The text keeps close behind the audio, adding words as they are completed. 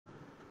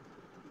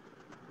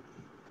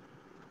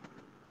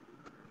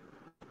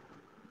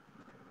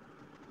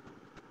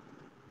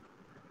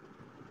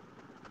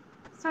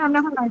Sir আমরা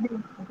এখন লাইভে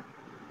আছি।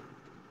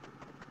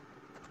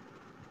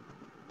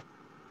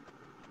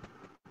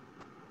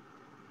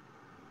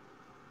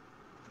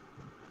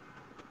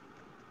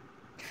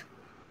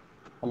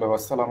 হ্যালো,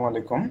 আসসালামু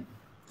আলাইকুম।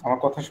 আমার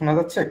কথা শোনা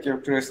যাচ্ছে? কেউ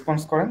একটু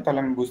রেসপন্স করেন, তাহলে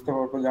আমি বুঝতে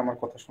পারবো যে আমার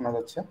কথা শোনা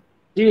যাচ্ছে।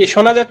 জি,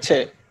 শোনা যাচ্ছে।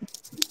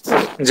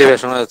 জি ভাই,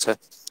 শোনা যাচ্ছে।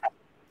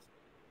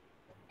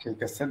 ঠিক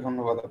আছে,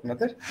 ধন্যবাদ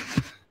আপনাদের।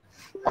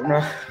 আমরা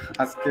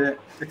আজকে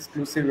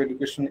এক্সক্লুসিভ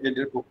এডুকেশন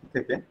এডের পক্ষ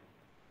থেকে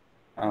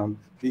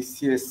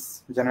বিসিএস,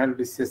 জেনারেল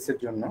বিসিএস এর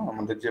জন্য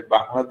আমাদের যে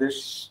বাংলাদেশ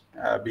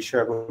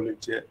বিষয়াবলীর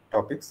যে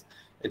টপিকস,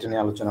 এটা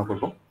নিয়ে আলোচনা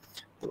করব।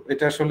 তো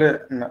এটা আসলে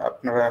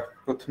আপনারা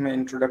প্রথমে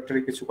ইন্ট্রোডাক্টরি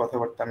কিছু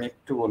কথাবার্তা আমি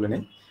একটু বলে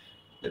নিই।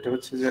 এটা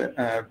হচ্ছে যে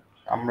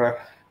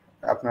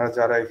আপনারা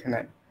যারা এখানে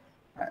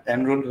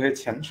এনরোল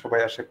হয়েছেন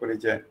সবাই আশা করি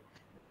যে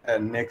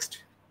নেক্সট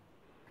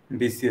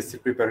বিসিএসসি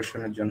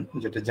প্রিপারেশনের জন্য,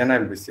 যেটা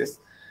জেনারেল বিসিএস,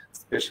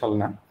 স্পেশাল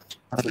না।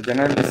 তো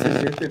জেনারেল বিসিএস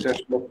যেহেতু, এটা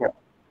আসলে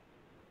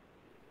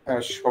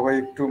সবাই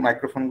একটু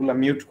মাইক্রোফোনগুলো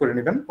মিউট করে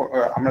নেবেন।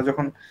 আমরা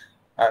যখন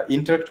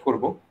ইন্টারাক্ট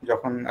করব,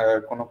 যখন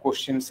কোনো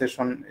কোশ্চেন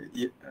সেশন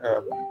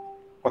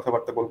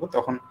কথাবার্তা বলবো,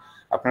 তখন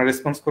আপনারা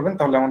রেসপন্স করবেন।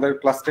 তাহলে আমাদের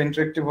ক্লাসটা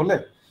ইন্টারেক্টিভ হলে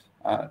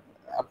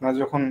আপনারা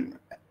যখন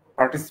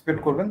পার্টিসিপেট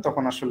করবেন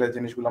তখন আসলে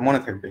জিনিসগুলো মনে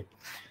থাকবে,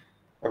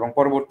 এবং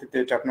পরবর্তীতে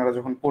এটা আপনারা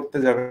যখন পড়তে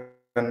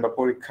যাবেন বা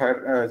পরীক্ষার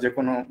যে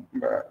কোনো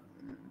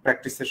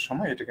প্র্যাকটিসের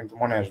সময় এটা কিন্তু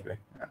মনে আসবে।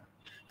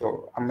 তো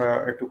আমরা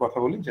একটু কথা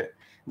বলি যে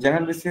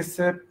জেনারেল বিসিএস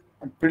এর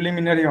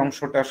প্রিলিমিনারি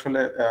অংশটা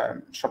আসলে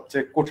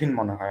সবচেয়ে কঠিন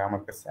মনে হয়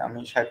আমার কাছে।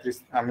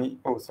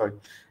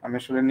 আমি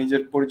আসলে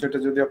নিজের পরিচয়টা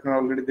যদি আপনারা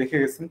অলরেডি দেখে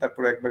গেছেন,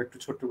 তারপরে একবার একটু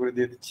ছোট্ট করে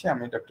দিয়ে দিচ্ছি।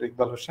 আমি ডক্টর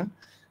ইকবাল হোসেন।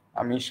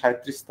 আমি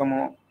 37তম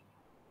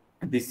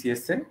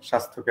বিসিএস এ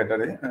স্বাস্থ্য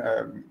ক্যাডারে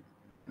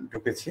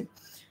ঢুকেছি।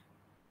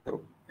 তো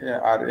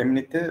আর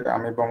এমনিতে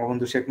আমি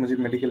বঙ্গবন্ধু শেখ মুজিব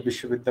মেডিকেল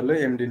বিশ্ববিদ্যালয়ে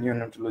এমডি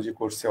নিওনেটোলজি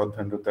কোর্সে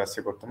অধ্যয়নরত আছি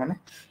বর্তমানে।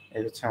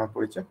 এই হচ্ছে আমার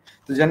পরিচয়।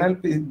 তো জেনারেল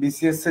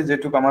বিসিএস এ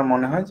যেটুকু আমার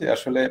মনে হয় যে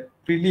আসলে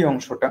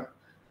অংশটা,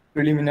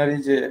 প্রিলিমিনারি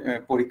যে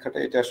পরীক্ষাটা,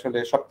 এটা আসলে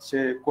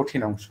সবচেয়ে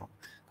কঠিন অংশ।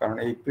 কারণ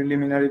এই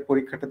প্রিলিমিনারি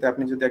পরীক্ষাটাতে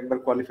আপনি যদি একবার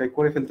কোয়ালিফাই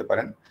করে ফেলতে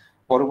পারেন,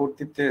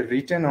 পরবর্তীতে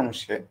রিটেন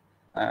অংশে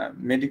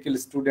মেডিকেল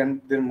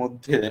স্টুডেন্টদের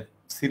মধ্যে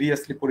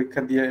সিরিয়াসলি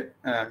পরীক্ষা দিয়ে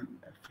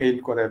ফেল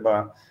করে বা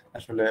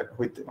আসলে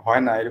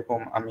হয় না, এরকম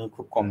আমি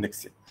খুব কম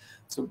দেখছি।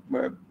 সো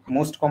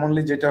মোস্ট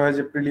কমনলি যেটা হয়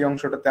যে প্রিলি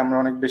অংশটাতে আমরা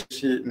অনেক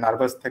বেশি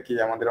নার্ভাস থাকি,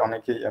 আমাদের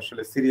অনেকেই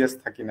আসলে সিরিয়াস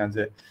থাকি না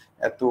যে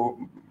এত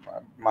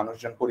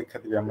মানুষজন পরীক্ষা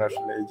দিবে, আমরা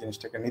আসলে এই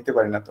জিনিসটাকে নিতে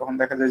পারি না। তখন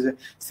দেখা যায় যে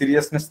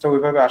সিরিয়াসনেসটা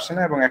ওইভাবে আসে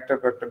না এবং একটার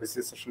পর একটা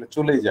বিসিএস আসলে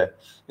চলেই যায়।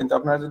 কিন্তু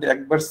আপনারা যদি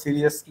একবার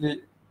সিরিয়াসলি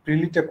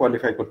প্রিলিটা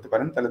কোয়ালিফাই করতে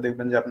পারেন, তাহলে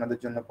দেখবেন যে আপনাদের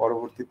জন্য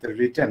পরবর্তীতে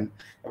রিটেন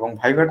এবং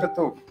ভাইভাটা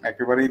তো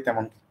একেবারেই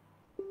তেমন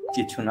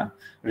কিছু না।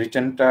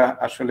 রিটেনটা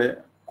আসলে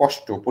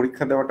কষ্ট,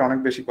 পরীক্ষা দেওয়াটা অনেক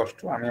বেশি কষ্ট।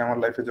 আমি আমার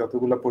লাইফে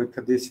যতগুলো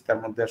পরীক্ষা দিয়েছি তার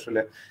মধ্যে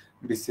আসলে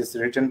বিসিএস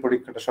রিটেন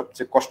পরীক্ষাটা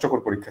সবচেয়ে কষ্টকর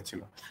পরীক্ষা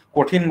ছিল।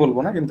 কঠিন বলবো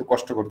না, কিন্তু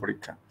কষ্টকর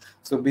পরীক্ষা।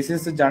 সো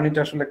বিসিএস এর জার্নিটা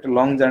আসলে একটা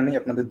লং জার্নি,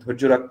 আপনাদের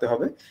ধৈর্য রাখতে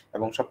হবে,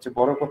 এবং সবচেয়ে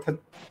বড় কথা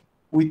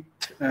উইথ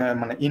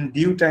মানে ইন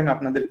ডিউ টাইম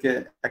আপনাদেরকে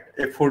একটা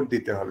এফোর্ট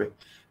দিতে হবে।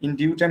 ইন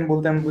ডিউ টাইম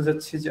বলতে আমি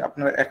বুঝাচ্ছি যে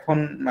আপনারা এখন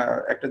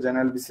একটা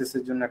জেনারেল বিসিএস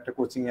এর জন্য একটা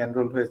কোচিং এ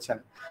এনরোল হয়েছেন,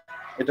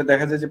 এটা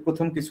দেখা যায় যে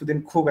প্রথম কিছুদিন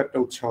খুব একটা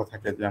উৎসাহ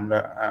থাকে যে আমরা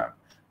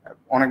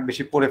অনেক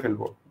বেশি পড়ে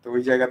ফেলবো। তো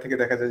ওই জায়গা থেকে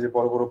দেখা যায় যে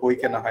বড় বড় বই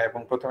কেনা হয়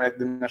এবং প্রথম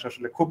 1-2 মাস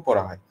আসলে খুব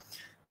পড়া হয়।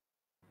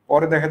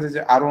 পরে দেখা যায়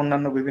যে আরো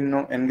অন্যান্য বিভিন্ন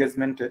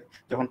এনগেজমেন্টে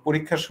যখন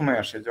পরীক্ষার সময়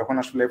আসে, যখন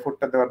আসলে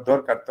এফোর্টটা দেওয়ার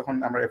দরকার, তখন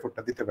আমরা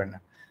এফোর্টটা দিতে পারি না।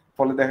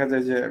 ফলে দেখা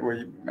যায় যে ওই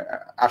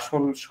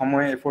আসল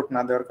সময়ে এফোর্ট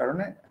না দেওয়ার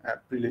কারণে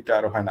প্রিলিটা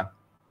আরো হয় না।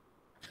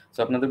 তো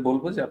আপনাদের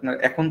বলবো যে আপনারা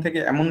এখন থেকে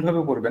এমন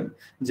ভাবে পড়বেন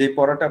যে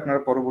পড়াটা আপনারা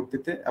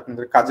পরবর্তীতে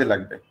আপনাদের কাজে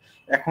লাগবে।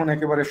 এখন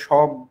একেবারে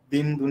সব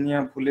দিন দুনিয়া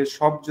ভুলে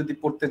সব যদি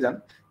পড়তে যান,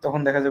 তখন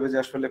দেখা যাবে যে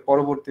আসলে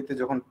পরবর্তীতে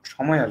যখন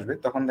সময় আসবে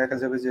তখন দেখা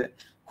যাবে যে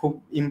খুব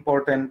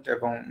ইম্পর্টেন্ট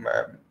এবং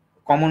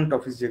কমন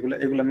টপিক যেগুলো,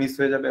 এগুলো মিস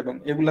হয়ে যাবে, এবং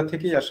এগুলা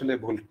থেকেই আসলে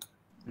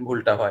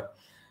ভুলটা হয়।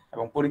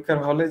 এবং পরীক্ষার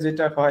হলে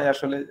যেটা হয়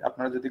আসলে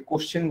আপনারা যদি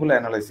কোশ্চেন গুলো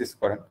অ্যানালাইসিস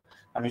করেন,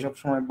 আমি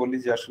সবসময় বলি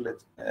যে আসলে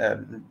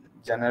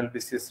জেনারেল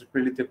বিসিএস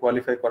প্রিলিতে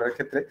কোয়ালিফাই করার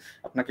ক্ষেত্রে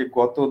আপনাকে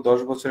গত 10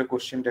 বছরের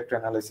কোশ্চেনটা একটা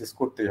অ্যানালাইসিস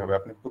করতেই হবে।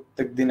 আপনি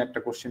প্রত্যেক দিন একটা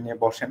কোশ্চেন নিয়ে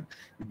বসেন,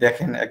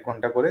 দেখেন 1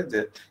 ঘন্টা করে, যে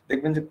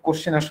দেখবেন যে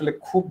কোশ্চেন আসলে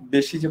খুব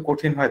বেশি যে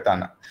কঠিন হয় তা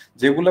না।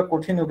 যেগুলো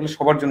কঠিন ওগুলো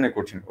সবার জন্য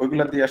কঠিন,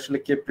 ওইগুলা দিয়ে আসলে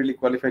কে প্রিলি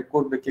কোয়ালিফাই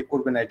করবে কে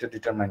করবে না এটা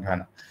ডিটারমাইন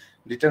হয় না।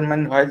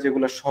 ডিটারমাইন হয়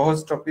যেগুলো সহজ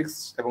টপিকস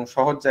এবং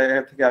সহজ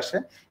জায়গা থেকে আসে,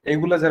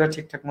 এইগুলা যারা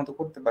ঠিকঠাক মতো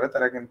করতে পারে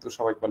তারা কিন্তু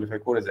সবাই কোয়ালিফাই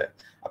করে যায়।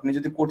 আপনি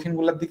যদি কঠিন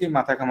গুলার দিকেই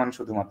মাথা ঘামান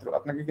শুধুমাত্র,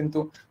 আপনাকে কিন্তু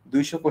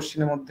 200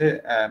 কোশ্চেনের মধ্যে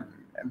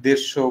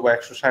 150 বা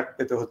 160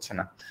 পেতে হচ্ছে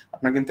না,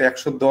 আপনার কিন্তু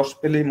 110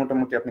 পেলেই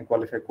মোটামুটি আপনি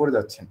কোয়ালিফাই করে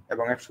যাচ্ছেন,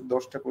 এবং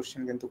 110টা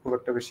কোশ্চেন কিন্তু খুব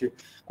একটা বেশি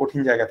কঠিন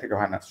জায়গা থেকে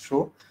হয় না। সো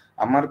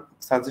আমার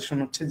সাজেশন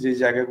হচ্ছে যে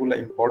জায়গাগুলো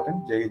ইম্পর্টেন্ট,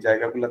 যে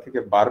জায়গাগুলো থেকে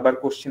বারবার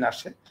কোশ্চেন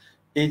আসে,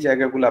 এই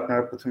জায়গাগুলো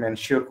আপনারা প্রথমে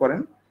এনশিওর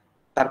করেন,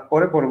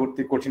 তারপরে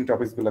পরবর্তী কঠিন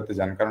টপিকস গুলাতে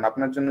যান। কারণ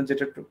আপনার জন্য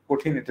যেটা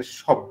কঠিন, এটা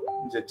সব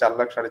যে 4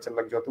 লাখ 4.5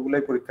 লাখ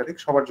যতগুলাই পরীক্ষা দিক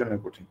সবার জন্য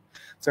কঠিন।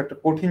 তো একটা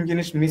কঠিন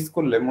জিনিস মিস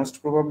করলে মোস্ট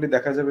প্রবাবলি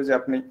দেখা যাবে যে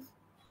আপনি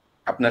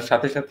আপনার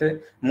সাথে সাথে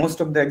মোস্ট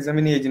অফ দ্য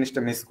এক্সামিনে এই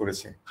জিনিসটা মিস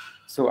করেছে।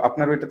 সো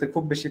আপনার ওইটাতে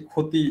খুব বেশি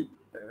ক্ষতি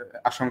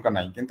আশঙ্কা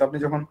নাই। কিন্তু আপনি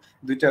যখন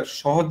দুইটা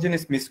সহজ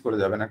জিনিস মিস করে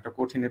যাবেন একটা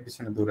কঠিনের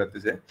পিছনে দৌড়াতে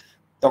যায়,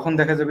 তখন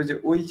দেখা যাবে যে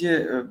ওই যে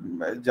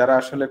যারা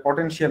আসলে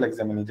পটেনশিয়াল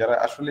এক্সামিনি, যারা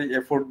আসলে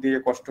এফোর্ট দিয়ে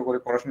কষ্ট করে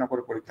পড়াশোনা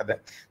করে পরীক্ষা দেয়,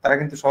 তারা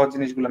কিন্তু সহজ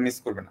জিনিসগুলো মিস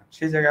করবে না।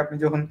 সেই জায়গায় আপনি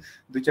যখন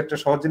দুই চারটা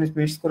সহজ জিনিস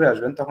মিস করে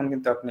আসবেন, তখন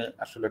কিন্তু আপনি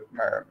আসলে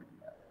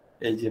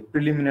এই যে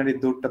প্রিলিমিনারি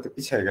দৌড়টাতে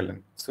পিছিয়ে গেলেন।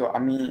 সো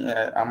আমি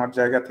আমার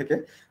জায়গা থেকে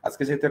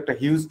আজকে যেহেতু একটা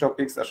হিউজ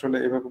টপিকস, আসলে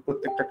এভাবে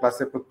প্রত্যেকটা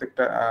ক্লাসে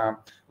প্রত্যেকটা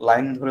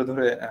লাইন ধরে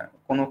ধরে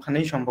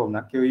কোনোখানেই সম্ভব না,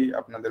 কেউই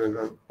আপনাদের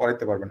ওইভাবে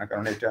পড়াইতে পারবে না,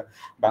 কারণ এটা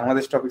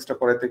বাংলাদেশ টপিক্সটা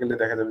পড়াইতে গেলে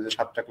দেখা যাবে যে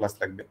 7টা ক্লাস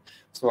লাগবে।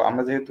 সো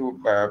আমরা যেহেতু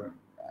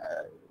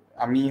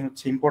আমি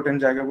হচ্ছে ইম্পর্টেন্ট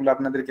জায়গাগুলো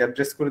আপনাদেরকে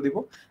অ্যাড্রেস করে দিব,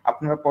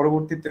 আপনারা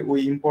পরবর্তীতে ওই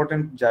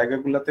ইম্পর্টেন্ট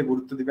জায়গাগুলোতে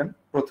গুরুত্ব দিবেন।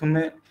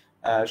 প্রথমে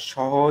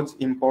সহজ,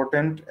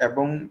 ইম্পর্টেন্ট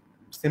এবং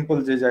সিম্পল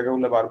যে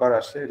জায়গাগুলো বারবার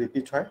আসে,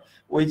 রিপিট হয়,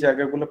 ওই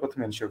জায়গাগুলো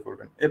প্রথমে এনশিওর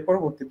করবেন, এর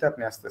পরবর্তীতে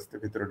আপনি আস্তে আস্তে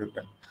ভিতরে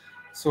ঢুকবেন।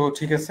 সো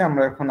ঠিক আছে,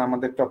 আমরা এখন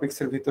আমাদের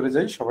টপিকসের ভিতরে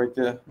যাই।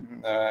 সবাইকে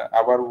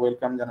আবার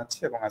ওয়েলকাম জানাচ্ছি,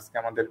 এবং আজকে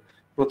আমাদের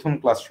প্রথম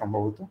ক্লাস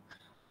সম্ভবত।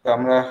 তো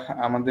আমরা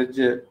আমাদের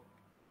যে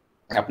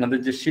আপনাদের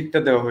যে শীটটা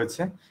দেওয়া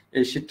হয়েছে,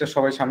 এই শীটটা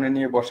সবাই সামনে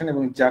নিয়ে বসেন,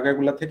 এবং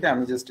জায়গাগুলো থেকে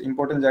আমি জাস্ট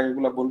ইম্পর্টেন্ট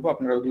জায়গাগুলো বলবো,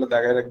 আপনারা ওইগুলো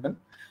দাগায় রাখবেন,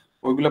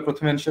 ওইগুলো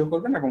প্রথমে এনশিওর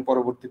করবেন, এবং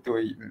পরবর্তীতে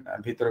ওই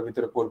ভিতরে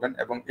ভিতরে পড়বেন।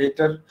 এবং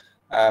এইটার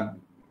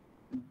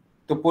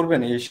তো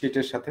পড়বেন, এই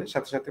শীটের সাথে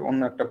সাথে সাথে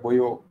অন্য একটা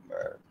বইও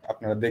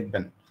আপনারা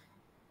দেখবেন।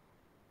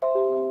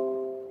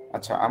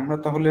 আচ্ছা, আমরা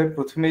তাহলে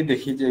প্রথমেই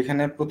দেখি যে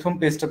এখানে প্রথম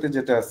পেজটাতে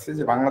যেটা আছে,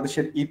 যে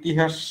বাংলাদেশের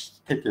ইতিহাস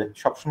থেকে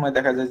সবসময়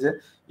দেখা যায় যে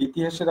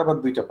ইতিহাসের আবার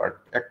দুইটা পার্ট।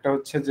 একটা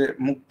হচ্ছে যে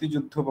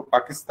মুক্তিযুদ্ধ বা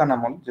পাকিস্তান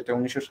আমল, যেটা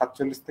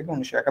 1947 থেকে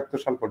 1971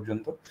 সাল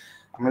পর্যন্ত।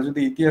 আমরা যদি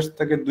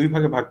ইতিহাসটাকে দুই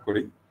ভাগে ভাগ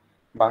করি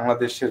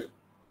বাংলাদেশের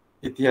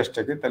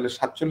ইতিহাসটাকে, তাহলে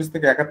 47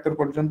 থেকে 71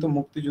 পর্যন্ত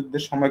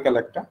মুক্তিযুদ্ধের সময়কাল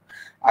একটা,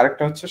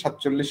 আরেকটা হচ্ছে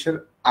 47-এর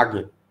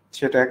আগে,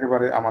 সেটা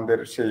একেবারে আমাদের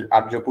সেই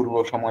আর্য পূর্ব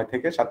সময়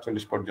থেকে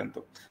 47 পর্যন্ত।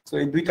 তো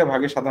এই দুইটা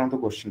ভাগে সাধারণত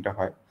কোশ্চেনটা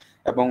হয়,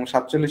 এবং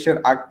 47-এর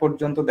আগ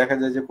পর্যন্ত দেখা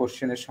যায় যে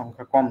কোশ্চেনের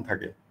সংখ্যা কম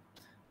থাকে,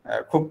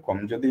 খুব কম।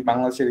 যদি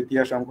বাংলাদেশের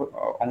ইতিহাস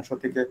অংশ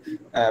থেকে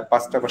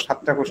 5টা বা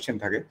 7টা কোশ্চেন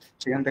থাকে,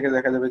 সেখান থেকে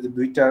দেখা যাবে যে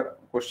 2টা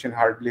কোশ্চেন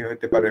হার্ডলি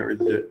হইতে পারে ওই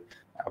যে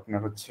আপনার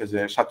হচ্ছে যে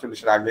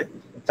 47-এর আগে,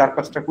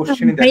 4-5টা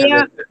কোশ্চেনই দেখা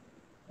যায়।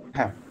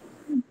 হ্যাঁ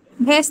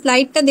ভাইয়া,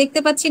 স্লাইডটা দেখতে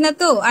পাচ্ছি না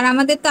তো, আর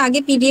আমাদের তো আগে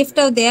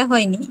পিডিএফটাও দেয়া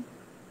হয়নি,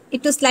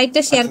 একটু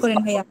স্লাইডটা শেয়ার করেন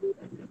ভাইয়া।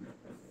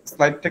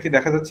 স্লাইডটা কি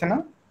দেখা যাচ্ছে না?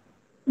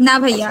 না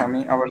ভাইয়া,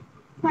 আমি আবার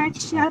স্লাইড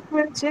শেয়ার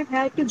করেছে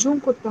ভাইয়া, একটু জুম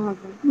করতে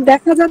হবে।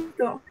 দেখা যাচ্ছে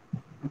তো?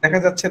 দেখা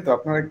যাচ্ছে তো,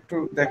 আপনারা একটু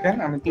দেখেন।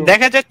 আমি তো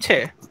দেখা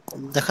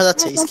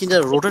যাচ্ছে, স্ক্রিনটা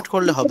রোটেট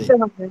করলে হবে।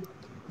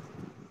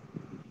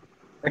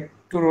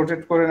 একটু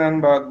রোটেট করে নেন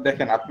বা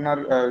দেখেন, আপনার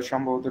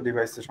সম্ভবত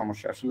ডিভাইসের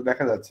সমস্যা, আসলে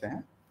দেখা যাচ্ছে।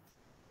 হ্যাঁ,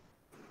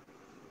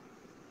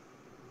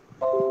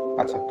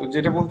 আচ্ছা, তো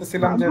যেটা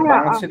বলতেছিলাম যে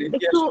বাংলাদেশের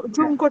ইতিহাস, একটু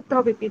জুম করতে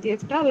হবে,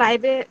 পিডিএফটা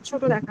লাইভে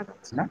ছোট দেখা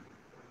যাচ্ছে না?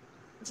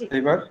 জি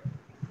এবার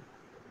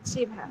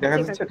জি ভাইয়া, দেখা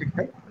ঠিক যাচ্ছে আছে।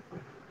 ঠিকঠাক?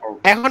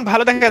 এখন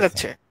ভালো দেখা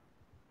যাচ্ছে।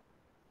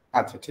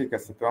 আচ্ছা, ঠিক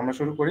আছে, তো আমরা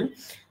শুরু করি।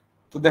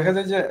 তো দেখা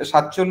যায় যে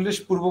 47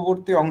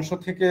 পূর্ববর্তী অংশ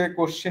থেকে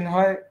কোশ্চেন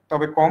হয়,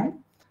 তবে কম।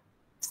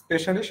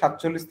 স্পেশালি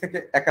 47 থেকে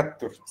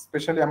 71,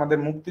 স্পেশালি আমাদের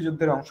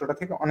মুক্তিযুদ্ধের অংশটা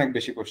থেকে অনেক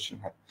বেশি কোশ্চেন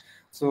হয়।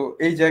 সো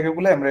এই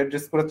জায়গাগুলো আমরা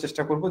অ্যাড্রেস করার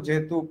চেষ্টা করব,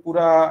 যেহেতু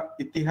পুরা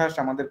ইতিহাস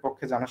আমাদের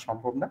পক্ষে জানা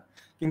সম্ভব না,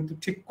 কিন্তু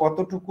ঠিক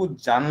কতটুকু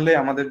জানলে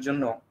আমাদের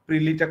জন্য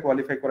প্রিলিটা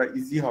কোয়ালিফাই করা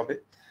ইজি হবে,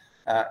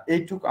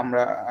 এইটুকু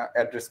আমরা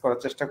অ্যাড্রেস করার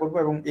চেষ্টা করব,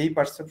 এবং এই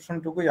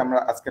পারসেপশনটুকুই আমরা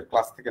আজকের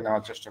ক্লাস থেকে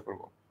নেওয়ার চেষ্টা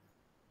করব।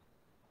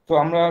 তো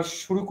আমরা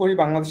শুরু করি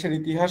বাংলাদেশের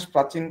ইতিহাস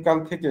প্রাচীনকাল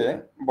থেকে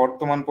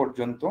বর্তমান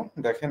পর্যন্ত।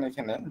 দেখেন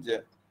এখানে যে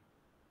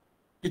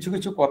কিছু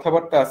কিছু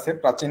কথাবার্তা আছে,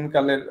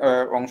 প্রাচীনকালের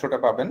অংশটা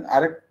পাবেন।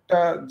 আরেকটা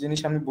জিনিস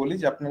আমি বলি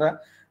যে আপনারা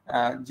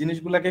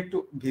জিনিসগুলোকে একটু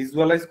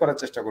ভিজুয়ালাইজ করার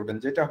চেষ্টা করবেন।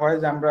 যেটা হয়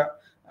যে আমরা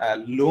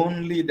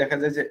লোনলি দেখা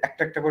যায় যে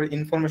একটা একটা করে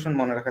ইনফরমেশন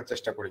মনে রাখার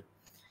চেষ্টা করি।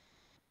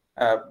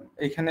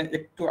 এখানে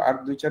একটু আর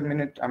 2-4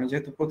 মিনিট, আমি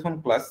যেহেতু প্রথম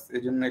ক্লাস,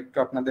 এই জন্য একটু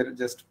আপনাদের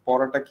জাস্ট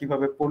পড়াটা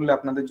কিভাবে পড়লে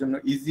আপনাদের জন্য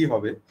ইজি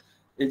হবে,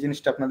 এই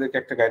জিনিসটা আপনাদেরকে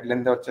একটা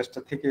গাইডলাইন দেওয়ার চেষ্টা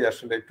থেকে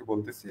আসলে একটু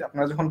বলতেছি।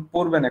 আপনারা যখন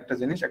পড়বেন একটা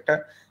জিনিস, একটা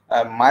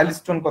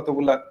মাইলস্টোন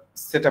কতগুলা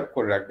সেট আপ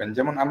করে রাখবেন।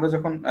 যেমন আমরা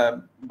যখন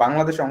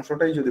বাংলাদেশ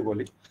অংশটাই যদি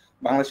বলি,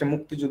 বাংলাদেশের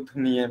মুক্তিযুদ্ধ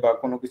নিয়ে বা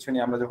কোনো কিছু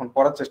নিয়ে আমরা যখন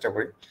পড়ার চেষ্টা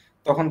করি,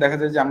 তখন দেখা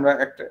যায় যে আমরা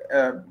একটা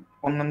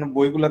অন্যান্য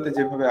বইগুলাতে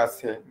যেভাবে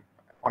আছে,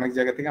 অনেক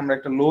জায়গা থেকে আমরা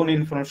একটা লোন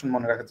ইনফরমেশন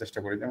মনে রাখার চেষ্টা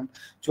করি। যেমন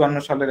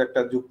 54 সালের একটা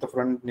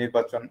যুক্তফ্রন্ট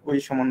নির্বাচন, ওই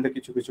সম্বন্ধে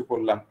কিছু কিছু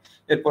পড়লাম,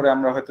 এরপরে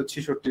আমরা হয়তো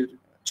 66-র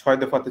 6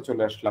 দফাতে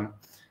চলে আসলাম।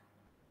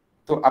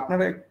 তো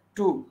আপনারা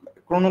একটু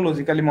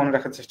ক্রোনোলজিক্যালি মনে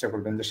রাখার চেষ্টা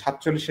করবেন যে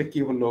 47-এ কি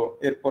হলো,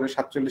 এরপরে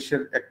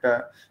 47-এর একটা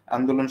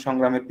আন্দোলন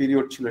সংগ্রামের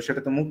পিরিয়ড ছিল,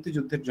 সেটা তো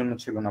মুক্তিযুদ্ধের জন্য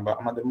ছিল না বা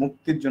আমাদের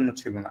মুক্তির জন্য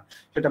ছিল না,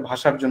 সেটা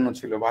ভাষার জন্য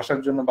ছিল। ভাষার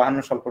জন্য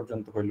 52 সাল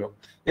পর্যন্ত হইলো।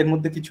 এর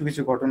মধ্যে কিছু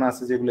কিছু ঘটনা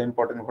আছে যেগুলো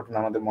ইম্পর্টেন্ট ঘটনা,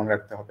 আমাদের মনে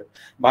রাখতে হবে।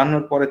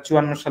 52-র পরে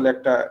 54 সালে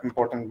একটা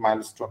ইম্পর্টেন্ট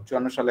মাইলস্টোন,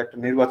 54 সালে একটা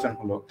নির্বাচন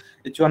হলো।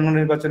 এই 54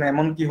 নির্বাচনে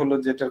এমন কি হলো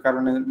যেটার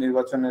কারণে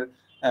নির্বাচনের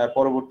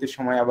পরবর্তী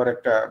সময় আবার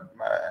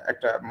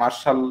একটা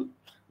মার্শাল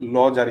ল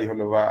জারি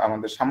হলো বা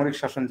আমাদের সামরিক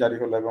শাসন জারি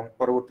হলো এবং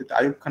পরবর্তীতে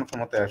আইয়ুব খান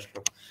ক্ষমতায় আসলো।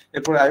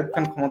 এরপরে আইয়ুব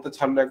খান ক্ষমতা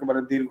ছাড়লো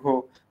একেবারে দীর্ঘ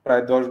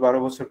প্রায় 10-12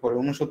 বছর পরে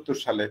 69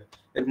 সালে।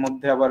 এর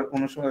মধ্যে আবার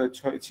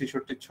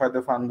 66 6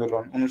 দফা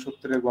আন্দোলন,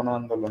 69-এর গণ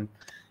আন্দোলন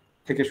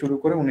থেকে শুরু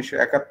করে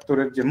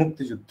 1971-এর যে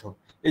মুক্তিযুদ্ধ,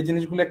 এই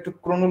জিনিসগুলো একটু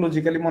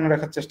ক্রোনোলজিক্যালি মনে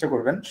রাখার চেষ্টা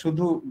করবেন।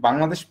 শুধু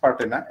বাংলাদেশ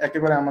পার্টে না,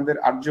 একেবারে আমাদের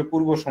আর্য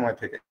পূর্ব সময়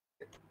থেকে।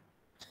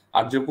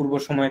 আর্য পূর্ব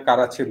সময়ে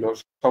কারা ছিল,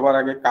 সবার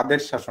আগে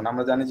কাদের শাসন?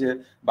 আমরা জানি যে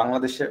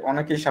বাংলাদেশে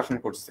অনেকেই শাসন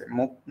করছে।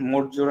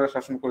 মৌর্যরা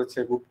শাসন করেছে,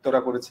 গুপ্তরা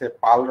করেছে,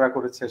 পালরা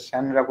করেছে,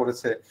 সেনরা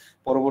করেছে।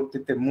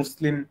 পরবর্তীতে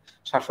মুসলিম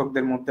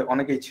শাসকদের মধ্যে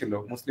অনেকেই ছিল।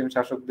 মুসলিম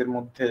শাসকদের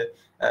মধ্যে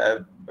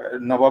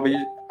নবাবী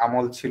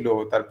আমল ছিল,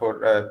 তারপর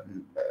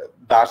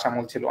দাস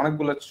আমল ছিল,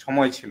 অনেকগুলো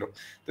সময় ছিল।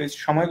 তো এই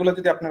সময়গুলো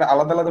যদি আপনারা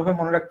আলাদা আলাদাভাবে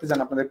মনে রাখতে যান,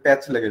 আপনাদের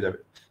প্যাচ লেগে যাবে।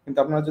 কিন্তু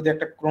আপনারা যদি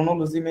একটা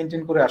ক্রোনোলজি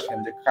মেনটেন করে আসেন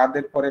যে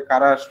কাদের পরে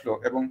কারা আসলো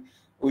এবং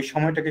ওই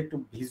সময়টাকে একটু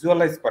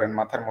ভিজুয়ালাইজ করেন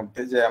মাথার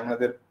মধ্যে, যে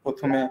আমাদের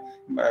প্রথমে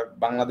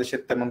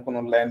বাংলাদেশের তেমন কোনো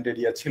ল্যান্ড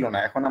এরিয়া ছিল না,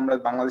 এখন আমরা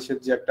বাংলাদেশের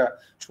যে একটা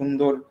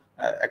সুন্দর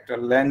একটা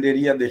ল্যান্ড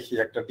এরিয়া দেখি,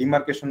 একটা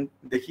ডিমার্কেশন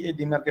দেখি, এই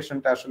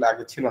ডিমার্কেশনটা আসলে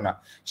আগে ছিল না।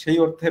 সেই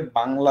অর্থে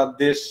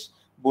বাংলাদেশ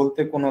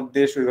বলতে কোনো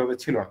দেশ ওইভাবে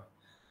ছিল না।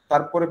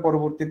 তারপরে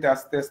পরবর্তীতে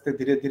আস্তে আস্তে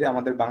ধীরে ধীরে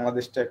আমাদের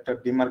বাংলাদেশটা একটা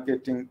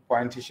ডিমার্কেটিং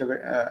পয়েন্ট হিসেবে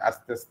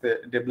আস্তে আস্তে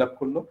ডেভেলপ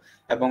করলো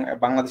এবং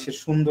বাংলাদেশের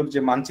সুন্দর যে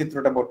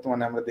মানচিত্রটা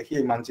বর্তমানে আমরা দেখি,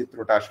 এই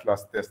মানচিত্রটা আসলো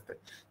আস্তে আস্তে।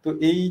 তো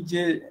এই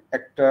যে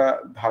একটা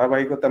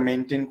ধারাবাহিকতা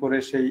মেনটেন করে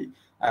সেই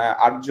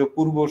আর্য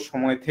পূর্ব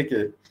সময় থেকে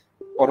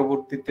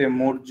পরবর্তীতে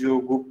মৌর্য,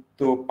 গুপ্ত,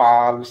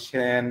 পাল,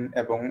 সেন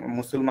এবং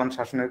মুসলমান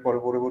শাসনের পর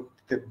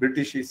পরবর্তীতে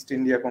ব্রিটিশ ইস্ট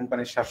ইন্ডিয়া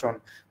কোম্পানির শাসন,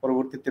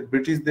 পরবর্তীতে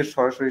ব্রিটিশদের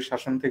সরাসরি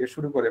শাসন থেকে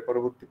শুরু করে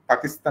পরবর্তী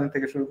পাকিস্তান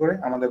থেকে শুরু করে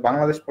আমাদের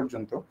বাংলাদেশ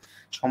পর্যন্ত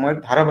সময়ের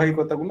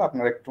ধারাবাহিকতাগুলো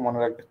আপনারা একটু মনে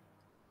রাখবেন।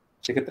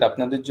 সেক্ষেত্রে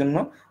আপনাদের জন্য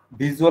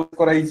ভিজুয়াল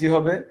করা ইজি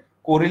হবে,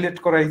 কোরিলেট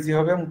করা ইজি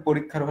হবে এবং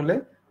পরীক্ষার হলে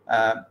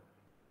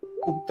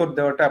উত্তর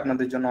দেওয়াটা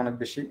আপনাদের জন্য অনেক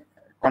বেশি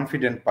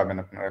কনফিডেন্ট পাবেন,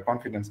 আপনারা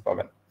কনফিডেন্স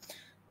পাবেন।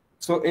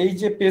 সো এই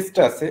যে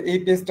পেজটা আছে, এই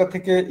পেজটা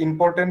থেকে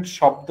ইম্পর্টেন্ট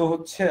শব্দ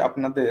হচ্ছে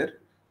আপনাদের,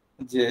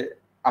 যে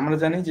আমরা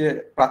জানি যে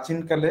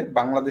প্রাচীনকালে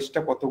বাংলাদেশটা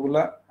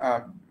কতগুলা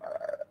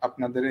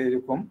আপনাদের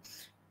এরকম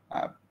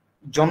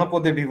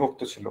জনপদে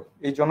বিভক্ত ছিল।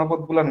 এই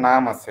জনপদগুলোর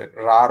নাম আছে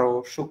রারো,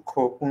 সূক্ষ্ম,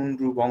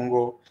 পুন্ড্রু, বঙ্গ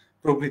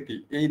প্রভৃতি,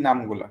 এই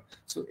নামগুলা।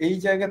 সো এই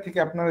জায়গা থেকে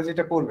আপনারা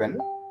যেটা করবেন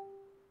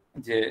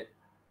যে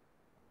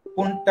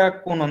কোনটা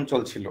কোন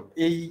অঞ্চল ছিল,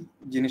 এই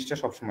জিনিসটা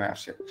সবসময়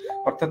আসে।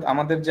 অর্থাৎ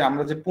আমাদের যে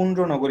আমরা যে পুন্ড্র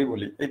নগরী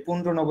বলি, এই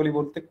পুন্ড্র নগরী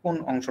বলতে কোন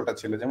অংশটা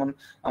ছিল? যেমন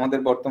আমাদের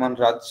বর্তমান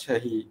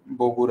রাজশাহী,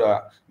 বগুড়া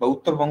বা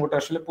উত্তরবঙ্গটা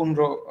আসলে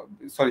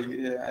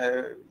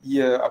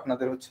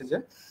আপনাদের হচ্ছে যে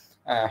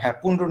হ্যাঁ,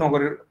 পুন্ড্র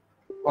নগরের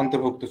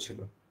অন্তর্ভুক্ত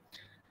ছিল।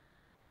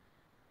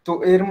 তো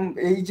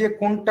এই যে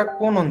কোনটা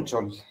কোন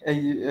অঞ্চল,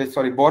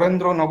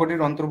 বরেন্দ্র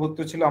নগরীর অন্তর্ভুক্ত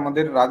ছিল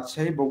আমাদের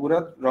রাজশাহী, বগুড়া,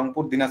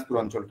 রংপুর,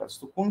 দিনাজপুর অঞ্চলটা।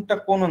 তো কোনটা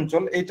কোন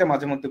অঞ্চল, এইটা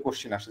মাঝে মধ্যে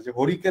কোশ্চিন আসে যে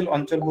হরিকেল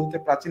অঞ্চল বলতে,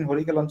 প্রাচীন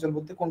হরিকেল অঞ্চল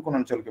বলতে কোন কোন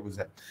অঞ্চলকে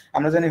বোঝায়?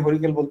 আমরা জানি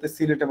হরিকেল বলতে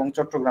সিলেট এবং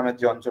চট্টগ্রামের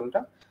যে অঞ্চলটা,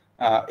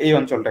 এই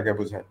অঞ্চলটাকে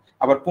বোঝায়।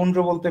 আবার পুন্ড্র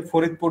বলতে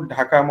ফরিদপুর,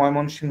 ঢাকা,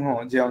 ময়মনসিংহ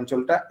যে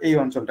অঞ্চলটা, এই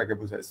অঞ্চলটাকে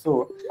বোঝায়। সো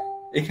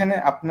এখানে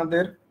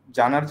আপনাদের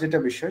জানার যেটা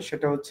বিষয়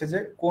সেটা হচ্ছে যে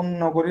কোন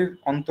নগরীর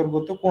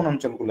অন্তর্গত কোন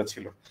অঞ্চলগুলো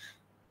ছিল।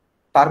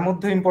 তার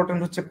মধ্যে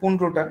ইম্পর্টেন্ট হচ্ছে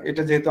পুন্ড্রটা,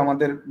 এটা যেহেতু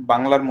আমাদের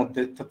বাংলার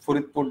মধ্যে,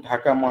 ফরিদপুর,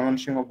 ঢাকা,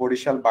 ময়মনসিংহ,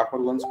 বরিশাল,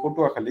 বাকরগঞ্জ,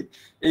 পটুয়াখালী,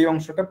 এই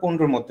অংশটা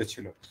পুন্ড্রর মধ্যে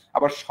ছিল।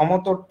 আবার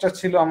সমতটটা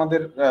ছিল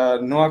আমাদের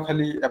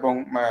নোয়াখালী এবং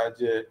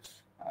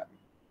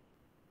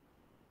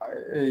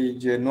এই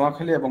যে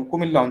নোয়াখালী এবং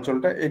কুমিল্লা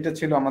অঞ্চলটা, এটা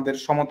ছিল আমাদের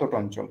সমতট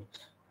অঞ্চল।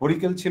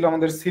 হরিকেল ছিল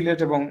আমাদের সিলেট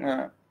এবং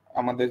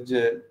আমাদের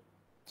যে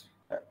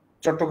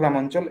চট্টগ্রাম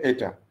অঞ্চল,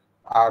 এটা।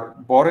 আর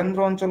বরেন্দ্র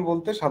অঞ্চল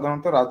বলতে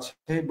সাধারণত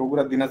রাজশাহী,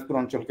 বগুড়া,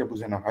 দিনাজপুর অঞ্চলকে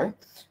বোঝানো হয়।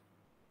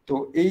 তো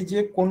এই যে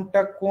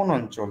কোনটা কোন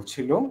অঞ্চল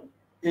ছিল,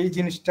 এই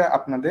জিনিসটা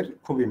আপনাদের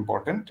খুব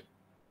ইম্পর্টেন্ট,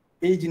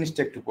 এই জিনিসটা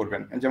একটু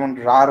করবেন। যেমন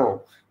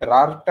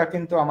রারটা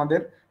কিন্তু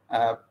আমাদের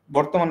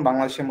বর্তমান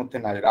বাংলাদেশের মধ্যে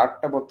নাই,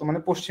 রারটা বর্তমানে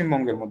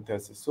পশ্চিমবঙ্গের মধ্যে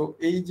আছে। সো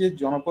এই যে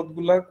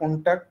জনপদগুলা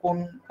কোনটা কোন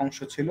অংশ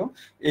ছিল,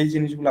 এই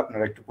জিনিসগুলো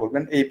আপনারা একটু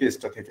করবেন এই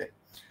পেজটা থেকে।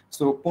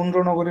 সো পুন্ড্র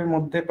নগরীর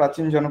মধ্যে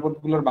প্রাচীন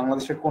জনপদগুলোর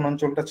বাংলাদেশের কোন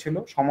অঞ্চলটা ছিল,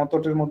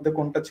 সমতটের মধ্যে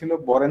কোনটা ছিল,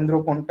 বরেন্দ্র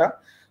কোনটা,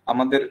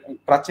 আমাদের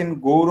প্রাচীন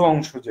গৌর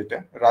অংশ যেটা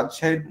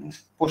রাজশাহীর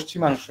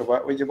পশ্চিমাংশ বা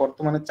ওই যে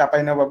বর্তমানে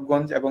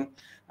চাঁপাইনবাবগঞ্জ এবং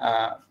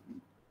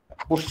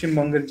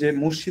পশ্চিমবঙ্গের যে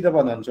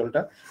মুর্শিদাবাদ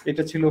অঞ্চলটা,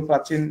 এটা ছিল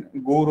প্রাচীন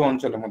গৌর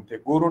অঞ্চলের মধ্যে।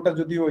 গৌরটা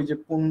যদিও ওই যে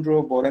পুন্ড্র,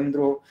 বরেন্দ্র,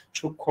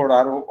 সূক্ষ্ম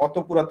আরো অত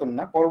পুরাতন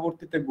না,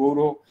 পরবর্তীতে গৌর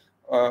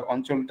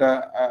অঞ্চলটা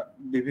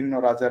বিভিন্ন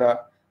রাজারা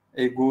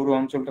এই গৌর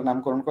অঞ্চলটা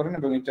নামকরণ করেন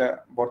এবং এটা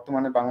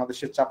বর্তমানে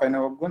বাংলাদেশের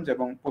চাঁপাইনবাবগঞ্জ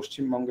এবং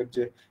পশ্চিমবঙ্গের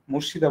যে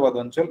মুর্শিদাবাদ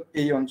অঞ্চল,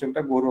 এই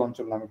অঞ্চলটা গৌর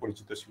অঞ্চল নামে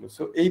পরিচিত ছিল।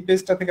 সো এই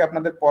পেজটা থেকে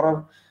আপনাদের পড়ার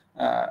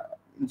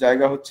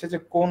জায়গা হচ্ছে যে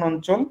কোন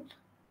অঞ্চল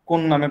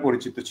কোন নামে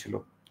পরিচিত ছিল।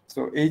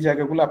 তো এই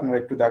জায়গাগুলো আপনারা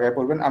একটু দাগায়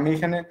পড়বেন। আমি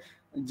এখানে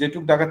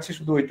যেটুক দাগাচ্ছি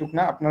শুধু ওইটুক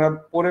না, আপনারা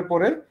পরে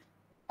পরে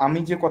আমি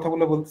যে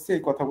কথাগুলো বলতেছি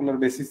এই কথাগুলোর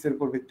বেসিসের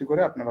উপর ভিত্তি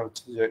করে আপনারা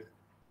হচ্ছে যে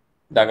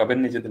দাগাবেন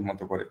নিজেদের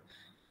মতো করে।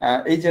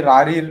 এই যে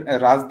রাঢ়ীর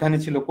রাজধানী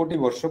ছিল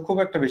কোটিবর্ষ, খুব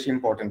একটা বেশি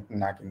ইম্পর্টেন্ট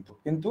না, কিন্তু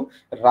কিন্তু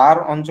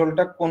রাঢ়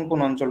অঞ্চলটা কোন কোন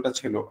অঞ্চলটা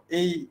ছিল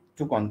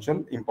এইটুকু অঞ্চল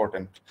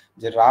ইম্পর্টেন্ট,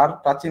 যে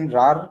প্রাচীন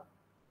রাঢ়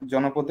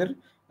জনপদের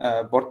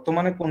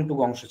বর্তমানে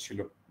কোনটুকু অংশ ছিল।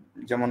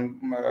 যেমন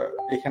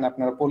এখানে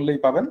আপনারা পড়লেই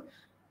পাবেন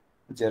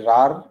যে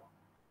রাঢ়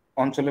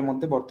অঞ্চলের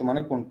মধ্যে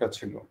বর্তমানে কোনটা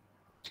ছিল।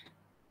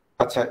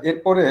 আচ্ছা,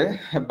 এরপরে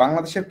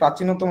বাংলাদেশের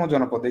প্রাচীনতম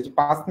জনপদ, এই যে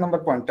 5 নম্বর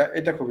পয়েন্টটা,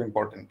 এটা খুব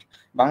ইম্পর্টেন্ট।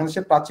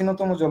 বাংলাদেশের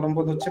প্রাচীনতম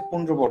জনপদ হচ্ছে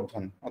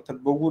পুন্ড্রবর্ধন, অর্থাৎ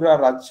বগুড়া,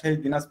 রাজশাহী,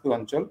 দিনাজপুর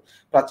অঞ্চল।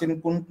 প্রাচীন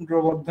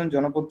পুন্ড্রবর্ধন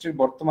জনপদটির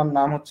বর্তমান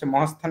নাম হচ্ছে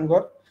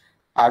মহাস্থানগড়।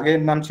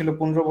 আগের নাম ছিল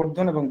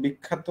পুন্ড্রবর্ধন এবং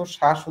বিখ্যাত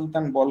শাহ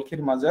সুলতান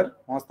বলখির মাজার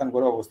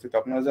মহাস্থানগড়ে অবস্থিত।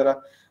 আপনারা যারা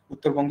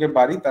উত্তরবঙ্গে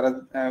বাড়ি, তারা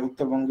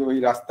উত্তরবঙ্গে ওই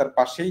রাস্তার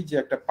পাশেই যে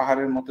একটা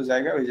পাহাড়ের মতো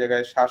জায়গা, ওই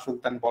জায়গায় শাহ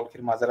সুলতান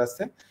বলখির মাজার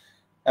আছে।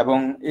 এবং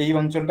এই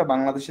অঞ্চলটা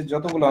বাংলাদেশের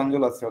যতগুলো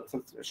অঞ্চল আছে,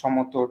 অর্থাৎ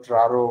সমতট,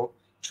 রাঢ়,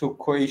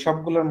 সূক্ষ্ম, এই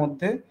সবগুলোর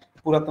মধ্যে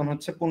পুরাতন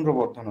হচ্ছে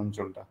পুন্ড্রবর্ধন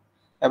অঞ্চলটা।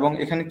 এবং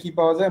এখানে কি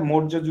পাওয়া যায়?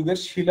 মৌর্য যুগের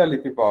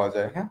শিলালিপি পাওয়া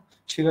যায়। হ্যাঁ,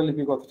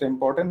 শিলালিপি কতটা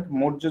ইম্পর্টেন্ট।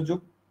 মৌর্য যুগ,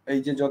 এই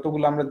যে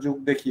যতগুলো আমরা যুগ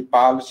দেখি,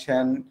 পাল,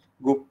 সেন,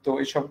 গুপ্ত,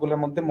 এই সবগুলোর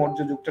মধ্যে মৌর্য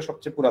যুগটা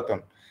সবচেয়ে পুরাতন,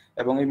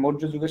 এবং এই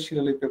মৌর্য যুগের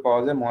শিলালিপি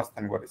পাওয়া যায়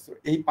মহাস্থানগড়ে।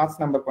 এই 5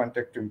 নাম্বার পয়েন্টটা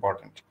একটু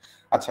ইম্পর্টেন্ট।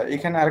 আচ্ছা,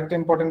 এখানে আরেকটা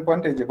ইম্পর্টেন্ট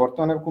পয়েন্ট, এই যে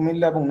বর্তমানে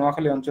কুমিল্লা এবং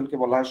নোয়াখালী অঞ্চলকে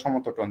বলা হয়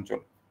সমতট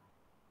অঞ্চল।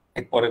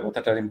 এর পরে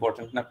কথাটা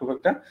ইম্পর্টেন্ট না খুব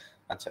একটা।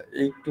 আচ্ছা,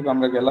 এইটুকু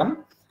আমরা গেলাম।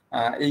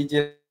 এই যে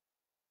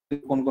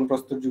কোন কোন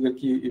প্রস্তর যুগে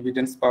কি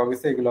এভিডেন্স পাওয়া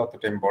গেছে, এগুলো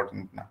অতটা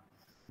ইম্পর্টেন্ট না,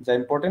 যা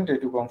ইম্পর্টেন্ট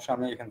এইটুকু অংশ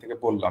আমি এখান থেকে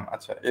বললাম।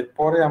 আচ্ছা,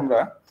 এরপরে আমরা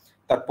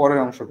তার পরের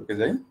অংশটুকু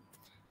যাই।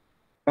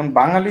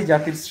 বাঙালি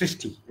জাতির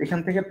সৃষ্টি, এখান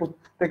থেকে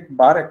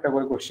প্রত্যেকবার একটা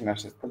করে কোশ্চেন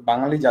আসে।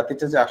 বাঙালি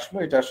জাতিটা যে আসলো,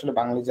 এটা আসলে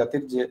বাঙালি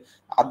জাতির যে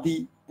আদি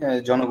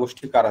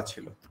জনগোষ্ঠী কারা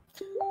ছিল।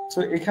 তো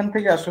এখান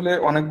থেকে আসলে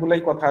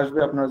অনেকগুলাই কথা আসবে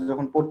আপনারা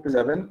যখন পড়তে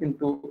যাবেন,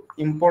 কিন্তু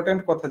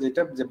ইম্পর্টেন্ট কথা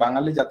যেটা, যে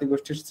বাঙালি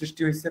জাতিগোষ্ঠীর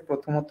সৃষ্টি হয়েছে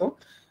প্রথমত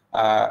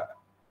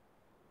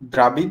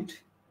দ্রাবিড়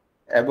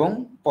এবং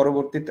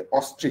পরবর্তীতে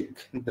অস্ট্রিক।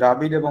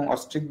 দ্রাবিড় এবং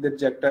অস্ট্রিকদের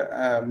যে একটা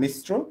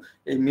মিশ্র,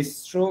 এই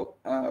মিশ্র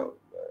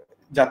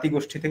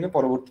জাতিগোষ্ঠী থেকে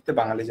পরবর্তীতে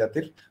বাঙালি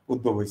জাতির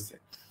উদ্ভব হয়েছে।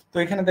 তো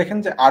এখানে দেখেন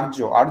যে আর্য,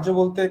 আর্য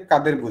বলতে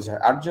কাদের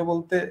বোঝায়? আর্য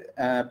বলতে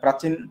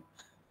প্রাচীন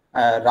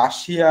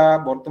রাশিয়া,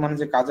 বর্তমানে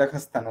যে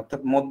কাজাখস্তান,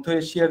 অর্থাৎ মধ্য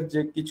এশিয়ার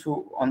যে কিছু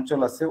অঞ্চল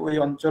আছে, ওই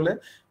অঞ্চলে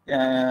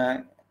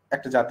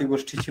একটা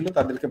জাতিগোষ্ঠী ছিল,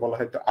 তাদেরকে বলা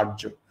হয়তো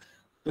আর্য।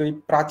 তো এই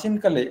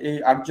প্রাচীনকালে এই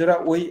আর্যরা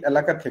ওই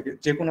এলাকা থেকে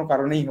যে কোনো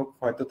কারণেই হোক,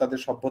 হয়তো তাদের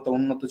সভ্যতা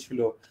উন্নত ছিল,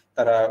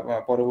 তারা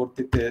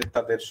পরবর্তীতে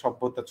তাদের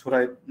সভ্যতা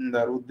ছড়াই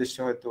দেওয়ার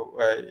উদ্দেশ্যে হয়তো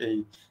এই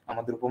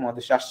আমাদের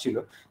উপমহাদেশে আসছিল।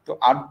 তো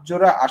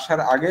আর্যরা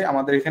আসার আগে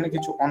আমাদের এখানে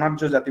কিছু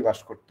অনার্য জাতি বাস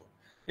করত।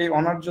 এই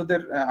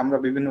অনার্যদের আমরা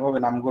বিভিন্নভাবে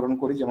নামকরণ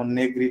করি, যেমন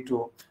নেগ্রিটো,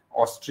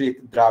 অস্ট্রিক,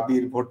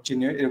 দ্রাবিড়,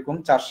 ভোটচিনীয়, এরকম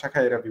 4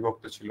 শাখায় এরা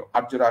বিভক্ত ছিল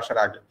আর্যরা আসার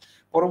আগে।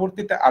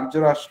 পরবর্তীতে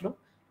আর্যরা আসলো,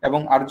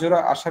 এবং আর্যরা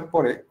আসার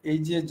পরে এই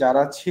যে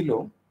যারা ছিল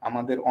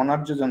আমাদের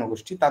অনার্য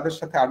জনগোষ্ঠী, তাদের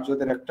সাথে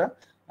আর্যদের একটা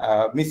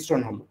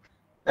মিশ্রণ হলো,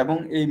 এবং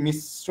এই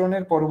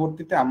মিশ্রণের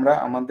পরবর্তীতে আমরা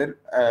আমাদের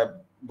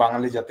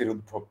বাঙালি জাতির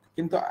উদ্ভব।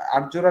 কিন্তু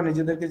আর্যরা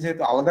নিজেদেরকে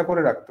যেহেতু আলাদা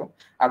করে রাখতো,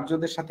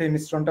 আর্যদের সাথে এই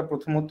মিশ্রণটা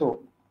প্রথমত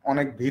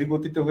অনেক ধীর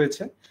গতিতে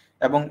হয়েছে,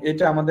 এবং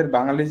এটা আমাদের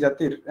বাঙালি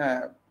জাতির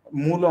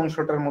মূল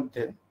অংশটার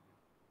মধ্যে,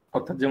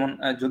 অর্থাৎ যেমন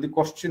যদি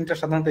কোশ্চেনটা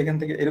সাধারণত এখান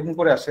থেকে এরকম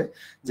করে আসে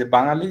যে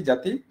বাঙালি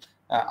জাতি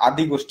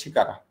আদি গোষ্ঠী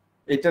কারা,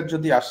 এটার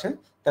যদি আসে,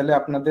 তাহলে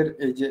আপনাদের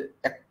এই যে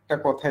একটা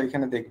কথা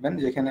এখানে দেখবেন,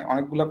 যে এখানে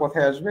অনেকগুলা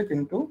কথাই আসবে,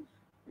 কিন্তু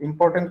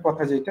ইম্পর্টেন্ট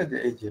কথা যেটা, যে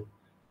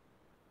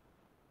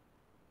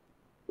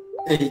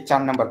এই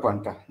 4 নাম্বার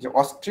পয়েন্টটা, যে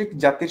অস্ট্রিক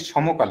জাতির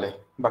সমকালে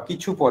বা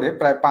কিছু পরে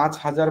প্রায়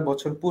 5000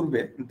 বছর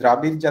পূর্বে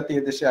দ্রাবিড় জাতি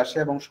এদেশে আসে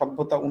এবং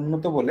সভ্যতা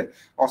উন্নত বলে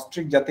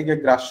অস্ট্রিক জাতিকে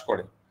গ্রাস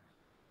করে।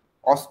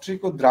 অস্ট্রিক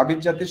ও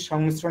দ্রাবিড় জাতির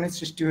সংমিশ্রণে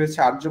সৃষ্টি হয়েছে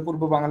আর্য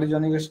পূর্ব বাঙালি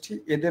জনগোষ্ঠী।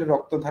 এদের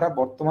রক্তধারা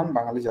বর্তমান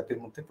বাঙালি জাতির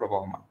মধ্যে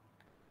প্রবাহমান।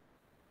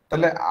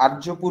 তাহলে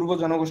আর্য পূর্ব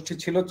জনগোষ্ঠী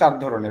ছিল 4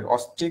 ধরনের: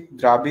 অস্ট্রিক,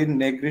 দ্রাবিড়,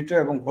 নেগ্রিটো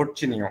এবং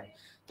ভোটচিনীয়।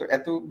 তো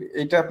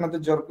এটা আপনাদের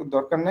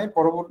দরকার নাই।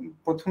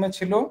 প্রথমে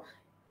ছিল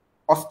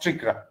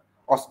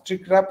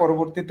অস্ট্রিকরা,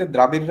 পরবর্তীতে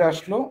দ্রাবিড়রা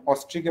আসলো,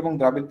 অস্ট্রিক এবং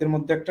দ্রাবিড়দের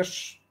মধ্যে একটা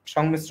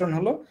সংমিশ্রণ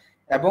হলো,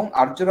 এবং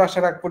আর্যরা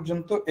আসার আগ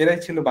পর্যন্ত এরাই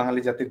ছিল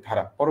বাঙালি জাতির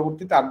ধারা।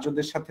 পরবর্তীতে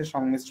আর্যদের সাথে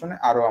সংমিশ্রণে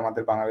আরো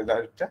আমাদের বাঙালি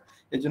জাতিটা,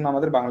 এই জন্য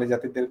আমাদের বাঙালি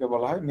জাতিদেরকে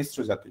বলা হয় মিশ্র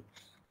জাতি।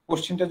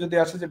 কোশ্চেনটা যদি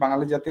আসে যে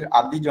বাঙালি জাতির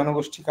আদি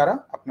জনগোষ্ঠী কারা,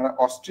 আপনারা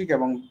অস্ট্রিক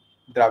এবং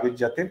দ্রাবিড়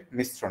জাতির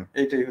মিশ্রণ,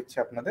 এইটাই হচ্ছে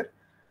আপনাদের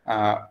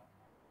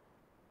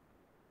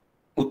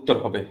উত্তর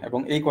হবে, এবং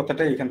এই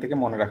কথাটাই এখান থেকে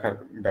মনে রাখার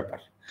ব্যাপার।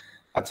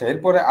 আচ্ছা,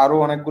 এরপরে আরো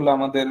অনেকগুলো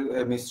আমাদের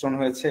মিশ্রণ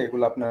হয়েছে,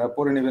 এগুলো আপনারা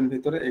পড়ে নেবেন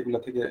ভিতরে। এগুলো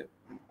থেকে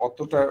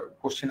অতটা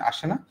কোশ্চেন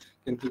আসে না,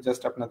 কিন্তু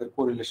জাস্ট আপনাদের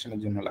কোরিলেশনের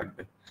জন্য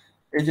লাগবে।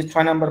 এই যে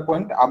 6 নাম্বার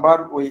পয়েন্ট, আবার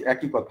ওই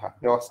একই কথা,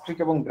 যে অস্ট্রিক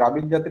এবং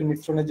দ্রাবিড় জাতির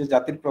মিশ্রণে যে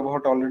জাতির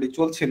প্রবাহটা অলরেডি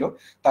চলছিল,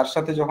 তার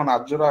সাথে যখন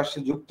আর্যরা আসে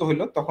যুক্ত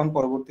হইলো, তখন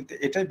পরবর্তীতে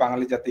এটাই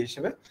বাঙালি জাতি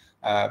হিসেবে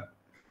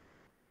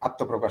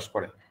আত্মপ্রকাশ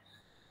করে।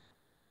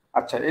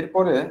 আচ্ছা,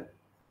 এরপরে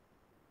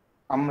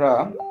আমরা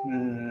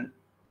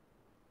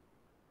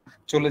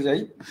চলে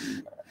যাই।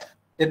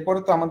 এরপরে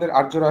তো আমাদের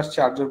আর্যরা আসছে,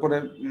 আর্যর পরে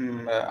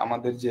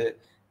আমাদের যে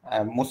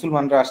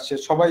মুসলমানরা আসছে,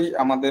 সবাই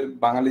আমাদের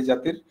বাঙালি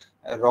জাতির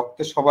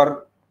রক্তে সবার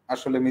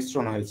আসলে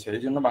মিশ্রণ হয়েছে,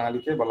 এই জন্য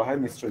বাঙালিকে বলা হয়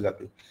মিশ্র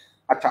জাতি।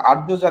 আচ্ছা,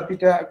 আর্য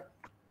জাতিটা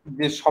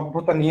যে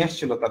সভ্যতা নিয়ে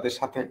এসেছিল তাদের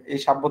সাথে, এই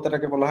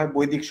সভ্যতাটাকে বলা হয়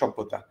বৈদিক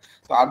সভ্যতা।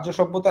 তো আর্য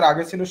সভ্যতার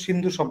আগে ছিল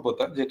সিন্ধু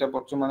সভ্যতা, যেটা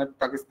বর্তমানে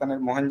পাকিস্তানের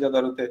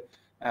মহেঞ্জোদারোতে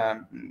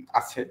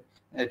আছে।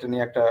 এটা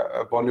নিয়ে একটা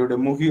বলিউডে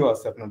মুভিও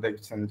আছে, আপনারা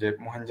দেখছেন যে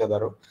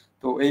মহেঞ্জোদারো।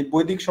 তো এই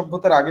বৈদিক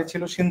সভ্যতার আগে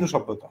ছিল সিন্ধু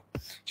সভ্যতা।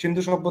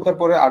 সিন্ধু সভ্যতার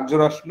পরে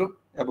আর্যরা আসলো,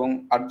 এবং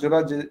আর্যরা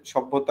যে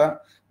সভ্যতা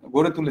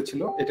গড়ে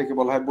তুলেছিল এটাকে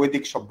বলা হয়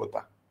বৈদিক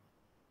সভ্যতা।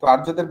 তো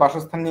আর্যদের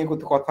বাসস্থান নিয়ে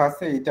কথা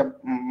আছে, এটা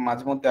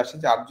মাঝে মধ্যে আসে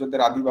যে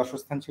আর্যদের আদি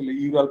বাসস্থান ছিল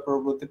ইউরাল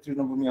পর্বতের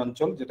তৃণভূমি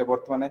অঞ্চল, যেটা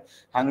বর্তমানে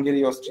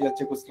হাঙ্গেরি, অস্ট্রিয়া,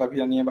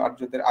 চেকোস্লোভাকিয়া নিয়ে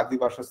আর্যদের আদি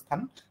বাসস্থান।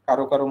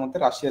 কারো কারো মতে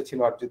রাশিয়া ছিল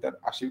আর্যদের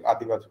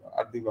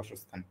আদি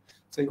বাসস্থান।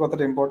 তো এই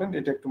কথাটা ইম্পর্টেন্ট,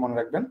 এটা একটু মনে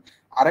রাখবেন।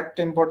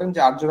 আরেকটা ইম্পর্টেন্ট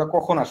যে আর্যরা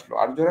কখন আসলো।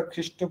 আর্যরা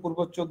খ্রিস্টপূর্ব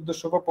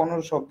 1400 বা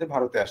 1500 অব্দে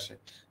ভারতে আসে।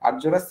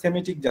 আর্যরা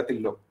সেমিটিক জাতির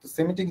লোক। তো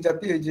সেমিটিক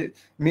জাতি এই যে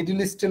মিডল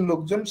ইস্টের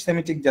লোকজন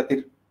সেমিটিক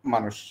জাতির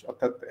মানুষ,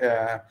 অর্থাৎ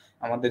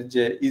আমাদের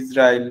যে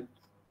ইসরায়েল,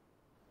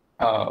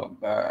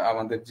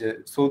 আমাদের যে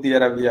সৌদি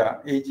আরবিয়া,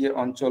 এই যে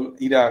অঞ্চল,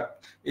 ইরাক,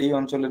 এই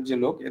অঞ্চলের যে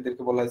লোক,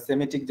 এদেরকে বলা হয়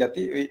সেমিটিক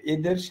জাতি।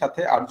 এদের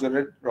সাথে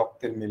আর্যদের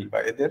রক্তের মিল বা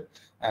এদের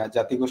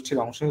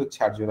জাতিগোষ্ঠীর অংশই হচ্ছে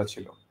আর্যরা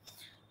ছিল।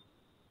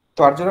 তো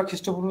আর্যরা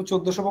খ্রিস্টপূর্ব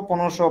 1400 বা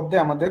 1500 অব্দে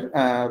আমাদের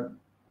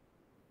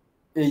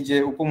এই যে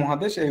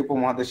উপমহাদেশ, এই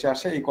উপমহাদেশে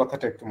আসে। এই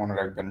কথাটা একটু মনে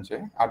রাখবেন যে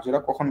আর্যরা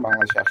কখন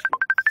বাংলাদেশে আসলো।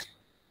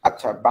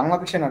 আচ্ছা,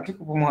 বাংলাদেশে না, ঠিক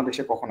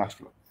উপমহাদেশে কখন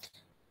আসলো।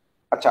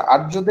 আচ্ছা,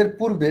 আর্যদের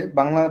পূর্বে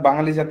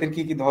বাঙালি জাতির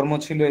কি কি ধর্ম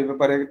ছিল এই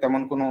ব্যাপারে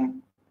তেমন কোনো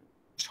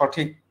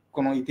সঠিক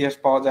কোনো ইতিহাস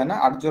পাওয়া যায় না।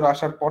 আর্যরা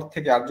আসার পর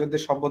থেকে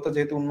আর্যদের সভ্যতা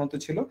যেহেতু উন্নত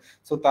ছিল,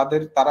 তো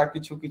তারা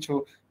কিছু কিছু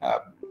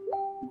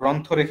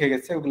গ্রন্থ রেখে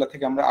গেছে, ওগুলা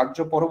থেকে আমরা আর্য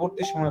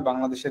পরবর্তী সময়ে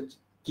বাংলাদেশের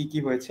কি কি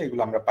হয়েছে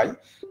এগুলো আমরা পাই।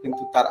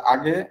 কিন্তু তার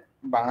আগে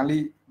বাঙালি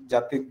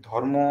জাতির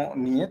ধর্ম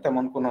নিয়ে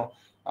তেমন কোনো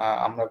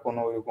আমরা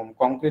কোনো এরকম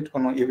কংক্রিট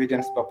কোনো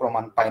এভিডেন্স বা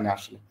প্রমাণ পাই না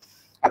আসলে।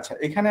 আচ্ছা,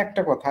 এখানে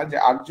একটা কথা যে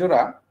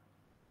আর্যরা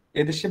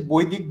এদেশে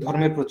বৈদিক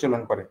ধর্মের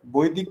প্রচলন করে।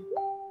 বৈদিক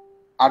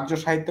আর্য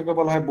সাহিত্যকে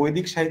বলা হয়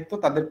বৈদিক সাহিত্য।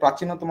 তাদের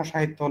প্রাচীনতম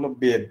সাহিত্য হলো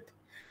বেদ।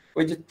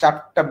 ওই যে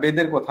 4টা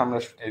বেদের কথা আমরা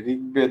শুনি,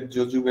 ঋগ্বেদ,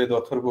 যজুর্বেদ,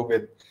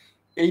 অথর্ববেদ,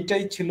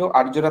 এইটাই ছিল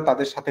আর্যরা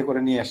তাদের সাথে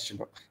করে নিয়ে আসছিল।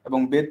 এবং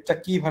বেদটা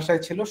কি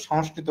ভাষায় ছিল?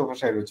 সংস্কৃত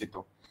ভাষায় রচিত।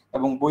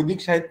 এবং বৈদিক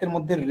সাহিত্যের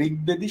মধ্যে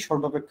ঋগ্বেদই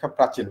সর্বাপেক্ষা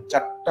প্রাচীন।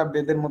 4টা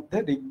বেদের মধ্যে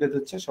ঋগ্বেদ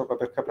হচ্ছে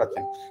সর্বাপেক্ষা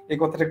প্রাচীন। এই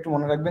কথাটা একটু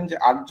মনে রাখবেন যে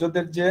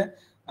আর্যদের যে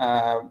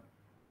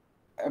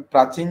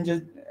প্রাচীন যে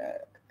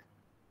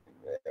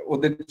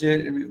ওদের যে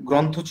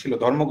গ্রন্থ ছিল,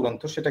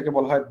 ধর্মগ্রন্থ, সেটাকে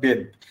বলা হয়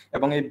বেদ।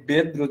 এবং এই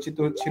বেদ রচিত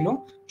হচ্ছিল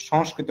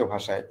সংস্কৃত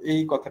ভাষায়।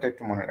 এই কথাটা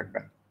একটু মনে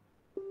রাখবেন।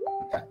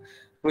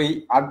 তো এই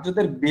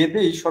আর্যদের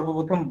বেদেই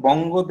সর্বপ্রথম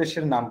বঙ্গ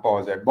দেশের নাম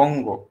পাওয়া যায়।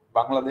 বঙ্গ,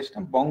 বাংলাদেশ না,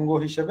 বঙ্গ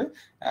হিসেবে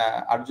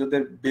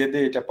আর্যদের বেদে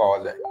এটা পাওয়া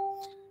যায়।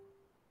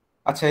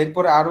 আচ্ছা,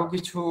 এরপরে আরো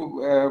কিছু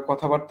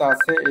কথাবার্তা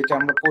আছে, এটা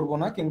আমরা পড়বো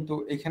না, কিন্তু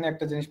এখানে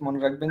একটা জিনিস মনে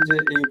রাখবেন যে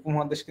এই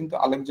উপমহাদেশ কিন্তু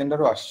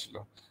আলেকজান্ডারও আসছিল।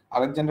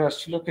 আলেকজান্ডার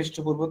আসছিল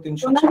খ্রিস্টপূর্ব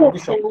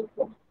 326।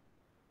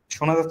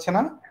 শোনা যাচ্ছে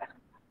না?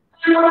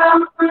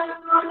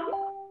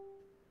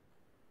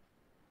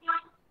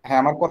 হ্যাঁ,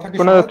 আমার কথা কি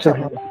শোনা যাচ্ছে?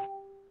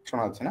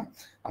 শোনা যাচ্ছে না?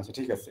 আচ্ছা,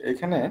 ঠিক আছে।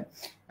 এখানে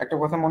একটা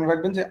কথা মনে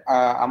রাখবেন যে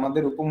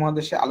আমাদের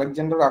উপমহাদেশে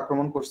আলেকজান্ডার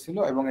আক্রমণ করছিল,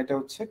 এবং এটা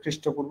হচ্ছে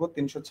খ্রিস্টপূর্ব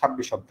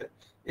 326 অব্দে।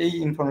 এই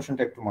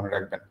ইনফরমেশনটা একটু মনে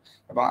রাখবেন।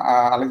 এবং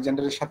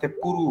আলেকজান্ডারের সাথে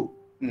পুরু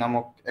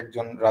নামক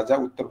একজন রাজা,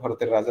 উত্তর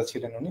ভারতের রাজা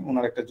ছিলেন উনি,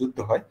 ওনার একটা যুদ্ধ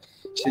হয়।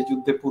 সেই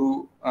যুদ্ধে পুরু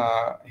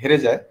হেরে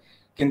যায়,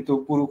 কিন্তু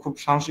পুরু খুব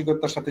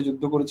সাহসিকতার সাথে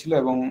যুদ্ধ করেছিল,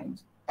 এবং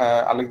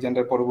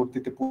আলেকজান্ডার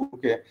পরবর্তীতে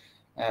পুরুকে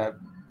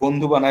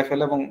বন্ধু বানায়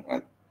ফেলে, এবং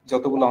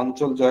যতগুলো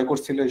অঞ্চল জয়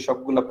করছিল এই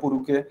সবগুলা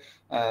পুরুকে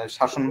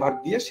শাসনভার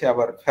দিয়ে সে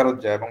আবার ফেরত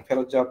যায়, এবং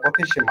ফেরত যাওয়ার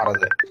পথে সে মারা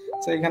যায়।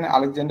 তো এখানে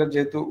আলেকজান্ডার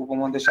যেহেতু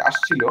উপমহাদেশে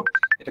আসছিল,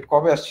 এটা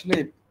কবে আসছিল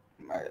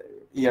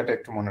ইয়াটা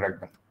একটু মনে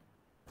রাখবেন।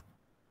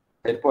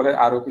 এরপরে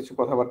আরো কিছু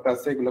কথাবার্তা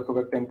আছে, এগুলো খুব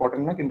একটা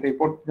ইম্পর্টেন্ট না, কিন্তু এই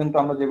পর্যন্ত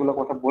আমরা যেগুলো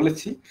কথা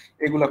বলেছি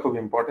এগুলো খুব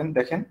ইম্পর্টেন্ট।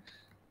 দেখেন,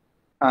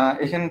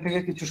 এখান থেকে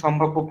কিছু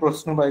সম্ভাব্য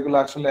প্রশ্ন বা এগুলো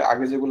আসলে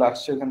আগে যেগুলো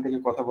আসছে এখান থেকে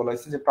কথা বলা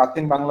হয়েছে যে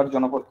প্রাচীন বাংলার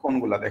জনপদ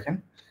কোনগুলা। দেখেন,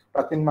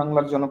 প্রাচীন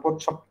বাংলার জনপদ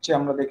সবচেয়ে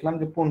আমরা দেখলাম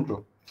যে পুন্ড্র,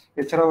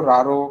 এছাড়াও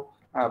রারো,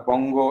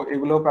 বঙ্গ,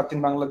 এগুলোও প্রাচীন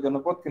বাংলার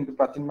জনপদ। কিন্তু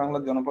প্রাচীন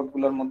বাংলার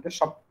জনপদগুলোর মধ্যে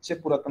সবচেয়ে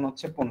পুরাতন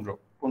হচ্ছে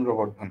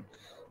পুন্ড্রবর্ধন।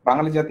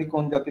 বাঙালি জাতি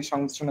কোন জাতির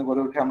সংমিশ্রণে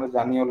গড়ে ওঠে আমরা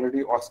জানি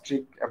অলরেডি,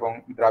 অস্ট্রিক এবং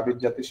দ্রাবিড়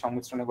জাতির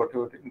সংমিশ্রণে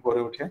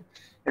গড়ে ওঠে।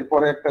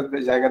 এরপরে একটা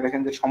জায়গা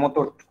দেখেন যে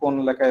সমতট কোন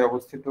এলাকায়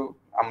অবস্থিত,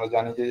 আমরা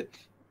জানি যে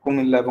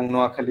কুমিল্লা এবং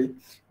নোয়াখালী।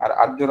 আর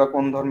আর্যরা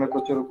কোন ধর্মের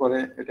প্রচার করে?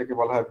 এটাকে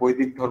বলা হয়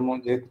বৈদিক ধর্ম,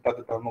 যেহেতু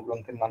তাদের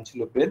ধর্মগ্রন্থের নাম ছিল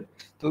বেদ।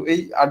 তো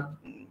এই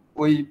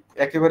ওই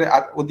একেবারে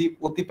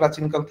অতি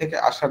প্রাচীনকাল থেকে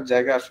আসার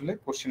জায়গা, আসলে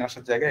পশ্চিম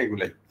আসার জায়গা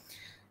এগুলাই।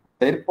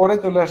 এরপরে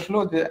চলে আসলো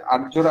যে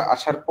আর্যরা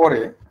আসার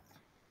পরে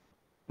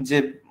যে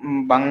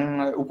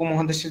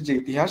উপমহাদেশের যে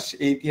ইতিহাস,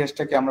 এই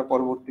ইতিহাসটাকে আমরা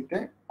পরবর্তীতে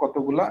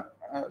কতগুলা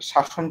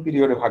শাসন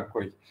পিরিয়ডে ভাগ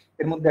করি।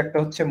 এর মধ্যে একটা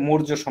হচ্ছে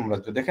মৌর্য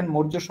সাম্রাজ্য। দেখেন,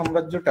 মৌর্য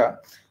সাম্রাজ্যটা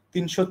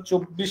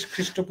 324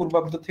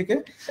 খ্রিস্টপূর্বাব্দ থেকে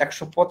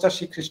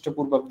 185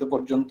 খ্রিস্টপূর্বাব্দ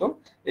পর্যন্ত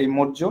এই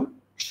মৌর্য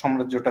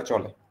সাম্রাজ্যটা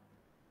চলে,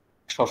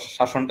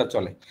 শাসনটা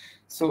চলে।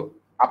 সো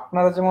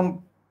আপনারা যেমন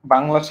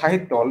বাংলা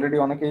সাহিত্য অলরেডি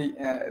অনেকেই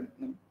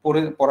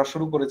পড়া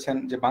শুরু করেছেন,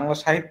 যে বাংলা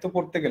সাহিত্য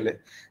পড়তে গেলে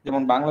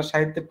যেমন বাংলা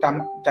সাহিত্যের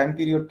টাইম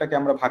পিরিয়ডটাকে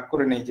আমরা ভাগ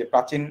করে নেই, যে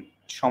প্রাচীন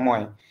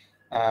সময়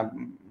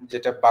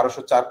যেটা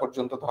 1204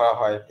 পর্যন্ত ধরা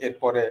হয়,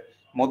 এরপরে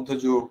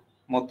মধ্যযুগ,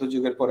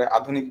 মধ্যযুগের পরে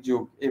আধুনিক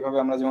যুগ, এইভাবে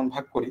আমরা যেমন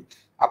ভাগ করি,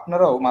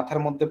 আপনারাও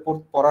মাথার মধ্যে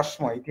পড়ার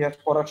সময়, ইতিহাস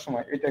পড়ার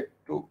সময় এটা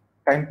একটু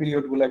টাইম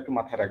পিরিয়ড গুলো একটু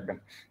মাথায় রাখবেন।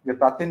 যে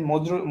প্রাচীন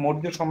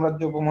মৌর্য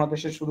সাম্রাজ্য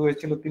উপমহাদেশে শুরু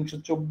হয়েছিল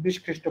 324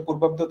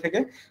 খ্রিস্টপূর্বাব্দ থেকে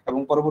এবং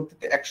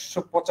পরবর্তীতে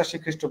 185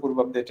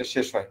 খ্রিস্টপূর্বাব্দে এটা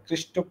শেষ হয়,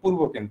 খ্রিস্টপূর্ব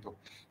কিন্তু।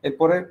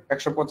 এরপরে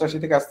 185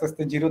 থেকে আস্তে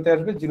আস্তে জিরোতে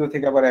আসবে, জিরো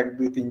থেকে আবার 1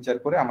 2 3 4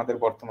 করে আমাদের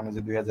বর্তমানে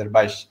যে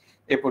 2022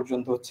 এ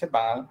পর্যন্ত হচ্ছে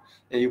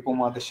এই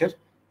উপমহাদেশের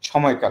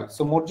সময়কাল।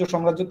 সো মৌর্য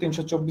সাম্রাজ্য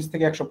 324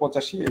 থেকে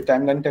 185, এই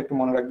টাইমলাইনটা একটু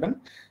মনে রাখবেন।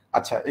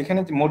 আচ্ছা, এখানে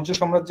মৌর্য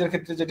সাম্রাজ্যের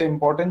ক্ষেত্রে যেটা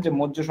ইম্পর্টেন্ট, যে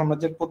মৌর্য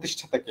সাম্রাজ্যের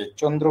প্রতিষ্ঠাতাকে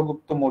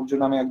চন্দ্রগুপ্ত মৌর্য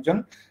নামে একজন,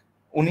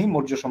 উনি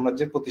মৌর্য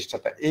সাম্রাজ্যের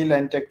প্রতিষ্ঠাতা। এই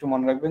লাইনটা একটু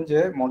মনে রাখবেন যে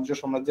মৌর্য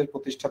সাম্রাজ্যের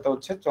প্রতিষ্ঠাতা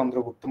হচ্ছে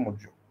চন্দ্রগুপ্ত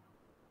মৌর্য।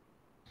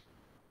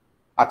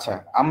 আচ্ছা,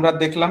 আমরা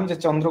দেখলাম যে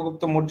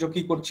চন্দ্রগুপ্ত মৌর্য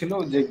কি করছিল,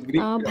 যে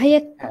গ্রিক। ভাইয়া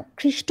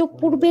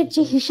খ্রিস্টপূর্বের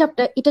যে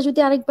হিসাবটা, এটা যদি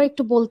আরেকবার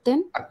একটু বলতেন।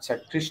 আচ্ছা,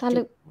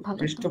 তাহলে ভালো হতো।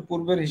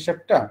 খ্রিস্টপূর্বের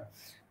হিসাবটা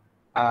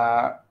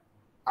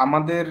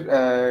আমাদের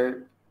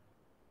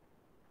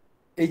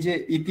এই যে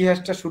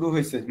ইতিহাসটা শুরু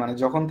হয়েছে, মানে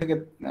যখন থেকে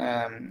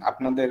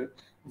আপনাদের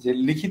যে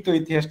লিখিত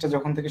ইতিহাসটা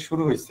যখন থেকে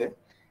শুরু হয়েছে,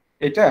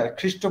 এটা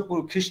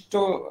খ্রিস্ট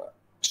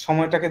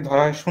সময়টাকে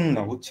ধরা হয় শূন্য,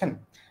 বুঝছেন?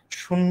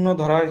 শূন্য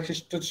ধরা হয়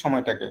খ্রিস্ট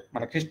সময়টাকে,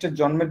 মানে খ্রিস্টের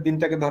জন্মের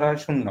দিনটাকে ধরা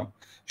হয় শূন্য।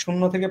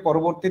 শূন্য থেকে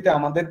পরবর্তীতে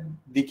আমাদের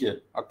দিকে,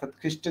 অর্থাৎ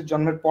খ্রিস্টের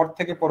জন্মের পর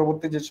থেকে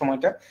পরবর্তী যে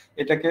সময়টা,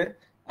 এটাকে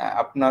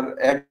আপনার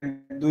 1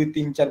 2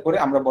 3 4 করে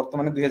আমরা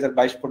বর্তমানে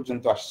 2022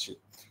 পর্যন্ত আসছি।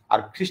 আর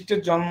খ্রিস্টের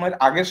জন্মের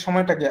আগের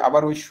সময়টাকে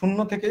আবার ওই শূন্য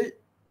থেকে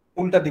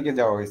উল্টা দিকে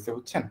যাওয়া হয়েছে,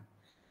 বুঝছেন?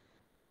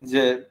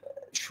 যে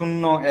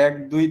 0 1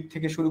 2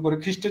 থেকে শুরু করে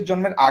খ্রিস্টের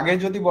জন্মের আগে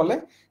যদি বলে,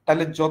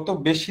 তাহলে যত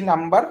বেশি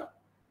নাম্বার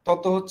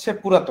তত হচ্ছে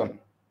পুরাতন।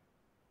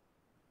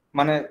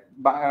 মানে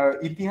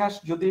ইতিহাস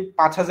যদি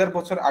 5000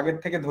 বছর আগের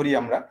থেকে ধরি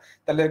আমরা,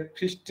 তাহলে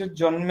খ্রিস্টের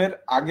জন্মের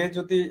আগে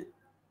যদি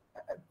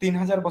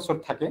 3000 বছর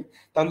থাকে,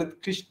 তাহলে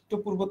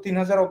খ্রিস্টপূর্ব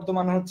 3000 অব্দ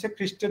মানে হচ্ছে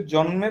খ্রিস্টের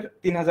জন্মের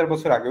 3000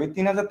 বছর আগে। ওই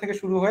 3000 থেকে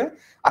শুরু হয়ে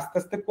আস্তে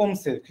আস্তে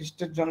কমছে,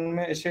 খ্রিস্টের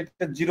জন্মে এসে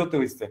এটা জিরোতে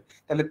হয়েছে।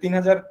 তাহলে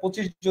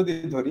 3025 যদি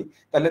ধরি,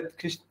 তাহলে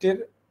খ্রিস্টের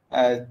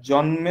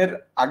জন্মের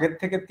আগের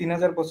থেকে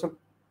 3000 বছর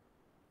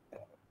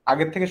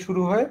আগের থেকে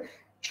শুরু হয়ে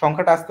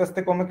সংখ্যাটা আস্তে আস্তে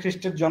কমে,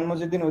 খ্রিস্টের জন্ম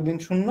যেদিন ওই দিন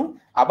শূন্য,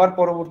 আবার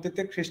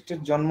পরবর্তীতে খ্রিস্টের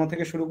জন্ম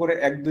থেকে শুরু করে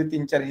 1 2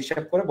 3 4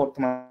 হিসাব করে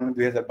বর্তমানে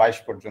 2022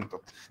 পর্যন্ত,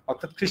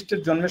 অর্থাৎ খ্রিস্টের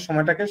জন্মের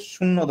সময়টাকে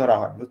শূন্য ধরা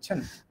হয়, বুঝছেন?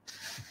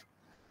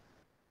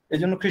 এই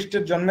জন্য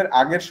খ্রিস্টের জন্মের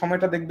আগের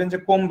সময়টা দেখবেন যে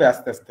কমবে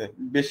আস্তে আস্তে,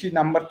 বেশি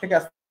নাম্বার থেকে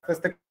আস্তে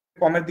আস্তে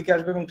কমের দিকে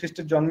আসবে এবং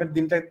খ্রিস্টের জন্মের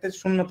দিনটাতে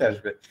শূন্যতে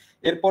আসবে।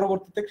 এর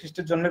পরবর্তীতে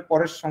খ্রিস্টের জন্মের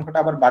পরের সংখ্যাটা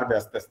আবার বাড়বে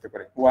আস্তে আস্তে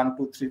করে, 1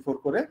 2 3 4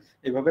 করে,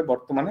 এইভাবে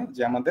বর্তমানে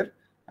যে আমাদের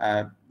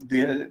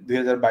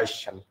 2022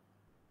 সাল।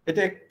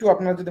 এটা একটু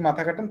আপনারা যদি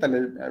মাথা কাটেন তাহলে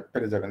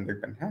পেরে যাবেন,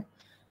 দেখবেন। হ্যাঁ,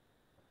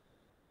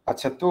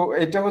 আচ্ছা, তো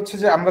এটা হচ্ছে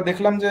যে আমরা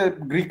দেখলাম যে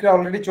গ্রিকরা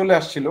অলরেডি চলে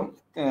আসছিল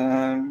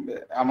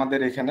আমাদের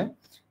এখানে।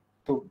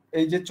 তো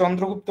এই যে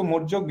চন্দ্রগুপ্ত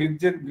মৌর্য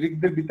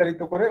গ্রিকদের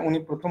বিতাড়িত করে উনি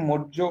প্রথম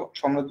মৌর্য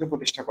সাম্রাজ্য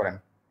প্রতিষ্ঠা করেন।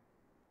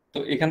 তো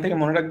এখান থেকে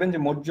মনে রাখবেন যে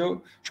মৌর্য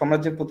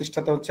সাম্রাজ্যের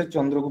প্রতিষ্ঠাতা হচ্ছে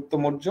চন্দ্রগুপ্ত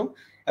মৌর্য।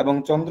 এবং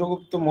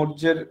চন্দ্রগুপ্ত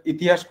মৌর্যের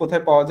ইতিহাস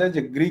কোথায় পাওয়া যায়,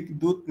 যে গ্রিক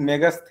দূত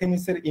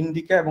মেগাস্থেনিসের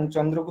ইন্ডিকা এবং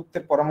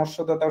চন্দ্রগুপ্তের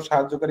পরামর্শদাতা ও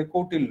সাহায্যকারী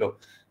কৌটিল্য।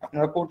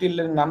 আপনারা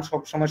কৌটিল্যের নাম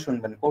সবসময়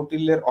শুনবেন।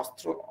 কৌটিল্যের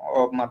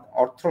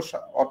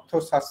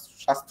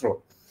অর্থশাস্ত্র,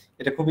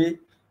 এটা খুবই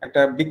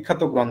একটা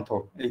বিখ্যাত গ্রন্থ,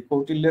 এই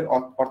কৌটিল্যের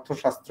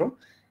অর্থশাস্ত্র।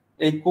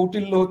 এই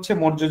কৌটিল্য হচ্ছে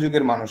মৌর্য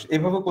যুগের মানুষ।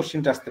 এইভাবে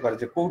কোশ্চিনটা আসতে পারে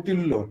যে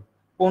কৌটিল্য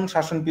কোন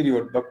শাসন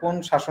পিরিয়ড বা কোন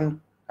শাসন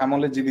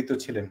আমলে জীবিত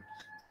ছিলেন।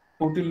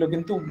 কৌটিল্য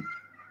কিন্তু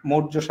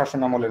মৌর্য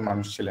শাসন আমলের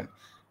মানুষ ছিলেন।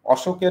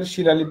 অশোকের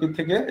শিলালিপি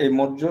থেকে এই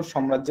মৌর্য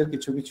সাম্রাজ্যের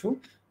কিছু কিছু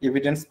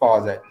এভিডেন্স পাওয়া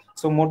যায়।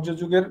 সো মৌর্য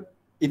যুগের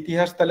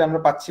ইতিহাস তাহলে আমরা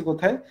পাচ্ছি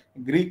কোথায়,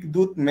 গ্রিক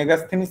দূত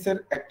মেগাস্থেনিসের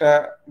একটা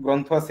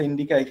গ্রন্থ আছে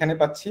ইন্ডিকা, এখানে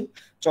পাচ্ছি।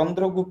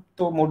 চন্দ্রগুপ্ত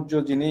মৌর্য,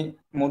 যিনি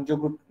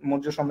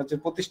মৌর্য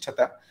সাম্রাজ্যের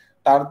প্রতিষ্ঠাতা,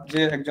 তার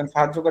যে একজন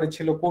সাহায্যকারী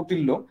ছিল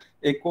কৌটিল্য,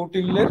 এই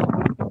কৌটিল্যের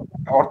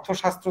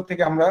অর্থশাস্ত্র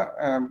থেকে আমরা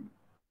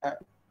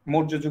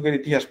মৌর্য যুগের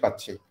ইতিহাস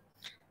পাচ্ছি।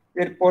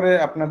 এরপরে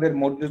আপনাদের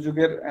মৌর্য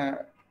যুগের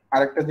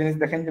আরেকটা জিনিস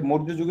দেখেন, যে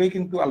মৌর্য যুগেই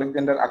কিন্তু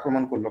আলেকজান্ডার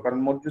আক্রমণ করলো, কারণ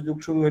মৌর্য যুগ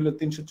শুরু হলো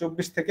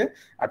 324 থেকে,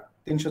 আর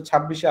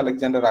 326-এ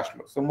আলেকজান্ডার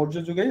আসলো। তো মৌর্য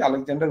যুগেই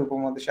আলেকজান্ডার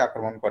উপমহাদেশে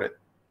আক্রমণ করে।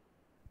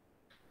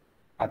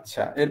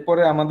 আচ্ছা,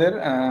 এরপরে আমাদের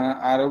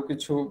আরো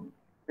কিছু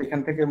এখান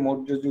থেকে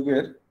মৌর্য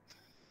যুগের,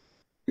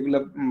 এগুলা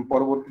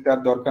পরবর্তীতে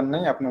আর দরকার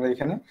নেই। আপনারা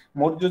এখানে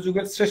মৌর্য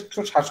যুগের শ্রেষ্ঠ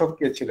শাসক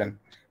কে ছিলেন?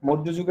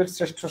 মৌর্য যুগের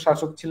শ্রেষ্ঠ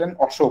শাসক ছিলেন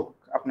অশোক।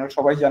 আপনারা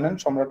সবাই জানেন,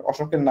 সম্রাট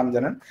অশোকের নাম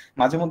জানেন।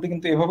 মাঝে মধ্যে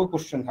কিন্তু এভাবে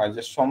কোশ্চেন হয়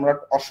যে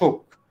সম্রাট অশোক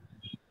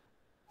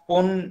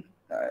কোন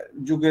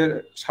যুগের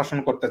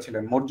শাসনকর্তা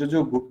ছিলেন, মৌর্য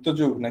যুগ, গুপ্ত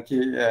যুগ, নাকি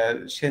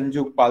সেন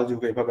যুগ, পাল যুগ,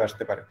 এভাবে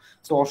আসতে পারে।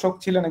 তো অশোক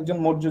ছিলেন একজন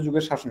মৌর্য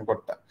যুগের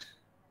শাসনকর্তা।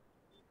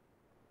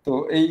 তো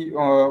এই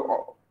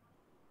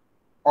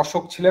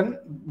অশোক ছিলেন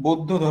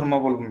বৌদ্ধ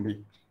ধর্মাবলম্বী।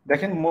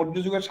 দেখেন মৌর্য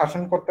যুগের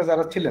শাসনকর্তা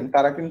যারা ছিলেন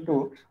তারা কিন্তু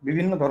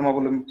বিভিন্ন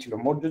ধর্মাবলম্বী ছিল।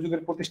 মৌর্য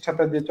যুগের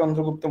প্রতিষ্ঠাতা যে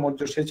চন্দ্রগুপ্ত মৌর্য,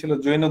 সে ছিল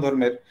জৈন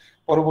ধর্মের।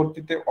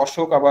 পরবর্তীতে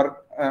অশোক আবার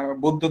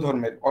বৌদ্ধ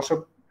ধর্মের।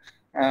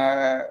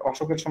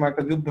 অশোকের সময়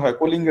একটা যুদ্ধ হয়,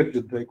 কলিঙ্গের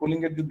যুদ্ধ। এই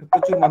কলিঙ্গের যুদ্ধে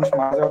প্রচুর মানুষ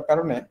মারা যাওয়ার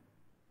কারণে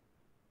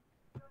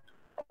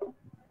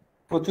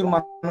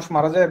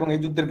এবং এই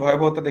যুদ্ধের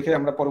ভয়াবহতা দেখে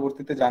আমরা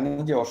পরবর্তীতে জানি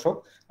যে অশোক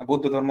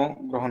বৌদ্ধ ধর্ম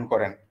গ্রহণ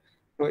করেন।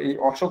 তো এই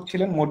অশোক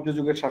ছিলেন মৌর্য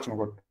যুগের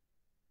শাসনকর্তা।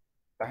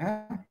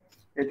 হ্যাঁ,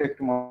 এটা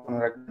একটু মনে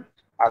রাখবেন।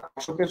 আর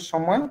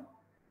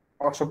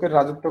অশোকের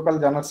রাজত্বকাল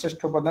জানার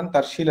শ্রেষ্ঠ উপাদান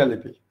তার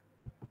শিলালিপি।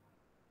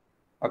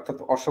 অর্থাৎ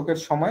অশোকের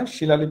সময়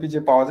শিলালিপি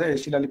যে পাওয়া যায়, এই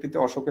শিলালিপিতে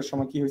অশোকের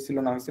সময় কি হয়েছিল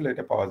না হয়েছিল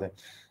এটা পাওয়া যায়।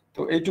 তো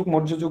এইটুক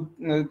মৌর্য যুগ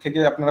থেকে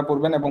আপনারা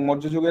পড়বেন। এবং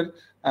মৌর্য যুগের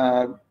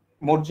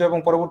মৌর্য এবং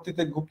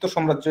পরবর্তীতে গুপ্ত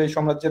সাম্রাজ্য, এই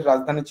সাম্রাজ্যের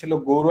রাজধানী ছিল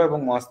গৌড় এবং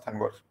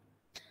মহাস্থানগড়।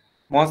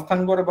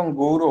 মহাস্থানগড় এবং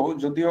গৌড়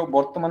যদিও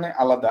বর্তমানে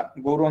আলাদা।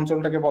 গৌড়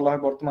অঞ্চলটাকে বলা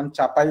হয় বর্তমান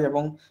চাপাই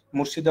এবং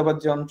মুর্শিদাবাদ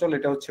যে অঞ্চল,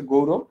 এটা হচ্ছে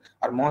গৌড়।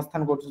 আর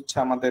মহাস্থানগড় হচ্ছে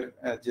আমাদের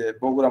যে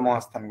বগুড়া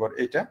মহাস্থানগড়,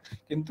 এইটা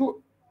কিন্তু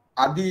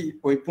আদি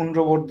ওই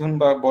পুন্ড্রবর্ধন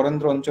বা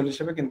বরেন্দ্র অঞ্চল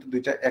হিসেবে কিন্তু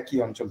দুইটা একই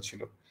অঞ্চল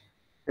ছিল।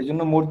 এই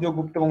জন্য মৌর্য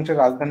গুপ্ত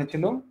বংশের রাজধানী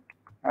ছিল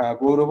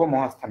গৌড় বা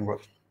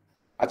মহাস্থানগড়।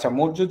 আচ্ছা,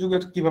 মৌর্য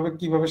যুগের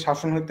কিভাবে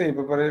শাসন হইতো এই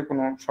ব্যাপারে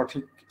কোনো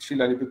সঠিক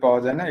শিলালিপি পাওয়া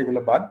যায় না, এগুলো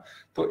বাদ।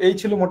 তো এই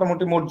ছিল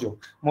মোটামুটি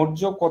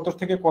মৌর্য কত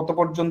থেকে কত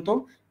পর্যন্ত।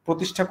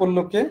 প্রতিষ্ঠা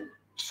করলো কে?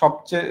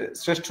 সবচেয়ে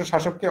শ্রেষ্ঠ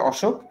শাসককে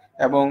অশোক।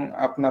 এবং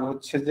আপনার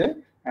হচ্ছে যে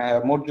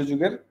মৌর্য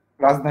যুগের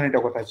রাজধানীটা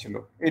কোথায় ছিল,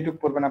 এইটুকু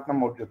করবেন আপনার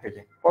মৌর্য থেকে।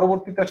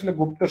 পরবর্তীতে আসলে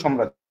গুপ্ত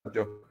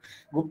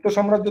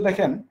সাম্রাজ্য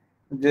দেখেন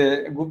যে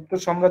গুপ্ত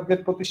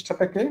সাম্রাজ্যের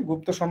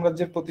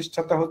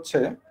প্রতিষ্ঠাতা হচ্ছে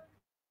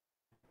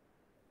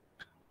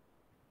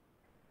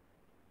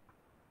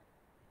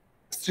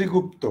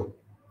শ্রীগুপ্ত।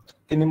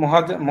 তিনি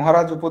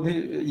মহারাজ উপাধি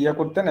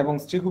করতেন এবং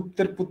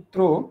শ্রীগুপ্তের পুত্র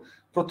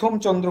প্রথম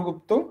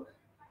চন্দ্রগুপ্ত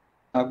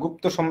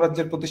গুপ্ত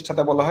সাম্রাজ্যের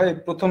প্রতিষ্ঠাতা বলা হয়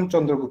প্রথম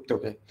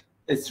চন্দ্রগুপ্তকে।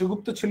 এই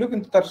শ্রীগুপ্ত ছিল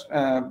কিন্তু তার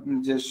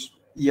যে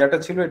ইয়াটা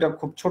ছিল এটা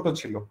খুব ছোট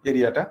ছিল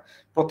এরিয়াটা।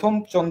 প্রথম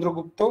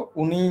চন্দ্রগুপ্ত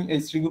উনি এই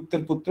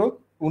শ্রীগুপ্তের পুত্র,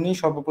 উনি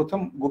সর্বপ্রথম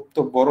গুপ্ত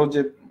বড়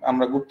যে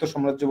আমরা গুপ্ত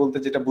সাম্রাজ্য বলতে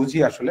যেটা বুঝি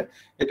আসলে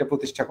এটা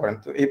প্রতিষ্ঠা করেন।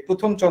 তো এই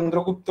প্রথম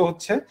চন্দ্রগুপ্ত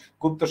হচ্ছে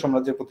গুপ্ত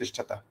সাম্রাজ্যের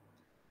প্রতিষ্ঠাতা।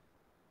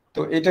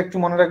 তো এটা একটু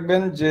মনে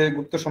রাখবেন যে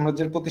গুপ্ত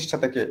সাম্রাজ্যের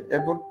প্রতিষ্ঠাতাকে।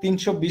 এরপর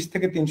 320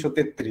 থেকে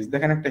 333,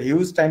 দেখেন একটা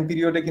হিউজ টাইম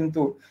পিরিয়ডে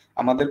কিন্তু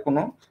আমাদের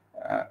কোনো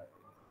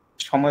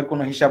সময়ের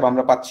কোনো হিসাব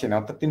আমরা পাচ্ছি না।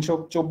 অর্থাৎ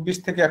 324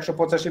 থেকে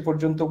 185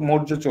 পর্যন্ত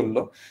মৌর্য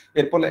চললো।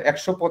 এর ফলে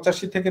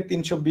 185 থেকে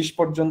 320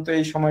 পর্যন্ত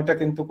এই সময়টা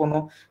কিন্তু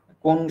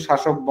কোন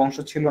শাসক বংশ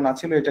ছিল না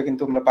ছিল এটা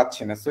কিন্তু আমরা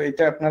পাচ্ছি না। তো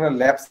এটা আপনারা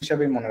ল্যাপস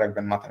হিসাবেই মনে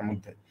রাখবেন মাথার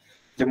মধ্যে,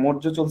 যে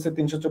মৌর্য চলছে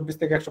 324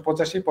 থেকে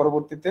 185,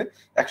 পরবর্তীতে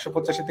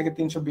 185 থেকে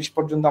 320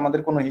 পর্যন্ত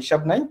আমাদের কোনো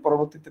হিসাব নাই।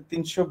 পরবর্তীতে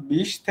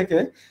 320 থেকে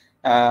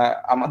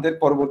আমাদের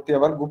পরবর্তী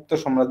আবার গুপ্ত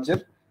সাম্রাজ্যের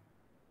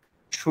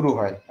শুরু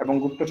হয় এবং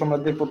গুপ্ত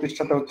সাম্রাজ্যের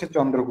প্রতিষ্ঠাতা হচ্ছে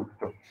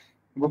চন্দ্রগুপ্ত।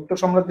 গুপ্ত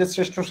সাম্রাজ্যের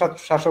শ্রেষ্ঠ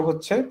শাসক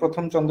হচ্ছে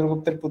প্রথম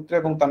চন্দ্রগুপ্তের পুত্র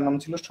এবং তার নাম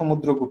ছিল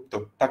সমুদ্রগুপ্ত।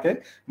 তাকে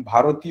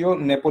ভারতীয়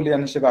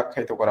নেপোলিয়ান হিসেবে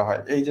আখ্যায়িত করা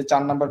হয়। এই যে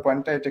 4 নাম্বার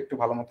পয়েন্টটা, এটা একটু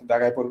ভালো মতো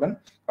দাগায় পড়বেন,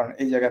 কারণ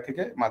এই জায়গা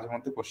থেকে মাঝে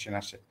মধ্যে কোশ্চেন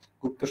আসে।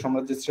 গুপ্ত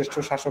সাম্রাজ্যের শ্রেষ্ঠ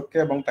শাসককে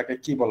এবং তাকে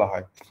কি বলা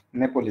হয়?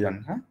 নেপোলিয়ান।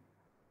 হ্যাঁ,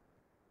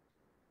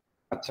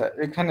 আচ্ছা,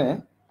 এখানে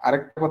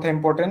আরেকটা কথা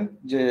ইম্পর্টেন্ট,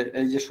 যে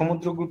এই যে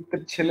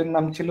সমুদ্রগুপ্তের ছেলের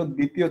নাম ছিল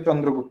দ্বিতীয়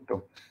চন্দ্রগুপ্ত।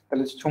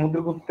 তাহলে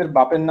সমুদ্রগুপ্তের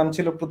বাপের নাম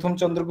ছিল প্রথম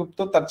চন্দ্রগুপ্ত,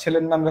 তার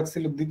ছেলের নাম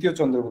রাখছিল দ্বিতীয়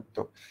চন্দ্রগুপ্ত।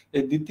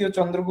 এই দ্বিতীয়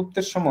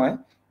চন্দ্রগুপ্তের সময়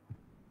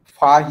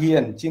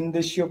ফাহিয়ান, চীন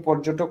দেশীয়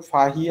পর্যটক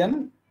ফাহিয়ান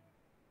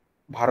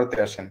ভারতে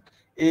আসেন।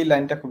 এই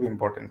লাইনটা খুব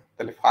ইম্পর্টেন্ট।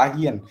 তাহলে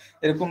ফাহিয়ান,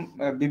 এরকম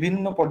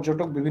বিভিন্ন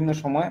পর্যটক বিভিন্ন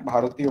সময়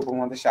ভারতীয়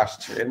উপমহাদেশে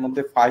আসছে। এর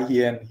মধ্যে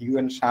ফাহিয়ান,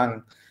 হিউয়েন সাং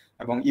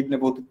এবং ইবনে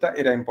বতুতা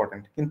এরা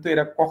ইম্পর্টেন্ট। কিন্তু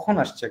এরা কখন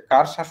আসছে,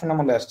 কার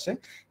শাসনামলে আসছে,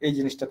 এই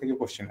জিনিসটা থেকে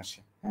কোশ্চেন আসে।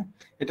 হ্যাঁ,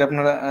 এটা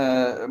আপনারা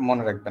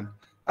মনে রাখবেন।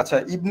 আচ্ছা,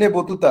 ইবনে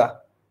বতুতা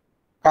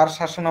কার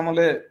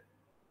শাসনামলে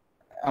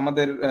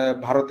আমাদের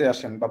ভারতে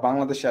আসেন বা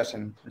বাংলাদেশে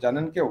আসেন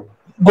জানেন কেউ?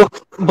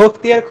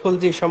 বখতিয়ার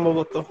খলজি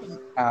সম্ভবত।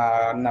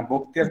 না,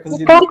 বখতিয়ার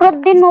খলজি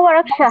ফখরুদ্দিন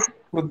মুবারক শাহ।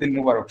 ফখরুদ্দিন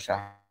মুবারক শাহ।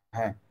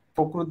 হ্যাঁ,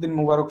 ফখরুদ্দিন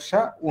মুবারক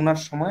শাহ, ওনার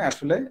সময়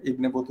আসলে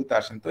ইবনে বতুতা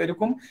আসেন। তো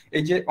এরকম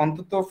এই যে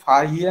অন্তত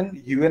ফাহিয়ান,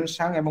 হিউয়েন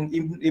সাং এবং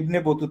ইবনে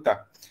বতুতা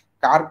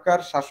কার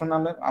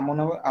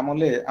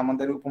আমলে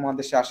আমাদের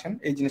উপমহাদেশে আসেন,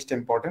 এই জিনিসটা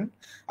ইম্পর্টেন্ট।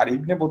 আর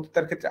ইবনে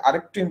বতুতার ক্ষেত্রে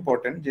আরেকটু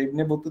ইম্পর্টেন্ট, যে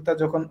ইবনে বতুতা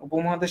যখন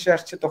উপমহাদেশে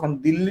আসছে তখন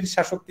দিল্লির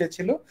শাসক কে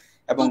ছিল,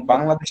 এবং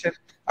বাংলাদেশের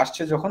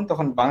আসছে যখন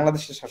তখন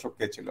বাংলাদেশের শাসক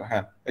কে ছিল।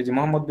 হ্যাঁ, এই যে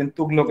মোহাম্মদ বিন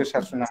তুগলকের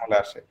শাসনামলে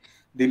আসে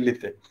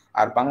দিল্লিতে,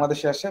 আর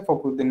বাংলাদেশে আসে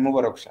ফখরুদ্দিন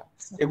মুবারক শাহ।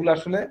 এগুলো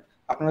আসলে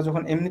আপনারা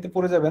যখন এমনিতে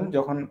পড়ে যাবেন,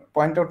 যখন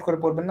পয়েন্ট আউট করে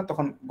পড়বেন না,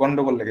 তখন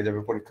গন্ডগোল লেগে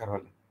যাবে পরীক্ষার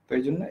হলে। তো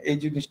এই জন্য এই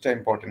জিনিসটা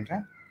ইম্পর্টেন্ট।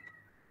 হ্যাঁ,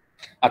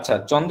 আচ্ছা,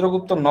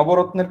 চন্দ্রগুপ্ত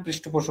নবরত্নের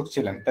পৃষ্ঠপোষক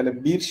ছিলেন। তাহলে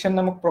বীর সেন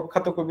নামক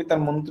প্রখ্যাত কবি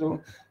তার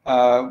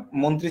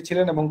মন্ত্রী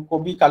ছিলেন এবং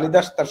কবি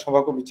কালিদাস তার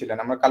সভাকবি ছিলেন।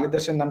 আমরা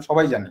কালিদাসের নাম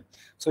সবাই জানি।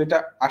 তো এটা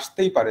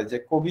আসতেই পারে যে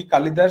কবি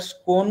কালিদাস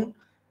কোন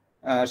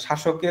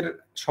শাসকের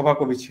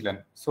সভাকবি ছিলেন।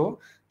 সো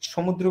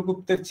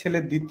সমুদ্রগুপ্তের ছেলে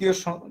দ্বিতীয়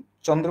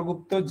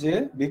চন্দ্রগুপ্ত যে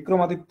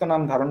বিক্রমাদিত্য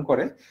নাম ধারণ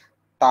করে,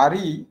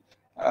 তারই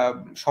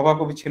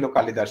সভাকবি ছিল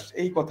কালিদাস,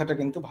 এই কথাটা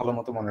কিন্তু ভালো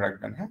মতো মনে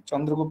রাখবেন। হ্যাঁ,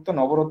 চন্দ্রগুপ্ত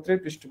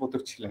নবরত্নের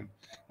পৃষ্ঠপোষক ছিলেন।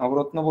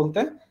 নবরত্ন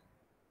বলতে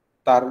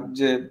তার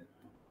যে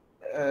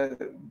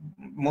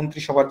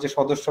মন্ত্রিসভার যে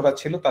সদস্যরা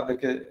ছিল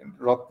তাদেরকে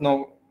রত্ন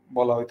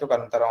বলা হইতো,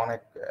 কারণ তারা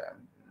অনেক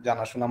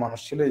জানাশোনা মানুষ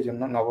ছিল, এই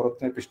জন্য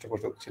নবরত্নের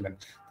পৃষ্ঠপোষক ছিলেন।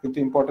 কিন্তু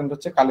ইম্পর্টেন্ট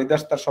হচ্ছে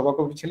কালিদাস তার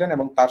সভাকবি ছিলেন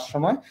এবং তার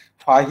সময়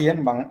ফাহিয়ান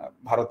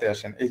ভারতে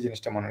আসেন, এই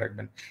জিনিসটা মনে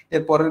রাখবেন।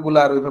 এর পরের গুলো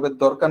আর ওইভাবে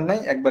দরকার নাই,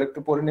 একবার একটু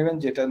পড়ে নেবেন,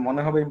 যেটা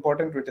মনে হবে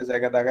ইম্পর্টেন্ট ওইটা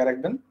জায়গা দাগা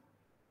রাখবেন।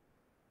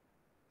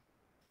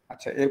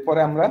 আচ্ছা, এরপরে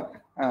আমরা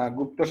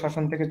গুপ্ত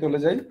শাসন থেকে চলে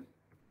যাই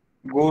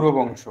গৌর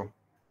বংশ।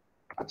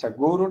 আচ্ছা,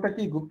 গৌরটা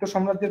কি? গুপ্ত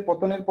সাম্রাজ্যের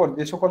পতনের পর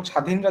যে সকল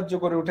স্বাধীন রাজ্য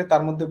গড়ে ওঠে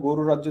তার মধ্যে গৌর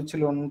রাজ্য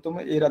ছিল অন্যতম।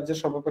 এই রাজ্যের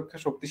সর্বাপেক্ষা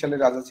শক্তিশালী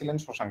রাজা ছিলেন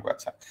শশাঙ্ক।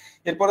 আচ্ছা,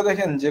 এরপরে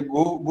দেখেন যে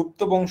গুপ্ত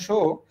বংশ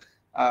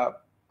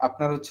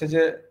আপনার হচ্ছে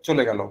যে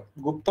চলে গেল।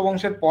 গুপ্ত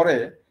বংশের পরে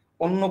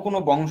অন্য কোনো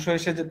বংশ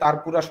এসে যে তার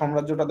পুরা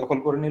সাম্রাজ্যটা দখল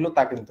করে নিল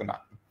তা কিন্তু না।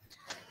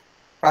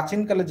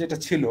 প্রাচীনকালে যেটা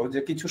ছিল যে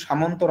কিছু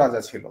সামন্ত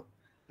রাজা ছিল,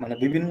 মানে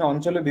বিভিন্ন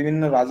অঞ্চলে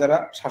বিভিন্ন রাজারা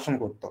শাসন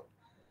করত।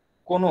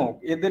 কোন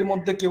এদের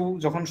মধ্যে কেউ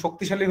যখন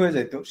শক্তিশালী হয়ে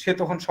যেত সে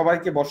তখন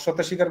সবাইকে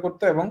বশ্যতা স্বীকার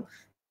করতো এবং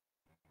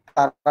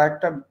তারা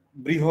একটা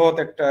বৃহৎ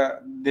একটা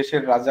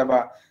দেশের রাজা বা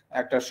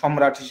একটা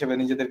সম্রাট হিসেবে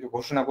নিজেদেরকে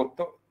ঘোষণা করত।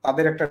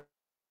 তাদের একটা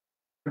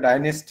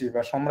ডাইনেস্টি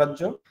বা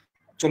সাম্রাজ্য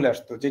চলে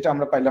আসতো, যেটা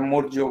আমরা পাইলাম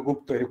মৌর্য,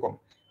 গুপ্ত, এরকম।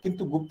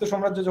 কিন্তু গুপ্ত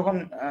সাম্রাজ্য যখন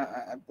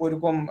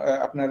ওইরকম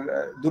আপনার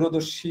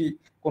দূরদর্শী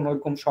কোন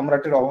এরকম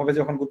সম্রাটের অভাবে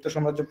যখন গুপ্ত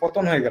সাম্রাজ্য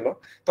পতন হয়ে গেল,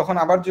 তখন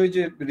আবার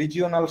যে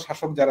রিজিওনাল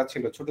শাসক যারা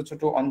ছিল, ছোট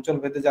ছোট অঞ্চল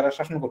ভেদে যারা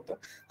শাসন করতো,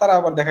 তারা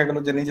আবার দেখা গেল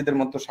যে নিজেদের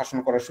মতো শাসন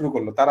করা শুরু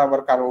করলো। তারা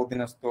আবার কারো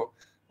অধীনস্থ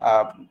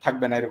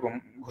থাকবে না এরকম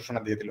ঘোষণা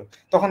দিয়ে দিল।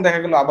 তখন দেখা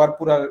গেল আবার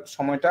পুরো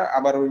সময়টা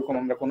আবার ওইরকম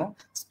আমরা কোনো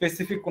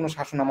স্পেসিফিক কোনো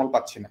শাসন আমল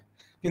পাচ্ছি না।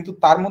 কিন্তু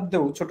তার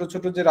মধ্যেও ছোট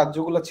ছোট যে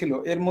রাজ্যগুলো ছিল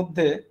এর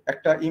মধ্যে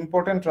একটা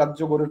ইম্পর্টেন্ট রাজ্য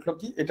গড়ে উঠলো,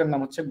 কি? এটার নাম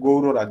হচ্ছে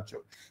গৌর রাজ্য।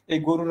 এই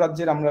গৌর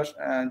রাজ্যের আমরা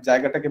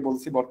জায়গাটাকে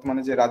বলছি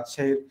বর্তমানে যে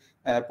রাজশাহীর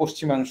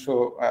পশ্চিমাংশ,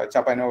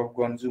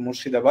 চাঁপাইনবাবগঞ্জ,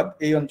 মুর্শিদাবাদ,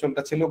 এই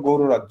অঞ্চলটা ছিল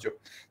গৌর রাজ্য।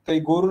 তো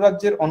এই গৌর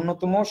রাজ্যের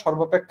অন্যতম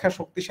সর্বাপেক্ষা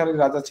শক্তিশালী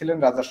রাজা ছিলেন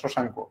রাজা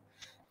শশাঙ্ক।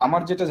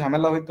 আমার যেটা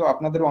ঝামেলা হইতো,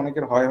 আপনাদের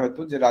অনেকের হয়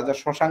হয়তো, যে রাজা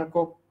শশাঙ্ক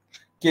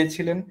কে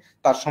ছিলেন,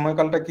 তার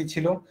সময়কালটা কি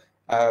ছিল,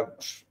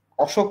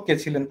 অশোক কে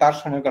ছিলেন, তার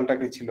সময়কালটা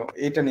কি ছিল,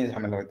 এটা নিয়ে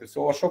ঝামেলা হইতো। তো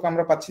অশোক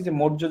আমরা পাচ্ছি যে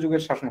মৌর্য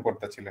যুগের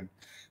শাসনকর্তা ছিলেন।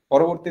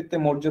 পরবর্তীতে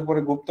মৌর্যের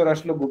পরে গুপ্তরা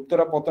আসলো।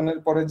 গুপ্তরা পতনের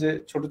পরে যে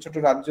ছোট ছোট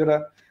রাজ্যরা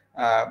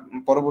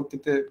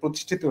পরবর্তীতে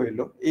প্রতিষ্ঠিত হইল,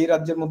 এই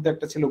রাজ্যের মধ্যে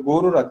একটা ছিল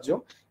গৌর রাজ্য।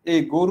 এই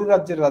গৌর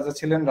রাজ্যের রাজা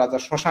ছিলেন রাজা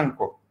শশাঙ্ক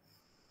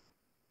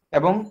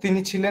এবং তিনি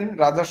ছিলেন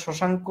রাজা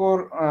শশাঙ্কর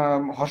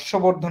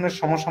হর্ষবর্ধনের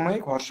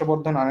সমসাময়িক।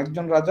 হর্ষবর্ধন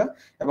আরেকজন রাজা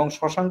এবং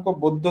শশাঙ্ক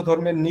বৌদ্ধ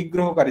ধর্মের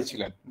নিগ্রহকারী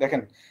ছিলেন।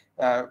 দেখেন,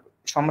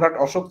 সম্রাট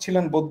অশোক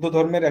ছিলেন বৌদ্ধ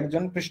ধর্মের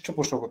একজন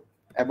পৃষ্ঠপোষক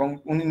এবং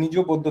উনি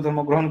নিজেও বৌদ্ধ ধর্ম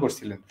গ্রহণ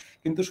করছিলেন,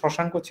 কিন্তু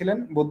শশাঙ্ক ছিলেন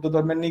বৌদ্ধ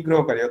ধর্মের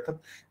নিগ্রহকারী, অর্থাৎ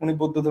উনি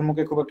বৌদ্ধ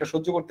ধর্মকে খুব একটা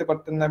সহ্য করতে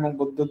পারতেন না এবং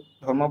বৌদ্ধ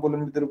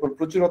ধর্মাবলম্বীদের উপর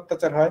প্রচুর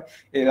অত্যাচার হয়।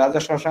 এই রাজা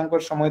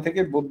শশাঙ্কর সময় থেকে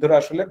বৌদ্ধরা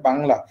আসলে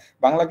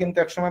বাংলা কিন্তু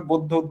একসময়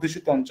বৌদ্ধ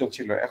অধ্যুষিত অঞ্চল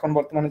ছিল। এখন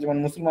বর্তমানে যেমন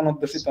মুসলমান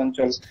অধ্যুষিত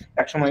অঞ্চল,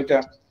 একসময় এটা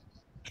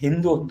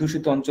হিন্দু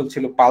অধ্যুষিত অঞ্চল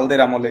ছিল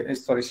পালদের আমলে,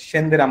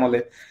 সেনদের আমলে।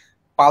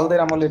 পালদের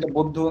আমলে এটা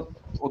বৌদ্ধ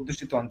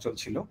অধ্যুষিত অঞ্চল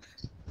ছিল।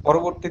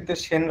 পরবর্তীতে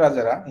সেন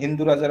রাজারা,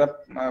 হিন্দু রাজারা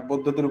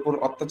বৌদ্ধদের উপর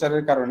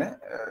অত্যাচারের কারণে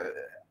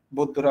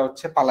বৌদ্ধরা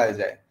পালায়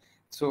যায়।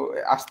 সো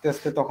আস্তে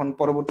আস্তে তখন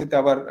পরবর্তীতে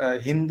আবার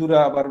হিন্দুরা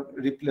আবার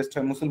রিপ্লেসড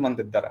হয়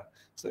মুসলমানদের দ্বারা।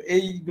 সো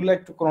এইগুলো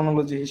একটু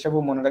ক্রনোলজি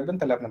হিসাবেও মনে রাখবেন,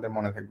 তাহলে আপনাদের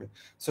মনে থাকবে।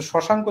 সো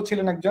শশাঙ্ক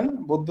ছিলেন একজন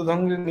বৌদ্ধ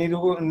ধর্মের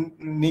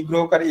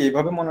নিগ্রহকারী,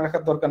 এইভাবে মনে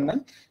রাখার দরকার নাই।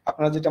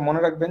 আপনারা যেটা মনে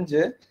রাখবেন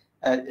যে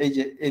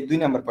এই 2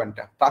 নম্বর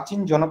পয়েন্টটা, প্রাচীন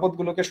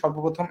জনপদগুলোকে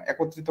সর্বপ্রথম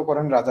একত্রিত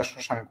করেন রাজা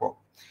শশাঙ্ক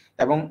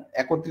এবং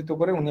একত্রিত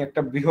করে উনি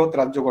একটা বৃহৎ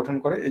রাজ্য গঠন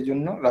করে। এই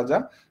জন্য রাজা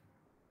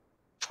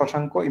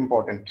শশাঙ্ক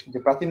ইম্পর্টেন্ট। যে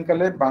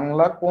প্রাচীনকালে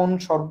বাংলা কোন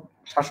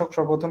শাসক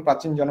সর্বপ্রথম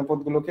প্রাচীন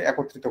জনপদগুলোকে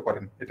একত্রিত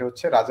করেন, এটা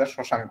হচ্ছে রাজা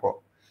শশাঙ্ক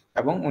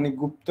এবং উনি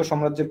গুপ্ত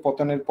সাম্রাজ্যের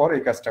পতনের পর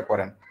এই কাজটা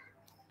করেন।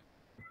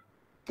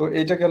 তো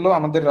এইটা গেল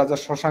আমাদের রাজা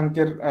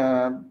শশাঙ্কের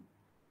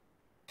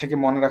থেকে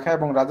মনে রাখা।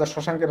 এবং রাজা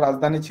শশাঙ্কের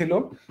রাজধানী ছিল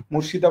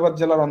মুর্শিদাবাদ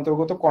জেলার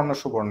অন্তর্গত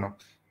কর্ণসুবর্ণ।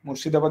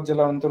 মুর্শিদাবাদ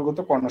জেলার অন্তর্গত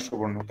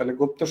কর্ণসুবর্ণ। তাহলে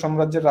গুপ্ত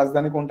সাম্রাজ্যের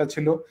রাজধানী কোনটা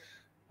ছিল,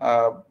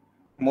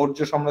 মৌর্য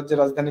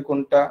সাম্রাজ্যের রাজধানী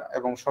কোনটা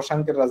এবং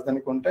শশাঙ্কের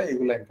রাজধানী কোনটা,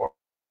 এগুলা ইম্পর্টেন্ট।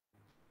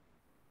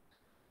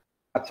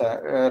 আচ্ছা,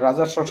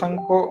 রাজা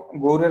শশাঙ্ক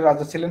গৌড়ের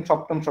রাজা ছিলেন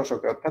 7ম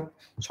শতকে, অর্থাৎ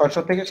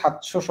 600 থেকে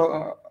 700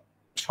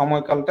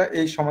 সময়কালটা,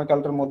 এই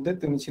সময়কালটার মধ্যে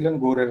তিনি ছিলেন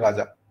গৌড়ের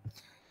রাজা।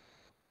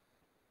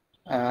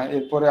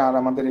 এরপরে আর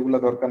আমাদের এগুলা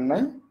দরকার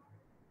নাই।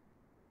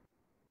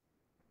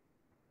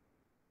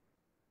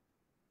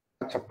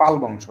 আচ্ছা, পাল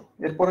বংশ।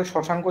 এরপরে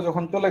শশাঙ্ক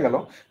যখন চলে গেল,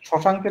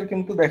 শশাঙ্কের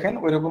কিন্তু দেখেন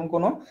ওইরকম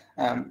কোন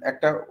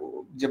একটা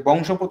যে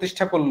বংশ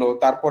প্রতিষ্ঠা করলো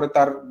তারপরে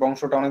তার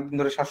বংশটা অনেকদিন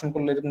ধরে শাসন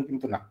করলো এরকম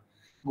কিন্তু না।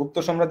 গুপ্ত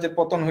সাম্রাজ্যের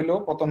পতন হইলো,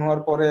 পতন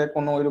হওয়ার পরে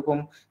কোনো ওইরকম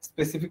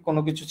স্পেসিফিক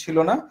কোনো কিছু ছিল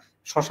না।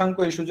 শশাঙ্ক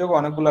এই সুযোগে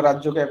অনেকগুলো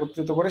রাজ্যকে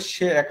একত্রিত করে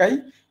সে একাই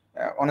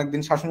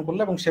অনেকদিন শাসন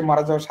করলো এবং সে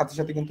মারা যাওয়ার সাথে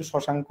সাথে কিন্তু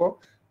শশাঙ্ক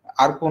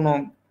আর কোনো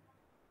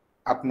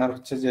আপনার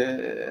হচ্ছে যে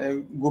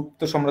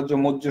গুপ্ত সাম্রাজ্য,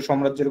 মৌর্য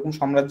সাম্রাজ্য, এরকম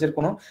সাম্রাজ্যের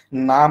কোনো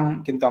নাম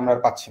কিন্তু আমরা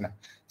আর পাচ্ছি না।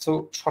 তো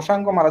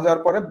শশাঙ্ক মারা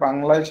যাওয়ার পরে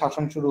বাংলায়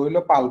শাসন শুরু হইলো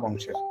পাল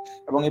বংশের,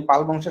 এবং এই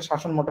পাল বংশের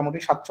শাসন মোটামুটি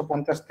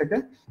 750 থেকে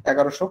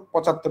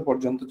 1175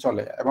 পর্যন্ত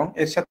চলে। এবং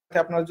এর সাথে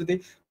আপনারা যদি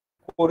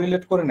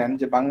কোরিলেট করে নেন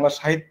যে বাংলা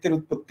সাহিত্যের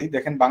উৎপত্তি,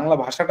 দেখেন বাংলা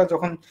ভাষাটা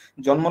যখন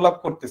জন্মলাভ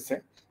করতেছে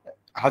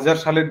 1000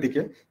 সালের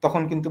দিকে,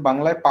 তখন কিন্তু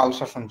বাংলায় পাল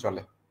শাসন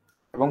চলে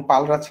এবং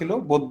পালরা ছিল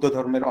বৌদ্ধ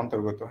ধর্মের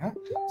অন্তর্গত। হ্যাঁ,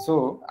 সো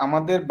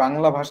আমাদের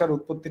বাংলা ভাষার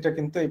উৎপত্তিটা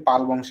কিন্তু এই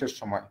পাল বংশের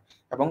সময়,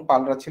 এবং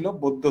পালরা ছিল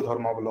বৌদ্ধ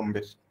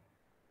ধর্মাবলম্বী।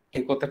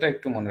 এই কথাটা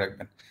একটু মনে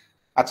রাখবেন।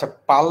 আচ্ছা,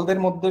 পালদের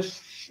মধ্যে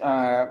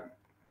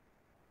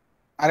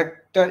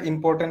আরেকটা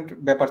ইম্পর্টেন্ট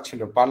ব্যাপার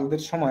ছিল,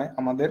 পালদের সময়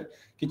আমাদের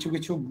কিছু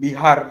কিছু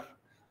বিহার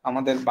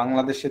আমাদের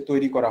বাংলাদেশে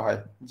তৈরি করা হয়,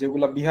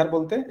 যেগুলা বিহার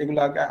বলতে এগুলো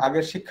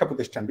আগের শিক্ষা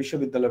প্রতিষ্ঠান,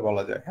 বিশ্ববিদ্যালয়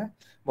বলা যায়। হ্যাঁ,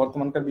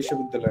 বর্তমানকার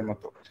বিশ্ববিদ্যালয়ের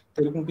মতো। তো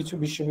এরকম কিছু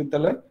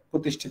বিশ্ববিদ্যালয়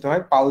প্রতিষ্ঠিত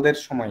হয় পালদের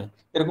সময়।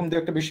 এরকম দু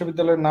একটা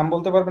বিশ্ববিদ্যালয়ের নাম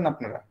বলতে পারবেন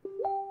আপনারা?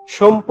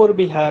 সোমপুর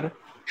বিহার।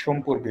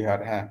 সোমপুর বিহার,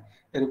 হ্যাঁ,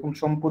 এরকম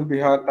সোমপুর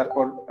বিহার,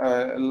 তারপর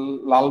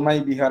লালমাই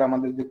বিহার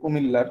আমাদের যে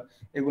কুমিল্লার,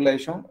 এগুলা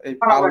এই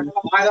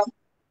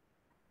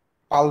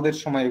পালদের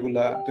সময়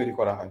এগুলা তৈরি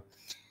করা হয়।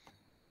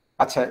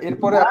 আচ্ছা,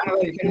 এরপরে আপনারা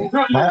এখানে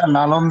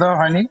নালন্দা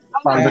হয়নি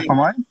পালদের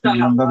সময়?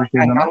 নালন্দা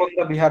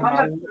বিহার,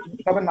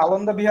 তবে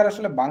নালন্দা বিহার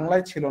আসলে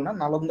বাংলায় ছিল না,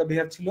 নালন্দা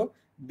বিহার ছিল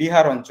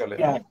বিহার অঞ্চলে।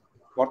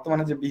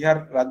 বর্তমানে যে বিহার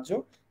রাজ্য,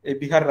 এই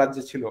বিহার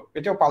রাজ্যে ছিল,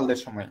 এটাও পালদের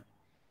সময়,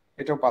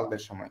 এটাও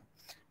পালদের সময়।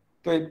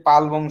 তো এই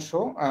পাল বংশ,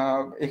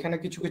 এখানে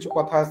কিছু কিছু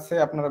কথা আছে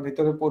আপনারা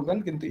ভিতরে পড়বেন,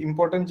 কিন্তু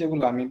ইম্পর্টেন্ট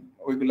যেগুলো আমি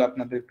ওইগুলো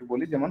আপনাদের একটু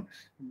বলি। যেমন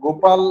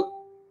গোপাল,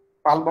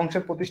 পাল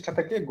বংশের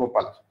প্রতিষ্ঠাতা কে?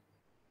 গোপাল।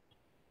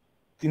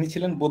 তিনি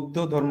ছিলেন বৌদ্ধ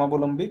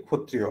ধর্মাবলম্বী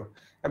ক্ষত্রিয়।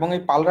 এবং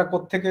এই পালরা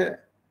কোত্থেকে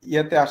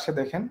ইয়াতে আসে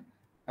দেখেন।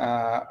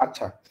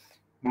 আচ্ছা,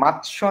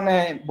 মাৎসনে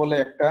বলে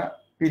একটা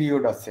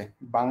পিরিয়ড আছে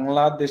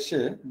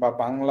বাংলাদেশে বা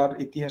বাংলার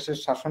ইতিহাসের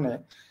শাসনে,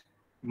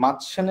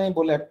 মাৎসনে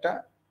বলে একটা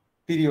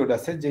পিরিয়ড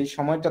আছে, যেই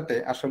সময়টাতে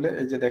আসলে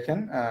এই যে দেখেন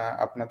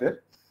আপনাদের,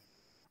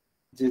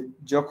 যে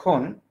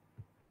যখন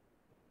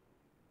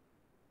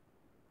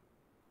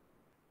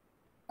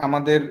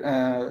আমাদের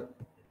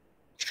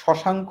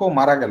শশাঙ্ক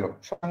মারা গেল,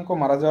 শশাঙ্ক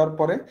মারা যাওয়ার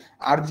পরে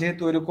আর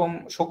যেহেতু এরকম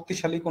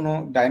শক্তিশালী কোনো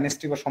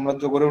ডাইনেস্টি বা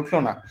সাম্রাজ্য গড়ে উঠলো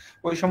না,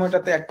 ওই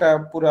সময়টাতে একটা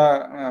পুরা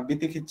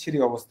বিতিখিচ্ছিরি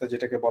অবস্থা,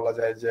 যেটাকে বলা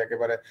যায় যে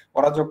একেবারে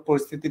অরাজক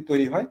পরিস্থিতি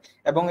তৈরি হয়,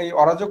 এবং এই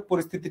অরাজক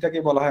পরিস্থিতিটাকে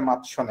বলা হয়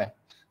মাৎসনে।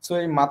 সো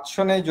এই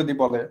মাৎসনে যদি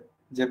বলে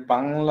যে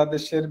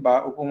বাংলাদেশের বা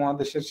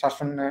উপমহাদেশের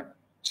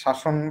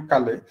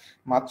শাসনকালে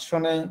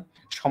মাৎসনে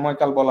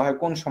সময়কাল বলা হয়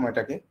কোন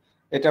সময়টাকে,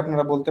 এটা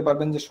আপনারা বলতে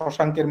পারবেন যে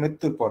শশাঙ্কের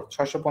মৃত্যুর পর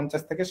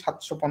 650 থেকে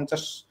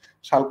 750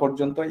 সাল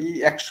পর্যন্ত এই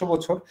 100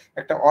 বছর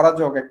একটা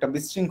অরাজক, একটা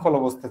বিশৃঙ্খল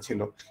অবস্থা ছিল।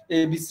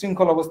 এই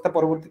বিশৃঙ্খল অবস্থা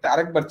পরবর্তীতে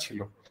আরেকবার ছিল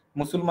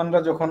মুসলমানরা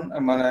যখন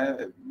মানে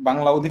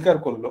বাংলা অধিকার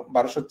করলো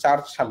 1204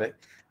 সালে,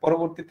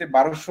 পরবর্তীতে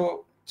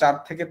 1204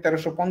 থেকে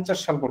 1350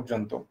 সাল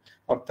পর্যন্ত,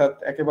 অর্থাৎ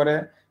একেবারে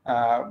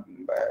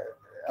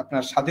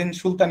আপনার স্বাধীন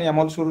সুলতানি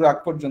আমল শুরুর আগ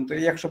পর্যন্ত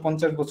এই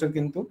 150 বছর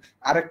কিন্তু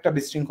আরেকটা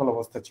বিশৃঙ্খল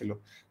অবস্থা ছিল।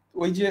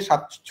 ওই যে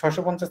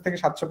 650 থেকে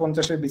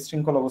 750-এর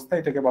বিশৃঙ্খল অবস্থা,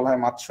 এটাকে বলা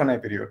হয় মাৎসনে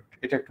পিরিয়ড,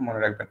 এটা একটু মনে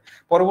রাখবেন।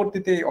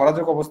 পরবর্তীতে এই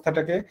অরাজক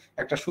অবস্থাটাকে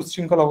একটা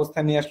সুশৃঙ্খল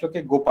অবস্থায় নিয়ে আসলো কে?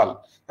 গোপাল,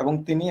 এবং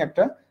তিনি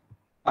একটা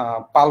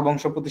পাল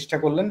বংশ প্রতিষ্ঠা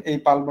করলেন। এই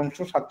পাল বংশ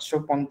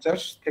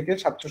 750 থেকে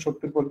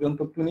 770 পর্যন্ত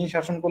তিনি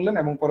শাসন করলেন,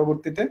 এবং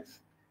পরবর্তীতে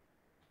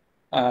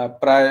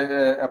প্রায়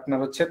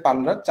আপনার হচ্ছে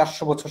পালরা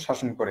 400 বছর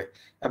শাসন করে।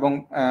 এবং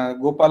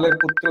গোপালের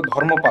পুত্র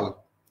ধর্মপাল,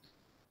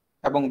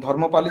 এবং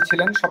ধর্মপালই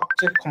ছিলেন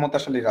সবচেয়ে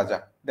ক্ষমতাশালী রাজা।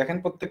 দেখেন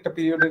প্রত্যেকটা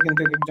পিরিয়ডে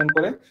কিন্তু একজন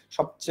করে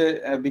সবচেয়ে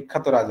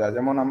বিখ্যাত রাজা,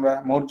 যেমন আমরা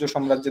মৌর্য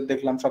সাম্রাজ্যের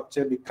দেখলাম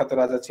সবচেয়ে বিখ্যাত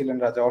রাজা ছিলেন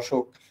রাজা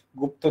অশোক,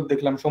 গুপ্তর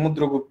দেখলাম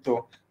সমুদ্রগুপ্ত,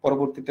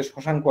 পরবর্তীতে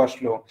শশাঙ্ক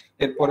আসলো,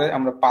 এরপরে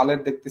আমরা পালের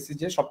দেখতেছি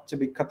যে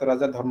সবচেয়ে বিখ্যাত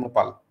রাজা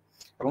ধর্মপাল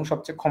এবং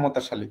সবচেয়ে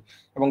ক্ষমতাশালী।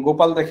 এবং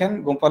গোপাল দেখেন,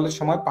 গোপালের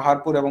সময়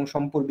পাহাড়পুর এবং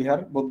সোমপুর বিহার,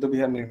 বৌদ্ধ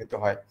বিহার নির্মিত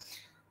হয়।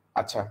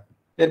 আচ্ছা,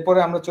 এরপরে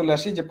আমরা চলে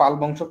আসি যে পাল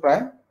বংশ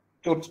প্রায়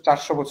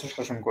 400 বছর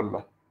শাসন করলো।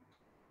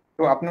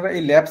 তো আপনারা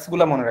এই ল্যাবস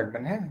গুলা মনে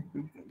রাখবেন। হ্যাঁ,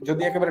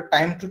 যদি একেবারে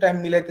টাইম টু টাইম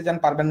মিলাইতে যান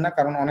পারবেন না,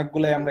 কারণ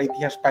অনেকগুলাই আমরা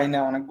ইতিহাস পাই না,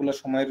 অনেকগুলো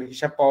সময়ের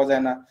হিসাব পাওয়া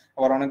যায় না,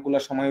 আবার অনেকগুলো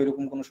সময়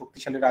এরকম কোনো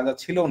শক্তিশালী রাজা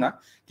ছিল না,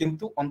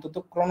 কিন্তু অন্তত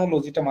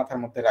ক্রনোলজিটা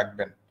মাথার মধ্যে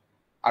রাখবেন।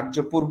 আর্য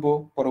পূর্ব,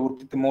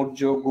 পরবর্তীতে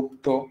মৌর্য,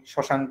 গুপ্ত,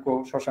 শশাঙ্ক,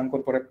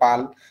 শশাঙ্কর পরে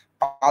পাল,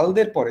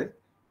 পালদের পরে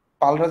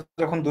পালরা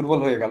যখন দুর্বল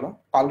হয়ে গেল,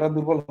 পালরা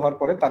দুর্বল হওয়ার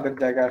পরে তাদের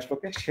জায়গায় আসলো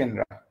কে?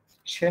 সেনরা।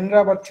 সেনরা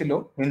আবার ছিল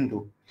হিন্দু।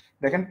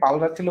 দেখেন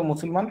পালরা ছিল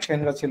মুসলমান,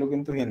 সেনরা ছিল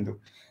কিন্তু হিন্দু।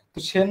 তো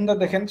সেনরা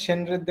দেখেন,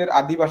 সেনদের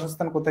আদি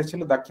বাসস্থান কোথায়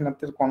ছিল?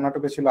 দাক্ষিণাত্যের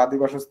কর্ণাটকে ছিল আদি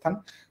বাসস্থান।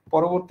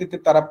 পরবর্তীতে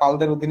তারা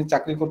পালদের অধীনে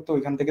চাকরি করতো,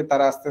 ওইখান থেকে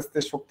তারা আস্তে আস্তে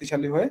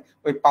শক্তিশালী হয়ে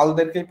ওই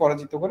পালদেরকেই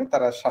পরাজিত করে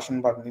তারা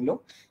শাসনভার নিল,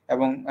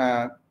 এবং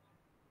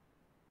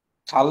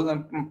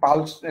পাল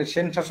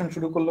সেন শাসন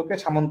শুরু করলো কে?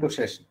 সামন্ত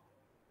শেষ।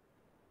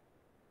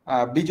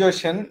 বিজয়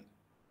সেন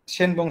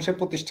সেন বংশের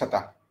প্রতিষ্ঠাতা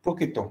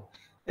প্রকৃত।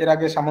 এর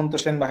আগে সামন্ত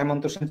সেন বা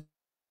হেমন্ত সেন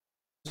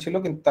ছিল,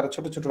 কিন্তু তারা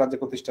ছোট ছোট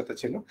রাজ্যের প্রতিষ্ঠাতা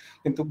ছিল,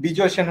 কিন্তু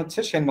বিজয় সেন হচ্ছে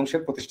সেন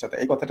বংশের প্রতিষ্ঠাতা,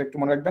 এই কথাটা একটু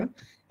মনে রাখবেন।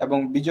 এবং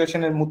বিজয়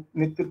সেনের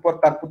মৃত্যুর পর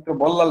তার পুত্র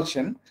বল্লাল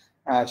সেন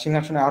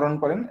সিংহাসনে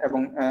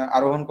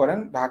আরোহণ করেন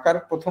ঢাকার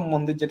প্রথম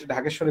মন্দির, যেটা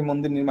ঢাকেশ্বরী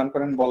মন্দির, নির্মাণ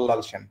করেন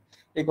বল্লাল সেন।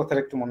 এই কথাটা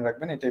একটু মনে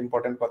রাখবেন, এটা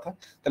ইম্পর্টেন্ট কথা।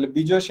 তাহলে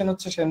বিজয় সেন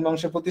হচ্ছে সেন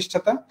বংশের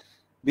প্রতিষ্ঠাতা,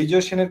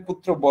 বিজয় সেনের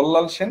পুত্র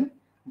বল্লাল সেন।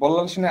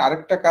 বল্লাল সেনের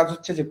আরেকটা কাজ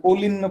হচ্ছে যে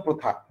কৌলিন্য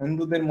প্রথা,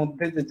 হিন্দুদের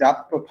মধ্যে যে জাত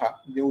প্রথা,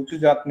 যে উঁচু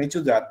জাত নিচু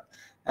জাত,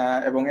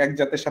 এবং এক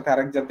জাতের সাথে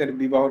আরেক জাতের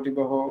বিবাহ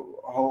টিবাহ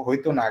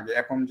হইতো না আগে,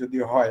 এখন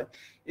যদিও হয়,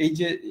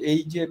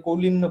 এই যে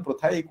কৌলিন্য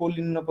প্রথা, এই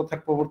কৌলিন্য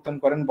প্রথার প্রবর্তন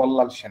করেন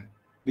বল্লাল সেন,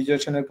 বিজয়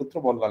সেনের পুত্র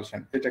বল্লাল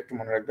সেন, এটা একটু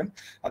মনে রাখবেন।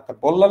 অর্থাৎ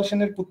বল্লাল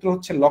সেনের পুত্র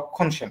হচ্ছে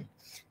লক্ষণ সেন,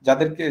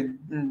 যাদেরকে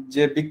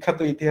যে বিখ্যাত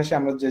ইতিহাসে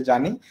আমরা যে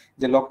জানি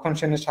যে লক্ষণ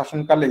সেনের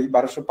শাসনকালেই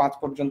 1205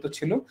 পর্যন্ত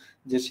ছিল,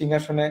 যে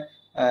সিংহাসনে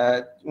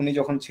উনি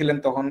যখন ছিলেন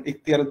তখন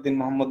ইখতিয়ার উদ্দিন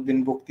মোহাম্মদ বিন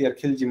বখতিয়ার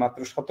খিলজি মাত্র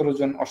 17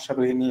 জন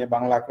অশ্বারোহী নিয়ে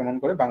বাংলা আক্রমণ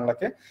করে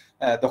বাংলাকে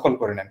দখল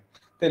করে নেন।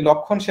 তো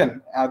লক্ষণ সেন,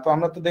 তো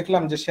আমরা তো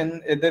দেখলাম যে সেন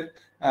এদের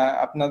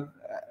আপনার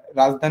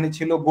রাজধানী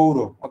ছিল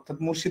গৌড় অর্থাৎ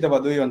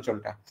মুর্শিদাবাদ, ওই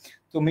অঞ্চলটা।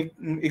 তো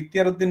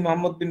ইখতিয়ার উদ্দিন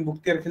মোহাম্মদ বিন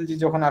বখতিয়ার খিলজি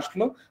যখন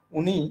আসলো,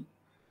 উনি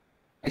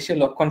এসে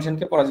লক্ষণ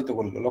সেনকে পরাজিত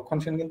করলো। লক্ষণ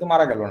সেন কিন্তু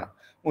মারা গেল না,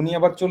 উনি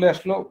আবার চলে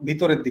আসলো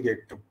ভিতরের দিকে,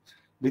 একটু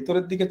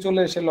ভিতরের দিকে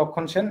চলে এসে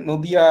লক্ষণ সেন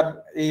নদিয়ার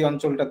এই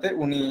অঞ্চলটাতে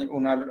উনি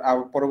ওনার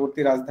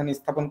পরবর্তী রাজধানী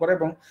স্থাপন করে,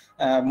 এবং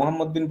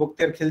মোহাম্মদ বিন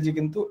বখতিয়ার খিলজি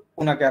কিন্তু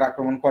ওনাকে আর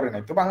আক্রমণ করে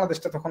নাই। তো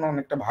বাংলাদেশটা তখন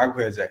অনেকটা ভাগ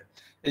হয়ে যায়,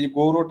 এই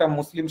গৌড়টা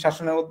মুসলিম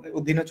শাসনের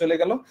অধীনে চলে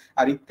গেল,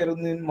 আর ইখতিয়ার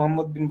উদ্দিন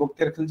মোহাম্মদ বিন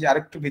বখতিয়ার খিলজি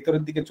আরেকটু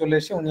ভিতরের দিকে চলে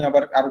এসে উনি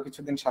আবার আরো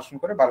কিছুদিন শাসন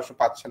করে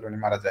 1205 সালে উনি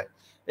মারা যায়।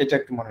 এটা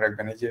একটু মনে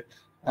রাখবেন। এই যে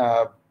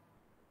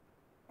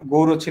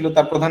গৌড় ছিল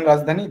তার প্রধান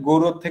রাজধানী,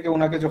 গৌড় থেকে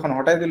ওনাকে যখন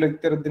হটাই দিল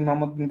ইখতিয়ার উদ্দিন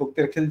মোহাম্মদ বিন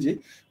বখতিয়ার খিলজি,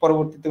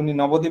 পরবর্তীতে উনি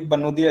নবদ্বীপ বা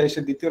নদিয়া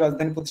এসে দ্বিতীয়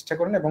রাজধানী প্রতিষ্ঠা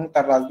করেন এবং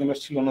তার রাজনিবাস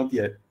ছিল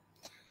নদিয়ায়।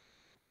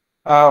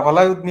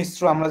 হলায়ুদ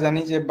মিশ্র, আমরা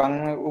জানি যে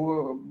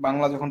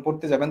বাংলা যখন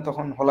পড়তে যাবেন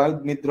তখন হলায়ুদ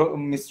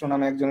মিশ্র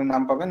নামে একজনের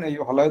নাম পাবেন। এই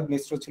হলায়ুদ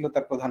মিশ্র ছিল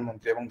তার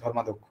প্রধানমন্ত্রী এবং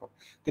ধর্মাধ্যক্ষ।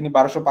 তিনি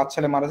 1205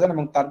 সালে মারা যান,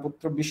 এবং তার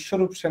পুত্র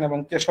বিশ্বরূপ সেন এবং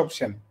কেশব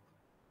সেন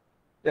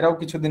এরাও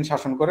কিছুদিন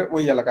শাসন করে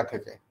ওই এলাকা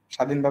থেকে,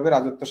 স্বাধীনভাবে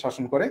রাজত্ব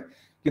শাসন করে,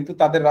 কিন্তু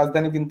তাদের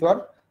রাজধানী কিন্তু আর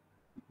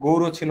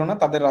গৌড় ছিল না,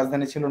 তাদের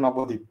রাজধানী ছিল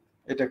নবদ্বীপ,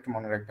 এটা একটু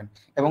মনে রাখবেন।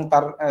 এবং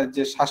তার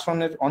যে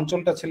শাসনের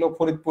অঞ্চলটা ছিল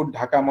ফরিদপুর,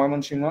 ঢাকা,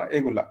 ময়মনসিংহ,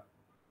 এগুলা।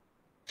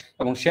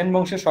 এবং সেন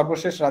বংশের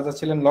সর্বশেষ রাজা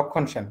ছিলেন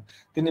লক্ষণ সেন,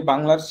 তিনি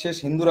বাংলার শেষ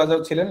হিন্দু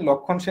রাজাও ছিলেন।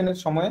 লক্ষণ সেনের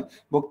সময়ে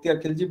বখতিয়ার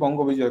খিলজি বঙ্গ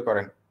বিজয়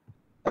করেন,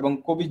 এবং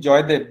কবি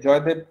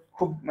জয়দেব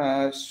খুব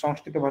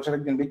সংস্কৃত ভাষার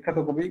একজন বিখ্যাত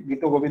কবি,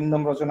 গীত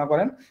গোবিন্দম রচনা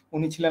করেন।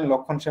 উনি ছিলেন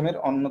লক্ষণ সেনের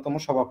অন্যতম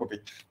সভাকবি।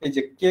 এই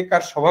যে কে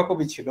কার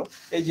সভাকবি ছিল,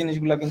 এই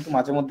জিনিসগুলা কিন্তু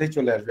মাঝে মধ্যেই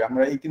চলে আসবে।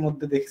 আমরা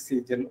ইতিমধ্যে দেখছি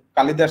যে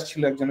কালিদাস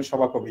ছিল একজনের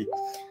সভাকবি,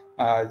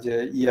 যে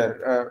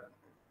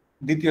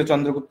দ্বিতীয়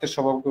চন্দ্রগুপ্তের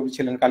সভাকবি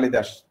ছিলেন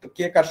কালিদাস। তো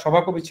কে কার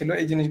সভাকবি ছিল,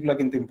 এই জিনিসগুলা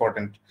কিন্তু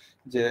ইম্পর্টেন্ট।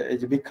 যে এই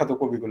যে বিখ্যাত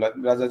কবিগুলা,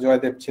 রাজা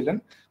জয়দেব ছিলেন,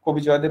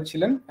 কবি জয়দেব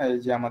ছিলেন এই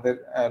যে আমাদের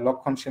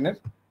লক্ষণ সেনের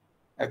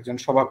একজন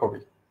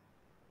সভাকবি।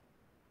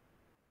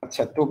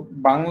 আচ্ছা, তো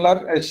বাংলার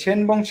সেন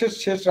বংশের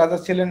শেষ রাজা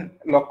ছিলেন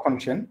লক্ষণ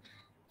সেন,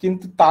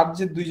 কিন্তু তার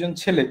যে দুইজন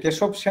ছেলে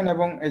কেশব সেন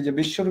এবং এই যে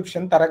বিশ্বরূপ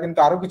সেন, তারা কিন্তু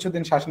আরো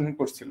কিছুদিন শাসন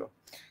করছিল।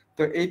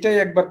 তো এইটাই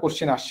একবার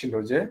কোশ্চেন আসছিল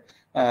যে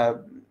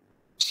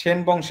সেন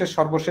বংশের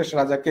সর্বশেষ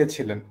রাজা কে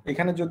ছিলেন।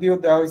 এখানে যদিও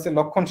দেওয়া হয়েছে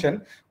লক্ষণ সেন,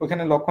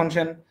 ওইখানে লক্ষণ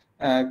সেন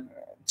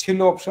ছিল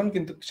অপশন,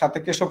 কিন্তু সাথে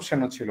কেশব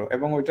সেনও ছিল,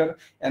 এবং ওইটার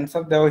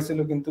অ্যান্সার দেওয়া হয়েছিল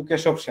কিন্তু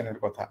কেশব সেনের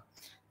কথা।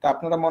 তা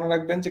আপনারা মনে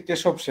রাখবেন যে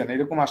কেশব সেন,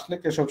 এরকম আসলে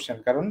কেশব সেন,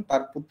 কারণ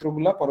তার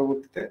পুত্রগুলা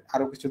পরবর্তীতে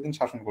আরো কিছুদিন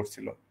শাসন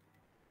করছিল।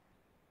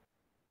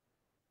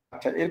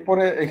 আচ্ছা,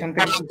 এরপরে এখান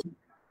থেকে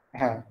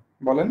হ্যাঁ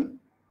বলেন।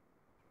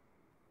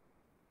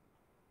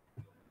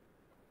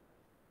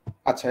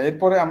 আচ্ছা,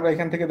 এরপরে আমরা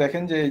এখান থেকে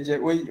দেখেন যে এই যে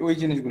ওই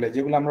জিনিসগুলো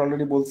যেগুলো আমরা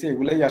অলরেডি বলছি,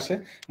 এগুলাই আসে।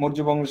 মৌর্য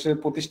বংশের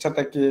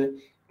প্রতিষ্ঠাতা কে,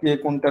 কে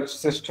কোনটার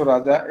শ্রেষ্ঠ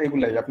রাজা,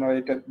 এগুলাই আপনারা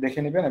এটা দেখে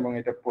নেবেন এবং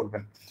এটা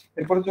পড়বেন।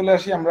 এরপরে চলে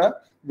আসি আমরা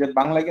যে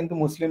বাংলায় কিন্তু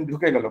মুসলিম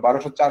ঢুকে গেল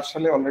 1204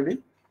 সালে অলরেডি।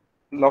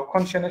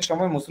 লক্ষণ সেনের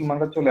সময়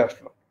মুসলমানরা চলে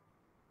আসলো।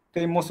 তো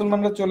এই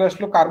মুসলমানরা চলে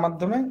আসলো কার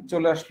মাধ্যমে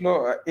চলে আসলো?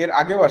 এর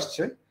আগেও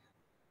আসছে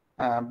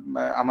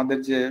আমাদের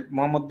যে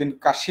মোহাম্মদ বিন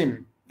কাসিম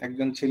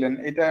একজন ছিলেন,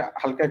 এটা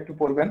হালকা একটু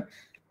পড়বেন।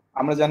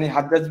 আমরা জানি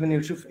হাজ্জাজ বিন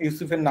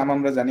ইউসুফের নাম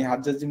আমরা জানি।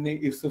 হাজ্জাজ বিন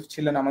ইউসুফ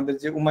ছিলেন আমাদের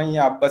যে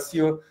উমাইয়া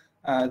আব্বাসীয়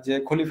যে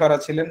খলিফারা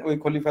ছিলেন, ওই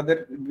খলিফাদের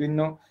বিভিন্ন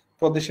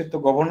প্রদেশের তো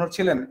গভর্নর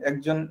ছিলেন।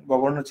 একজন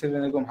গভর্নর ছিলেন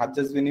এরকম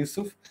হাজ্জাজ বিন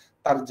ইউসুফ,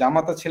 তার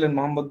জামাতা ছিলেন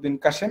মোহাম্মদ বিন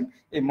কাসিম।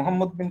 এই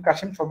মোহাম্মদ বিন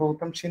কাসিম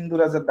সর্বপ্রথম সিন্ধু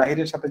রাজা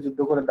দাহিরের সাথে যুদ্ধ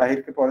করে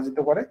দাহিরকে পরাজিত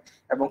করে,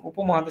 এবং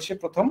উপমহাদেশে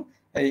প্রথম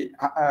এই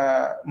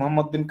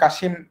মোহাম্মদ বিন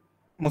কাসিম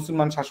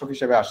মুসলমান শাসক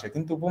হিসেবে আসে।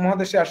 কিন্তু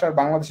উপমহাদেশে আসা আর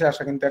বাংলাদেশে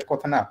আসা কিন্তু এক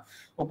কথা না।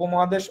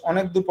 উপমহাদেশ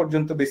অনেক দূর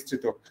পর্যন্ত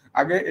বিস্তৃত।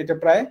 আগে এটা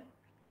প্রায়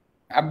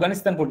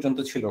আফগানিস্তান পর্যন্ত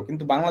ছিল,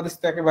 কিন্তু বাংলাদেশ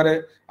তো একেবারে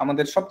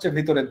আমাদের সবচেয়ে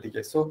ভিতরের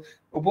দিকে। সো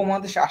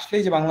উপমহাদেশে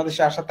আসলেই যে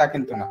বাংলাদেশে আসা তা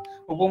কিন্তু না।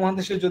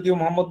 উপমহাদেশে যদিও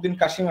মোহাম্মদ বিন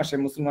কাসিম আসে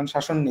মুসলমান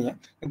শাসন নিয়ে,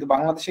 কিন্তু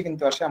বাংলাদেশে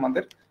কিন্তু আসে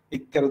আমাদের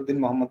ইখতিয়ার উদ্দিন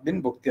মোহাম্মদ বিন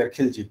বখতিয়ার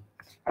খিলজি।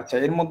 আচ্ছা,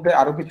 এর মধ্যে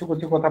আরো কিছু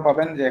কিছু কথা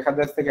পাবেন যে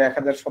 1000 থেকে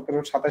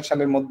 1027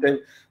 সালের মধ্যে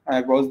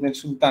গজনির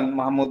সুলতান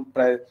মাহমুদ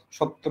প্রায়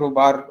 17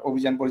 বার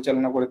অভিযান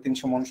পরিচালনা করে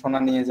 300 মণ সোনা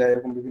নিয়ে যায়,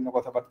 এরকম বিভিন্ন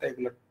কথাবার্তা।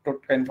 এগুলো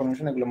টোটকা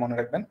ইনফরমেশন, এগুলো মনে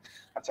রাখবেন।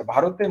 আচ্ছা,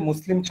 ভারতে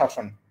মুসলিম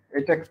শাসন,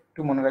 এটা একটু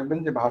মনে রাখবেন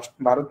যে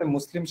ভারতে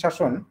মুসলিম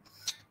শাসন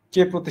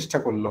কে প্রতিষ্ঠা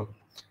করলো?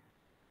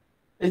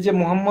 এই যে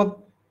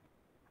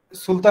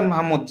সুলতান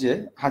মাহমুদ যে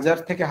 1000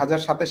 থেকে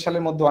 1027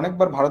 সালের মধ্যে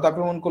অনেকবার ভারত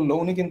আক্রমণ করলো,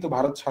 উনি কিন্তু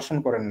ভারত শাসন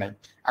করেন নাই।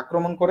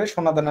 আক্রমণ করে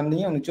সোনাদানা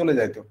নিয়ে উনি চলে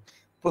যাইত।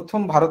 প্রথম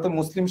ভারতে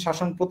মুসলিম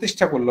শাসন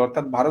প্রতিষ্ঠা করলো,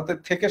 অর্থাৎ ভারতের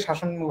থেকে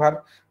শাসনভার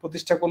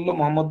প্রতিষ্ঠা করলো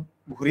মোহাম্মদ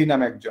ঘুরি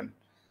নামে একজন।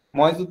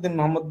 ময়জউদ্দিন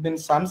মোহাম্মদ বিন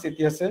শামস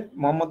ইতিহাসে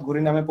মোহাম্মদ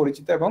ঘুরি নামে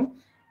পরিচিত, এবং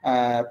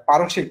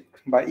পারসিক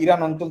বা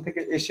ইরান অঞ্চল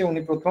থেকে এসে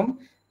উনি প্রথম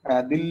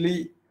দিল্লি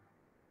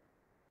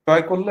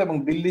জয় করলো, এবং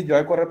দিল্লি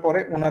জয় করার পরে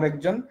ওনার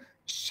একজন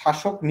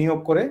শাসক নিয়োগ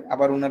করে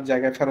আবার ওনার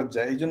জায়গায় ফেরত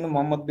যায়। এই জন্য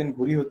মোহাম্মদ বিন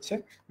ঘুরি হচ্ছে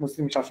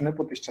মুসলিম শাসনের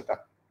প্রতিষ্ঠাতা।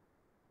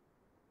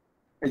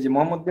 এই যে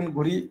মোহাম্মদ বিন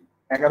ঘুরি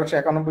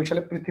 1191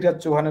 সালে পৃথ্বীরাজ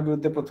চৌহানের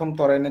বিরুদ্ধে প্রথম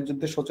তরাইনের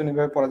যুদ্ধে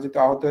শোচনীয়ভাবে পরাজিত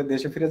আহত হয়ে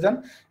দেশে ফিরে যান,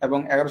 এবং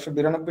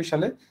 1192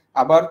 সালে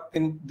আবার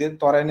তিনি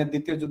তরাইনের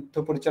দ্বিতীয় যুদ্ধ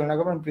পরিচালনা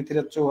করেন,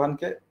 পৃথ্বীরাজ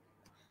চৌহানকে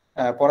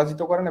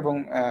পরাজিত করেন, এবং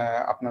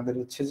আপনাদের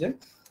হচ্ছে যে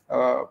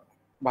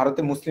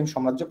ভারতে মুসলিম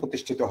সাম্রাজ্য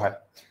প্রতিষ্ঠিত হয়।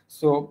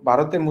 সো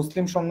ভারতে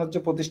মুসলিম সাম্রাজ্য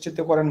প্রতিষ্ঠিত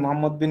করেন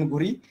মোহাম্মদ বিন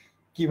ঘুরি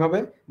কিভাবে?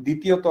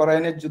 দ্বিতীয়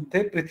তরাইনের যুদ্ধে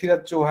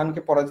পৃথ্বীরাজ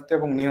চৌহানকে পরাজিত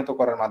এবং নিহত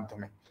করার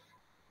মাধ্যমে।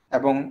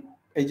 এবং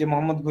এই যে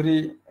মোহাম্মদ ঘুরি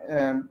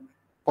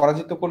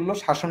পরাজিত করলো,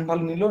 শাসনভার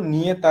নিল,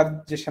 নিয়ে তার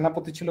যে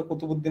সেনাপতি ছিল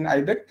কুতুবউদ্দিন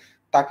আইবেক,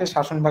 তাকে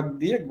শাসনভাগ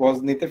দিয়ে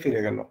গজনিতে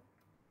ফিরে গেল,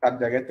 তার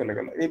জায়গায় চলে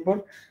গেল। এরপর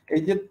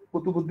এই যে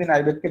কুতুবউদ্দিন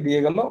আইবেককে দিয়ে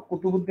গেল,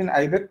 কুতুবউদ্দিন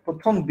আইবেক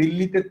প্রথম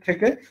দিল্লিতে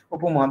থেকে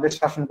উপমহাদেশ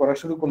শাসন করা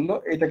শুরু করলো।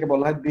 এটাকে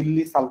বলা হয়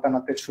দিল্লি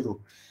সালতানাতের শুরু।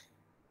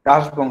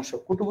 দাস বংশ।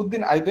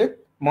 কুতুবউদ্দিন আইবেক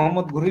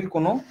মোহাম্মদ ঘুরির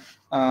কোনো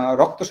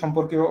রক্ত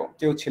সম্পর্কীয়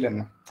কেউ ছিলেন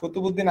না।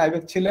 কুতুবউদ্দিন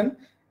আইবেক ছিলেন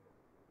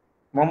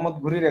মোহাম্মদ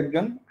ঘুরির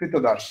একজন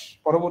কৃতদাস।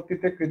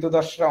 পরবর্তীতে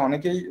কৃতদাসরা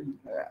অনেকেই,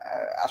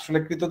 আসলে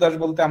কৃতদাস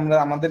বলতে আমরা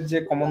আমাদের যে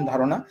কমন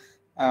ধারণা,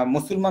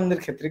 মুসলমানদের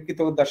ক্ষেত্রে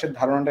কৃতদাসের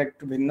ধারণাটা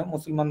একটু ভিন্ন।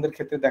 মুসলমানদের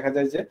ক্ষেত্রে দেখা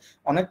যায় যে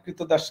অনেক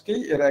কৃতদাসকেই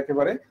এরা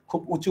একেবারে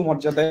খুব উঁচু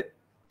মর্যাদায়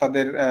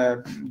তাদের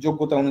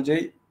যোগ্যতা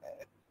অনুযায়ী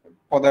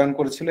পদায়ন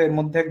করেছিল। এর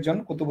মধ্যে একজন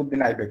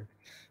কুতুবউদ্দিন আইবেক।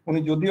 উনি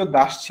যদিও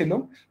দাস ছিল,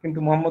 কিন্তু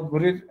মোহাম্মদ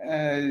ঘুরির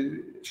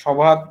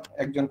স্বভাব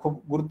একজন খুব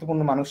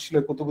গুরুত্বপূর্ণ মানুষ ছিল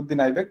কুতুবউদ্দিন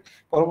আইবেক।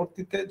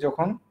 পরবর্তীতে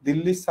যখন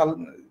দিল্লি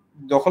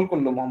দখল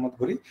করলো মোহাম্মদ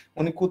ঘুরি,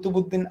 উনি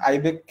কুতুবউদ্দিন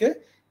আইবেককে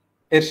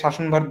এর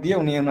শাসনভার দিয়ে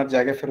উনি ওনার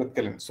জায়গায় ফেরত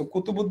গেলেন। সো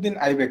কুতুবউদ্দিন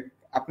আইবেক,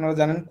 আপনারা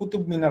জানেন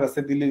কুতুব মিনার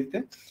আছে দিল্লিতে,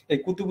 এই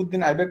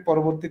কুতুবউদ্দিন আইবেক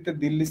পরবর্তীতে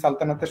দিল্লি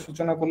সালতানাতের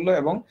সূচনা করলো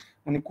এবং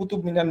উনি কুতুব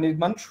মিনার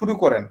নির্মাণ শুরু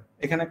করেন।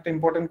 এখানে একটা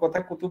ইম্পর্টেন্ট কথা,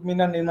 কুতুব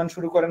মিনার নির্মাণ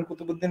শুরু করেন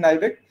কুতুবউদ্দিন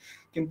আইবেক,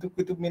 কিন্তু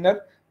কুতুব মিনার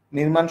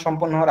নির্মাণ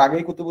সম্পন্ন হওয়ার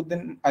আগেই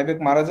কুতুবউদ্দিন আইবেক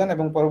মারা যান,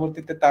 এবং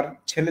পরবর্তীতে তার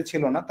ছেলে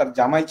ছিল না, তার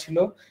জামাই ছিল।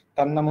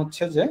 তার নাম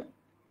হচ্ছে যে,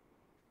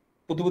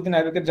 কুতুবউদ্দিন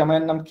আইবেকের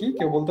জামাইয়ের নাম কি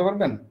কেউ বলতে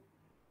পারবেন?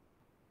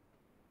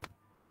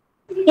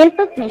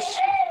 ইলতুৎমিশ।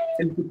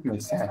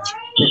 ইলতুৎমিশ, হ্যাঁ।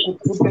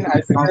 কুতুবউদ্দিন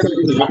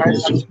আইবেকের জামাইয়ের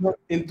নাম ছিল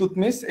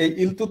ইলতুৎমিশ। এই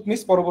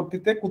ইলতুৎমিশ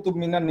পরবর্তীতে কুতুব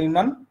মিনার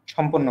নির্মাণ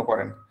সম্পন্ন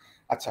করেন।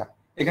 আচ্ছা,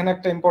 এখানে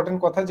একটা ইম্পর্টেন্ট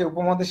কথা, যে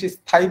উপমহাদেশে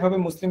স্থায়ীভাবে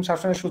মুসলিম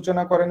শাসনের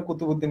সূচনা করেন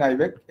কুতুবউদ্দিন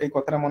আইবেক, এই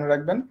কথাটা মনে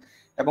রাখবেন।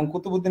 এবং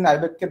কুতুবউদ্দিন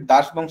আইবেককে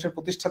দাস বংশের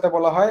প্রতিষ্ঠাতা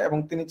বলা হয়, এবং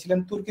তিনি ছিলেন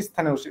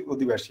তুর্কিস্তানের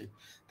অধিবাসী।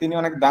 তিনি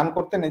অনেক দান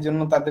করতেন, এই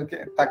জন্য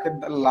তাকে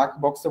লাখ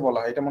বক্সে বলা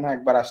হয়। এটা মনে হয়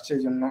একবার আসছে,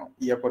 এই জন্য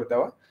ইয়া করে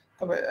দেওয়া,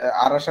 তবে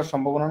আর আসার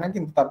সম্ভাবনা নেই,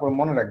 কিন্তু তারপর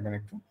মনে রাখবেন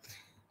একটু।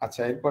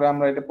 আচ্ছা, এরপরে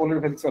আমরা এটা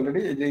পড়ে ফেলছি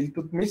অলরেডি। এই যে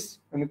ইলতুৎমিশ,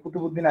 উনি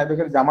কুতুবউদ্দিন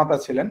আইবেকের জামাতা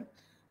ছিলেন,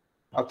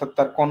 অর্থাৎ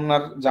তার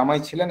কন্যার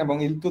জামাই ছিলেন, এবং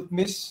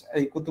ইলতুৎমিশ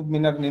এই কুতুব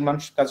মিনার নির্মাণ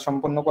কাজ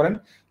সম্পন্ন করেন।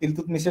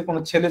 ইলতুৎমিশের কোনো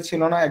ছেলে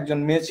ছিল না, একজন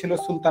মেয়ে ছিল,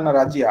 সুলতানা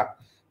রাজিয়া।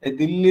 এই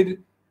দিল্লির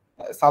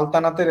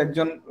সালতানাতের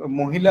একজন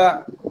মহিলা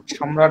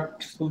সম্রাট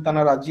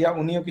সুলতানা রাজিয়া,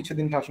 উনিও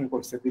কিছুদিন শাসন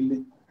করছে দিল্লি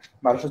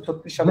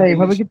 1236 সালে।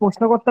 এইভাবে কি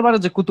প্রশ্ন করতে পারে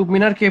যে কুতুব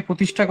মিনার কে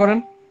প্রতিষ্ঠা করেন?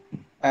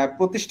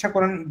 প্রতিষ্ঠা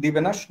করেন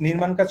দিবে না,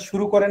 নির্মাণ কাজ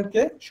শুরু করেন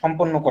কে,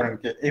 সম্পন্ন করেন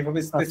কে, এইভাবে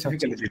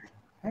স্পেসিফিক্যালি দিবে।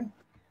 হ্যাঁ,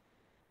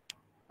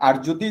 আর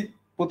যদি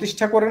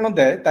প্রতিষ্ঠা করেনও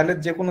দেয়, তাহলে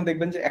যে কোনো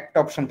দেখবেন যে একটা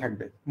অপশন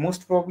থাকবে,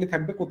 মোস্ট প্রবাবলি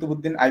থাকবে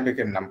কুতুবউদ্দিন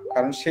আইবেকের নাম,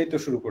 কারণ সেই তো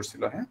শুরু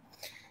করছিল। হ্যাঁ,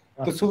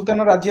 তো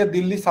সুলতানা রাজিয়া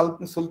দিল্লি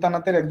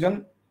সুলতানাতের একজন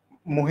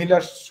মহিলা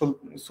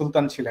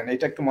সুলতান ছিলেন,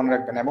 এটা একটু মনে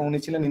রাখবেন, এবং উনি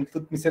ছিলেন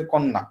ইলতুৎমিশের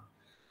কন্যা,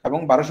 এবং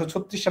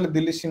 1236 সালে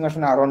দিল্লির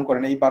সিংহাসনে আরোহণ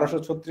করেন। এই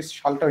 1236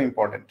 সালটাও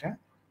ইম্পর্টেন্ট। হ্যাঁ,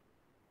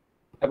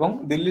 এবং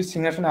দিল্লির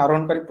সিংহাসনে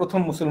আরোহণকারী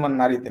প্রথম মুসলমান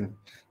নারী তিনি।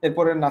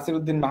 এরপরে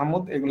নাসিরউদ্দিন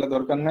মাহমুদ, এগুলো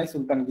দরকার নাই।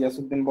 সুলতান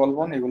গিয়াসউদ্দিন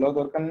বলবন, এগুলোও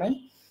দরকার নাই।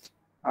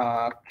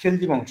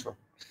 খিলজি বংশ,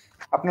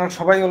 আপনারা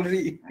সবাই অলরেডি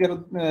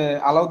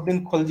আলাউদ্দিন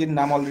খলজির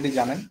নাম অলরেডি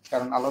জানেন,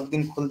 কারণ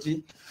আলাউদ্দিন খলজি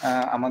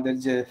আমাদের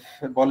যে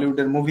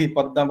বলিউডের মুভি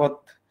পদ্মাবত,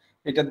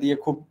 এটা দিয়ে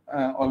খুব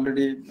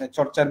অলরেডি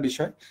চর্চার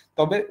বিষয়।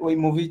 তবে ওই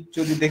মুভি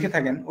যদি দেখে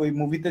থাকেন, ওই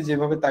মুভিতে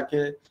যেভাবে তাকে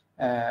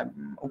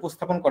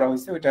উপস্থাপন করা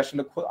হয়েছে, ওইটা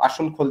আসলে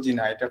আসল খলজি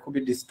না, এটা খুবই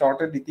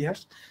ডিস্টর্টেড ইতিহাস।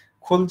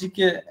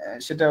 খলজিকে,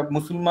 সেটা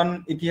মুসলমান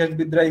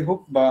ইতিহাসবিদরাই হোক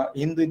বা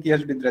হিন্দু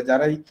ইতিহাসবিদরা,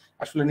 যারাই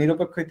আসলে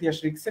নিরপেক্ষ ইতিহাস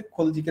লিখছে,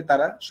 খলজিকে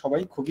তারা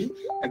সবাই খুবই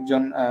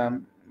একজন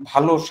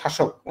ভালো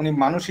শাসক। উনি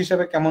মানুষ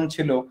হিসেবে কেমন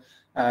ছিল,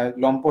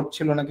 লম্পট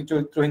ছিল নাকি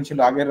চরিত্রহীন ছিল?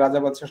 আগের রাজা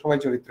বাদশা সবাই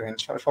চরিত্রহীন,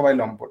 সবাই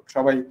লম্পট,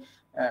 সবাই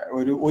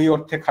ওই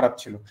অর্থে খারাপ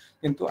ছিল।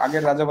 কিন্তু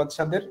আগের রাজা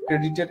বাদশাদের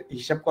ক্রেডিটের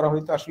হিসাব করা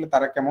হইতো আসলে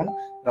তারা কেমন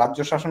রাজ্য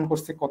শাসন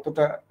করছে,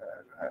 কতটা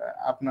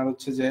আপনার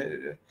হচ্ছে যে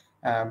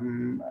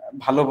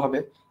ভালোভাবে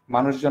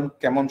মানুষজন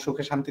কেমন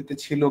সুখে শান্তিতে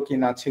ছিল কি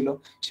না ছিল,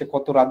 সে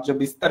কত রাজ্য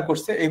বিস্তার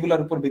করছে,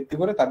 এগুলোর উপর ভিত্তি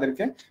করে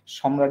তাদেরকে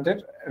সম্রাটের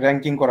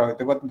র্যাঙ্কিং করা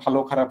হইতো বা ভালো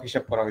খারাপ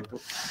হিসাব করা হইতো।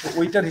 তো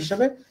ওইটার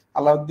হিসাবে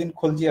আলাউদ্দিন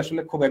খলজি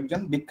আসলে খুব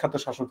একজন বিখ্যাত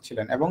শাসক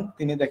ছিলেন, এবং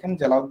তিনি দেখেন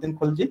যে আলাউদ্দিন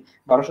খলজি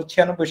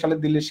 1296 সালে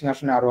দিল্লির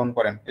সিংহাসনে আরোহণ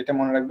করেন, এটা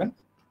মনে রাখবেন।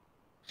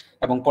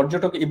 এবং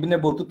পর্যটক ইবনে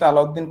বতুতা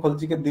আলাউদ্দিন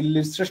খলজিকে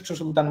দিল্লির শ্রেষ্ঠ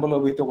সুলতান বলে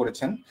অভিহিত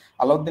করেছেন।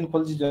 আলাউদ্দিন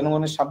খলজি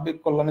জনগণের সার্বিক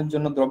কল্যাণের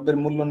জন্য দ্রব্যের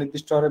মূল্য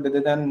নির্দিষ্ট হারে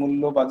বেঁধে দেন,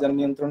 মূল্য বাজার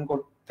নিয়ন্ত্রণ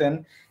করতেন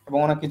এবং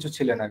অনেক কিছু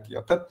ছিলেন আর কি।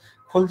 অর্থাৎ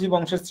খলজি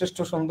বংশের শ্রেষ্ঠ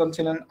সন্তান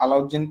ছিলেন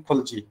আলাউদ্দিন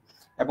খলজি,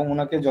 এবং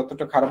ওনাকে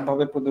যতটা খারাপ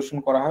ভাবে প্রদর্শন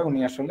করা হয় উনি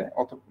আসলে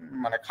অত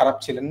মানে খারাপ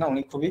ছিলেন না,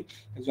 উনি খুবই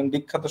একজন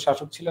বিখ্যাত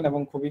শাসক ছিলেন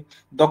এবং খুবই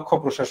দক্ষ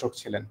প্রশাসক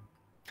ছিলেন।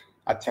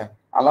 আচ্ছা,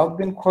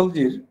 আলাউদ্দিন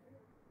খলজির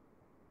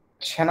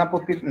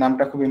সেনাপতির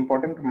নামটা খুব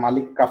ইম্পর্টেন্ট,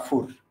 মালিক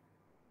কাফুর।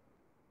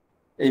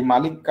 এই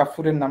মালিক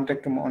কাফুরের নামটা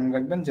একটু মনে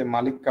রাখবেন যে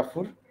মালিক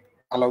কাফুর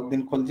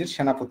আলাউদ্দিন খলজির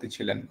সেনাপতি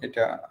ছিলেন,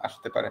 এটা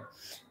আসতে পারে।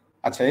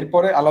 আচ্ছা,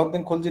 এরপরে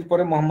আলাউদ্দিন খলজির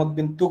পরে মোহাম্মদ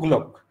বিন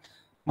তুগলক।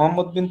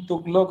 মোহাম্মদ বিন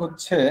তুগলক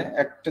হচ্ছে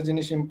একটা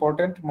জিনিস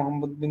ইম্পর্টেন্ট,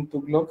 মোহাম্মদ বিন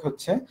তুগলক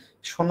হচ্ছে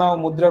সোনা ও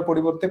মুদ্রার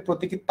পরিবর্তে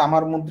প্রতীকী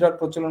তামার মুদ্রার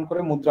প্রচলন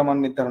করে মুদ্রামান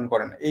নির্ধারণ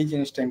করেন। এই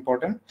জিনিসটা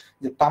ইম্পর্টেন্ট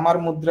যে তামার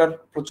মুদ্রার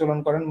প্রচলন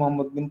করেন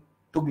মোহাম্মদ বিন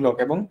তুগলক,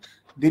 এবং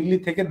দিল্লি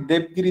থেকে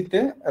দেবগিরিতে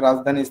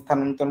রাজধানী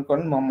স্থানান্তর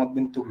করেন মোহাম্মদ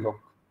বিন তুগলক।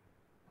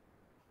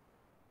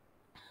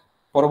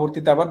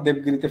 পরবর্তীতে আবার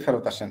দেবগিরিতে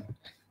ফেরত আসেন।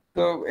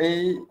 তো এই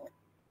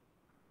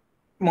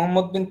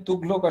মোহাম্মদ বিন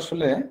তুগলক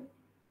আসলে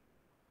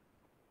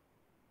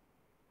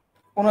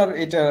ওনার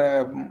এটা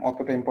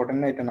অতটা ইম্পর্টেন্ট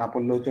না, এটা না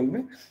পড়লেও চলবে।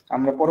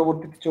 আমরা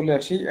পরবর্তীতে চলে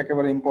আসি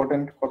একেবারে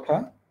ইম্পর্টেন্ট কথা,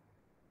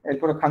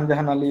 এরপরে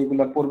খানজাহান আলী,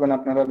 এগুলা পড়বেন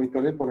আপনারা,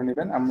 ভিতরে পড়ে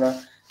নেবেন। আমরা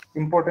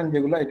ইম্পর্টেন্ট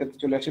যেগুলো এটাতে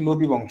চলে আসি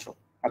লোদি বংশ।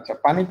 আচ্ছা,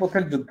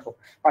 পানিপথের যুদ্ধ।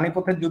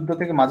 পানিপথের যুদ্ধ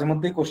থেকে মাঝে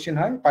মধ্যেই কোশ্চেন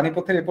হয়।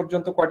 পানিপথের এ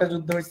পর্যন্ত কয়টা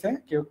যুদ্ধ হয়েছে,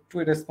 কেউ একটু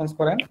রেসপন্স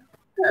করেন?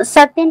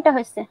 স্যার 3টা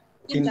হয়েছে।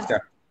 3টা।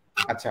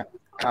 আচ্ছা,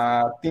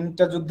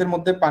 3টা যুদ্ধের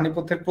মধ্যে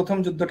পানিপথের প্রথম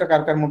যুদ্ধটা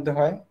কার কার মধ্যে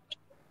হয়?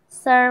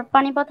 স্যার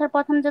পানিপথের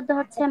প্রথম যুদ্ধ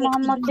হচ্ছে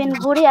মোহাম্মদ বিন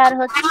ঘুরি আর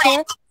হচ্ছে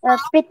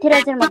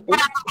পৃথ্বীরাজের মধ্যে।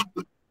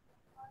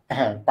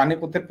 হ্যাঁ,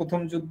 পানিপথের প্রথম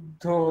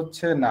যুদ্ধ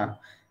হচ্ছে না,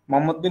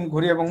 মোহাম্মদ বিন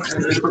ঘুরি এবং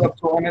পৃথ্বীরাজ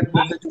চৌহানের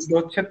মধ্যে যুদ্ধ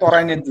হচ্ছে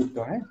তরাইনের যুদ্ধ।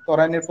 হ্যাঁ,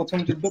 তরাইনের প্রথম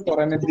যুদ্ধ,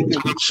 তরাইনের দ্বিতীয়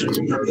যুদ্ধ।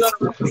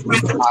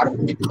 আর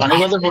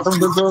পানিপথের প্রথম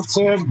যুদ্ধ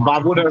হচ্ছে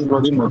বাবর আর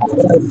লোদির মধ্যে।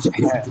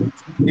 হ্যাঁ,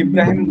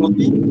 ইব্রাহিম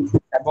লোদি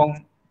এবং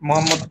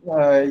মোহাম্মদ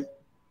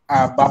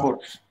বাবর,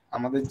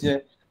 আমাদের যে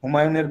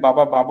হুমায়ুনের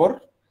বাবা বাবর,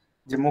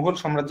 যে মুঘল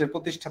সাম্রাজ্যের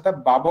প্রতিষ্ঠাতা,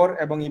 বাবর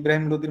এবং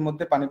ইব্রাহিম লোদির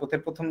মধ্যে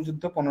পানিপথের প্রথম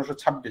যুদ্ধ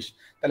 1526।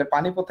 তাহলে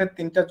পানিপথের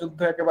 3টা যুদ্ধ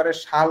একেবারে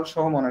সাল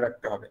সহ মনে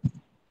রাখতে হবে।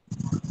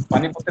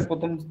 পানিপথের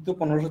প্রথম যুদ্ধ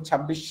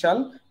 1526 সাল,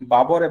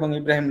 বাবর এবং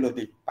ইব্রাহিম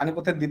লোদি।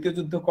 পানিপথের দ্বিতীয়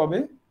যুদ্ধ কবে?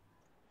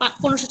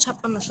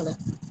 1556 সালে।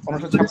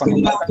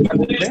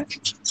 1556।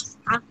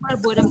 আকবর আর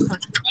বৈরাম খান।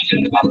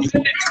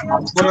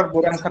 আকবর আর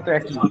বৈরাম খান তো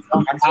একই।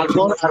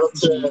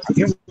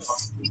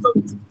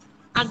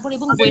 আকবর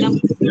এবং বৈরাম।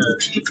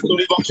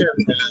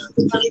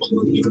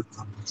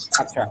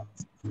 আচ্ছা,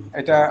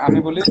 এটা আমি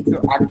বলি,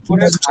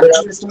 আকবরের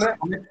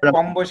অনেক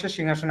কম বয়সে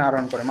সিংহাসনে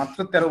আরোহণ করে, মাত্র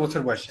 13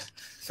 বছর বয়সে।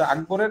 তো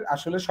আকবরের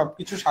আসলে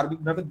সবকিছু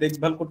সার্বিকভাবে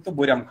দেখভাল করতো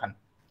বৈরাম খান।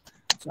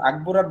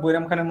 আকবর আর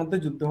বৈরাম খানের মধ্যে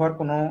যুদ্ধ হওয়ার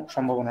কোনো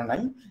সম্ভাবনা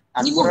নাই।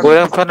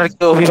 বৈরাম খানের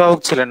কি অভিভাবক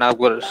ছিলেন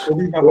আকবরের?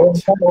 অভিভাবক।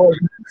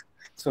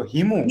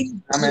 হিমু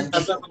নামে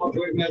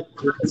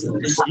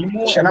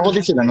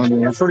সেনাপতি ছিলেন উনি,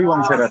 সরি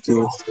বংশের আর কি,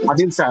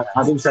 আদিল শাহ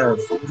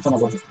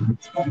সেনাপতি।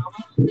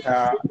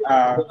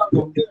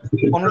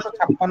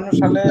 1556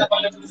 সালে,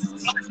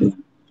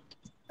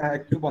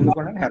 একটু বন্ধ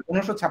করেন। হ্যাঁ,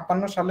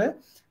 1556 সালে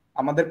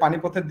আমাদের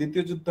পানিপথের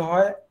দ্বিতীয় যুদ্ধ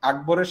হয়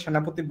আকবরের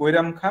সেনাপতি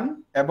বৈরাম খান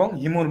এবং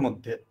হিমুর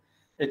মধ্যে।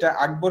 এটা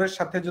আকবরের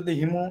সাথে যদি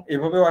হিমু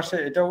এভাবেও আসে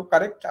এটাও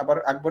কারেক্ট, আবার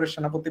আকবরের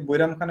সেনাপতি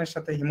বৈরাম খানের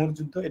সাথে হিমুর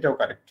যুদ্ধ এটাও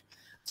কারেক্ট।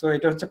 সো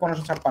এটা হচ্ছে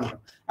 1556।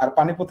 আর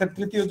পানিপথের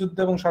তৃতীয় যুদ্ধ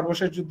এবং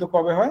সর্বশেষ যুদ্ধ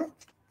কবে হয়?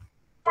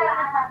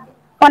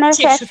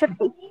 1561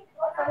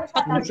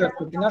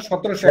 না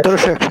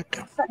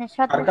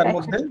 1761। কার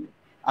মধ্যে?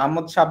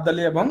 আহমদ শাহ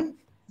আবদালী এবং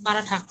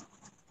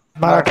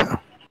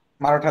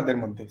মারাঠাদের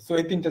মধ্যে। সো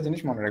এই 3টা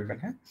জিনিস মনে রাখবেন।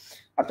 হ্যাঁ,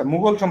 আচ্ছা,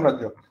 মুঘল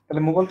সাম্রাজ্য।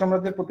 তাহলে মুঘল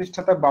সাম্রাজ্যের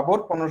প্রতিষ্ঠাতা বাবর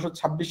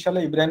 1526 সালে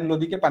ইব্রাহিম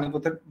লোদিকে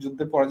পানিপথের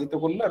যুদ্ধে পরাজিত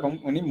করলো এবং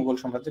উনি মুঘল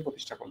সাম্রাজ্যের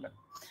প্রতিষ্ঠা করলেন।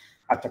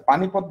 আচ্ছা,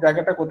 পানিপথ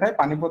জায়গাটা কোথায়?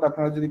 পানিপথ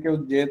আপনারা যদি কেউ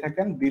যেয়ে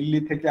থাকেন, দিল্লি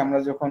থেকে আমরা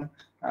যখন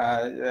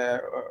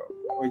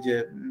ওই যে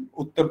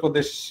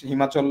উত্তরপ্রদেশ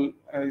হিমাচল,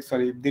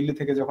 সরি দিল্লি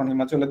থেকে যখন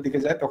হিমাচলের দিকে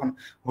যায় তখন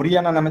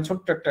হরিয়ানা নামে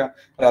ছোট্ট একটা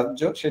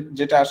রাজ্য,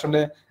 যেটা আসলে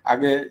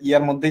আগে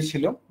ইয়ার মধ্যেই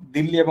ছিল,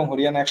 দিল্লি এবং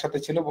হরিয়ানা একসাথে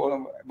ছিল,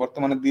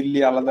 বর্তমানে দিল্লি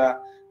আলাদা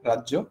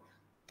রাজ্য।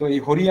 তো এই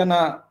হরিয়ানা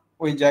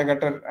ওই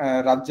জায়গাটার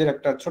রাজ্যের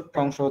একটা ছোট্ট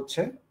অংশ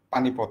হচ্ছে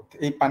পানিপথ।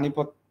 এই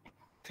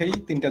পানিপথেই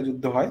 3টা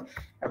যুদ্ধ হয়,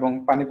 এবং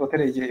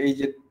পানিপথের এই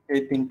যে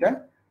এই 3টা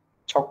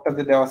ছকটা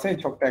যে দেওয়া আছে, এই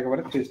ছকটা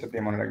একেবারে 3টা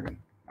দিয়ে মনে রাখবেন।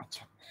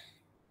 আচ্ছা,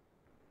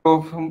 তো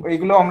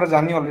এইগুলো আমরা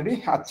জানি অলরেডি।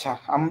 আচ্ছা,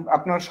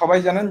 আপনারা সবাই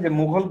জানেন যে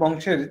মুঘল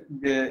বংশের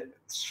যে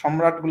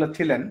সম্রাটগুলো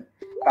ছিলেন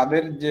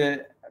তাদের যে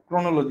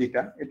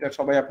ক্রোনোলজিটা, এটা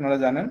সবাই আপনারা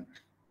জানেন।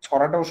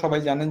 ছড়াটাও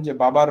সবাই জানেন যে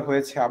বাবার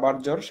হয়েছে আবার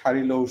জ্বর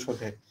সারিল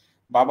ঔষধে।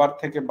 বাবার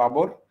থেকে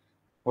বাবর,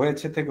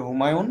 হয়েছে থেকে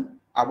হুমায়ুন,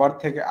 আবার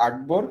থেকে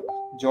আকবর,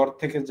 জ্বর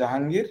থেকে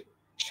জাহাঙ্গীর,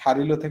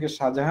 সারিলো থেকে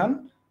শাহজাহান,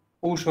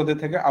 ঔষধে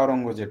থেকে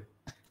আওরঙ্গজেব।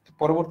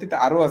 পরবর্তীতে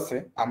আরো আছে,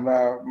 আমরা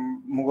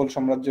মুঘল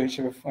সাম্রাজ্য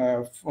হিসেবে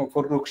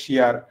ফররুখ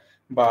শিয়ার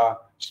বা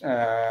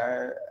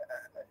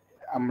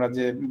আমরা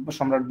যে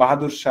সম্রাট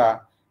বাহাদুর শাহ,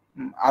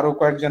 আরো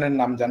কয়েকজনের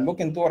নাম জানবো,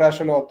 কিন্তু ওরা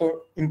আসলে অত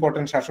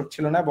ইম্পর্টেন্ট শাসক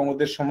ছিল না এবং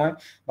ওদের সময়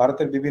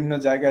ভারতের বিভিন্ন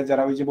জায়গায়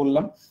যারা ওই যে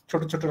বললাম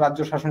ছোট ছোট রাজ্য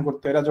শাসন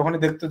করতো, এরা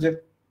যখনই দেখতো যে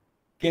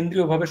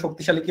কেন্দ্রীয় ভাবে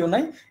শক্তিশালী কেউ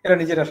নাই, এরা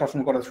নিজেরা শাসন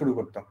করা শুরু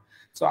করতো।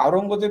 তো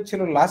আওরঙ্গজেব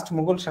ছিল লাস্ট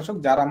মুঘল শাসক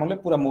যার আমলে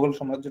পুরো মুঘল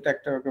সাম্রাজ্যটা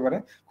একটা একেবারে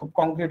খুব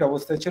কংক্রিট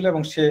অবস্থায় ছিল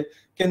এবং সে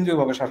কেন্দ্রীয়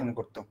ভাবে শাসন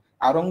করতো।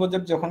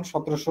 আওরঙ্গজেব যখন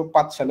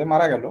 1705 সালে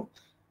মারা গেল,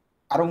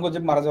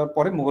 আওরঙ্গজেব মারা যাওয়ার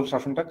পরে মুঘল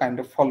শাসনটা কাইন্ড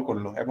অফ ফল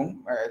করলো এবং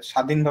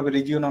স্বাধীনভাবে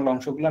রিজিওনাল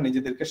অংশগুলো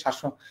নিজেদেরকে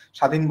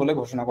স্বাধীন বলে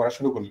ঘোষণা করা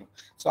শুরু করলো।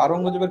 তো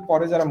আওরঙ্গজেবের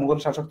পরে যারা মুঘল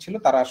শাসক ছিল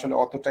তারা আসলে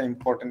অতটা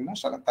ইম্পর্টেন্ট না,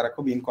 তারা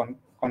খুব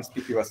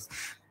ইনকনসপিকিউয়াস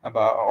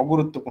বা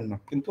অগুরুত্বপূর্ণ।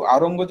 কিন্তু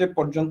আওরঙ্গজেব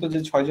পর্যন্ত যে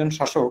 6 জন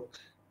শাসক,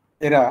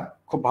 এরা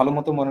খুব ভালো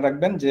মতো মনে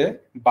রাখবেন যে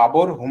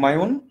বাবর,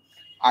 হুমায়ুন,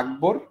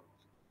 আকবর,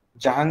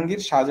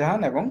 জাহাঙ্গীর,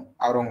 শাহজাহান এবং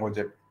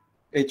আওরঙ্গজেব,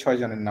 এই 6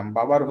 জনের নাম।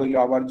 বাবার হইল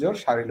আবার জ্বর,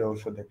 সারিল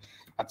ঔষধে।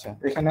 আচ্ছা,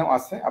 এখানেও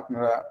আছে,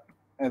 আপনারা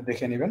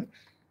দেখে নেবেন।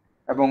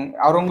 এবং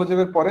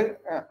আওরঙ্গজেবের পরে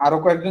আরো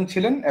কয়েকজন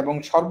ছিলেন এবং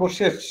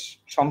সর্বশেষ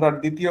সম্রাট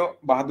দ্বিতীয়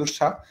বাহাদুর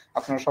শাহ।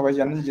 আপনারা সবাই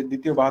জানেন যে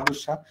দ্বিতীয় বাহাদুর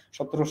শাহ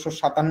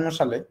 1757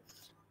 সালে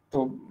তো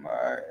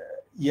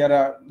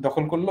ইয়ারা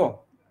দখল করলো,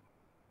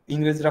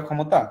 ইংরেজরা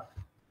ক্ষমতা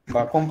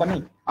বা কোম্পানি।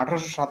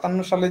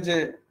 1857 সালে যে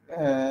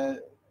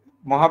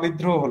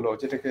মহাবিদ্রোহ হলো,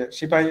 যেটাকে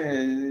সিপাহী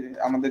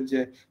আমাদের যে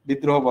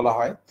বিদ্রোহ বলা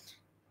হয়,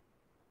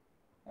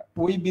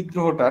 ওই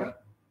বিদ্রোহটার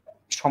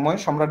সময়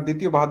সম্রাট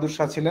দ্বিতীয় বাহাদুর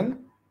শাহ ছিলেন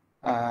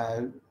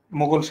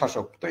মোগল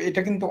শাসক। তো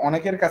এটা কিন্তু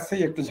অনেকের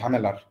কাছেই একটু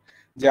ঝামেলার,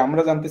 যে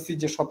আমরা জানতেছি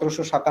যে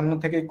 1757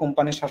 থেকে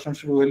কোম্পানির শাসন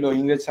শুরু হইলো,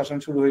 ইংরেজ শাসন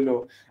শুরু হইলো,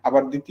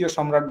 আবার দ্বিতীয়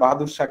সম্রাট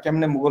বাহাদুর শাহ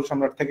কেমনে মুঘল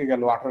সম্রাট থেকে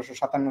গেল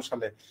 1857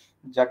 সালে,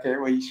 যাকে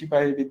ওই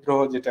সিপাহী বিদ্রোহ,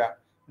 যেটা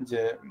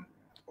যে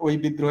ওই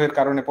বিদ্রোহের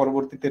কারণে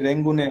পরবর্তীতে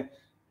রেঙ্গুনে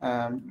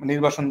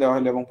নির্বাসন দেওয়া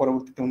হলো এবং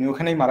পরবর্তীতে উনি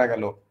ওখানেই মারা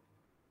গেল।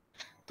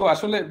 তো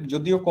আসলে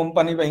যদিও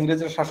কোম্পানি বা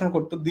ইংরেজরা শাসন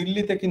করতো,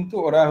 দিল্লিতে কিন্তু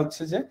ওরা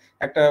হচ্ছে যে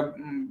একটা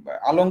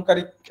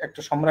আলংকারিক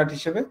একটা সম্রাট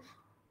হিসেবে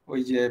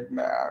ওই যে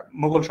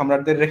মুঘল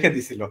সম্রাটদের রেখে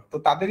দিছিল। তো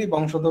তাদেরই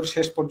বংশধর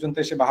শেষ পর্যন্ত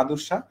এসে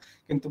বাহাদুর শাহ।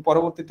 কিন্তু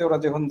পরবর্তীতে ওরা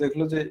যখন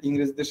দেখলো যে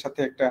ইংরেজদের সাথে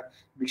একটা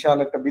বিশাল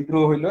একটা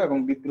বিদ্রোহ হইলো এবং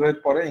বিদ্রোহের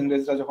পরে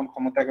ইংরেজরা যখন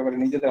ক্ষমতা একেবারে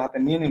নিজেদের হাতে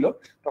নিয়ে নিল,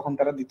 তখন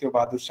তারা দ্বিতীয়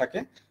বাহাদুর শাহকে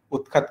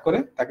উৎখাত করে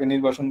তাকে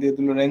নির্বাসন দিয়ে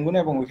দিল রেঙ্গুনে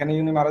এবং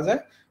ওইখানেই উনি মারা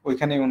যায়,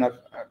 ওইখানেই ওনার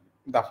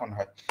দাফন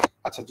হয়।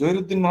 আচ্ছা,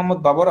 জহিরুদ্দিন মোহাম্মদ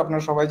বাবর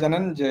আপনারা সবাই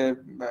জানেন যে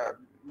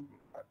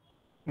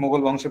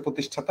মুঘল বংশের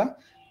প্রতিষ্ঠাতা।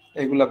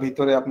 এগুলা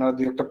ভিতরে আপনারা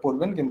দুই একটা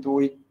পড়বেন, কিন্তু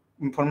ওই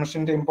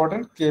ইনফরমেশনটা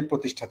ইম্পর্টেন্ট, কে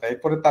প্রতিষ্ঠাতা।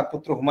 এরপরে তার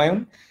পুত্র হুমায়ুন।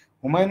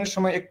 হুমায়ুনের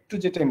সময় একটু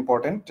যেটা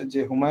ইম্পর্টেন্ট,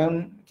 যে হুমায়ুন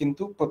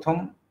কিন্তু প্রথম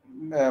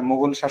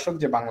মুঘল শাসক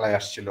যে বাংলায়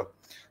আসছিল।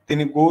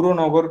 তিনি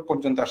গৌরনগর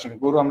পর্যন্ত আসেন।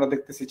 গৌর আমরা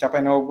দেখতেছি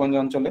চাঁপাইনবাবগঞ্জ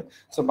অঞ্চলে।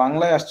 তো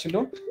বাংলায় আসছিল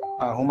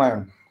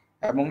হুমায়ুন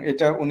এবং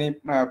এটা উনি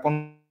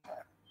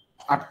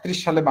 38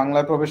 সালে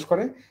বাংলায় প্রবেশ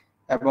করে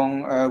এবং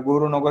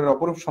গৌরনগরের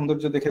অপরূপ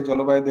সৌন্দর্য দেখে,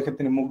 জলবায়ু দেখে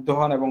তিনি মুগ্ধ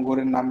হন এবং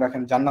গৌরের নাম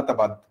রাখেন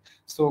জান্নাতাবাদ।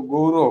 সো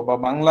গৌর বা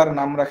বাংলার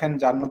নাম রাখেন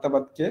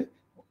জান্নাতাবাদকে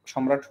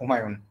সম্রাট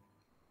হুমায়ুন।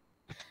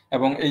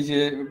 এবং এই যে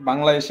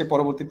বাংলায় এসে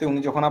পরবর্তীতে উনি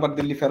যখন আবার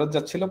দিল্লি ফেরত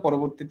যাচ্ছিল,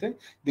 পরবর্তীতে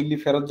দিল্লি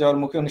ফেরত যাওয়ার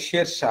মুখে উনি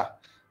শের শাহ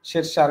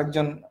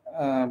আরেকজন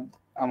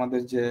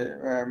আমাদের যে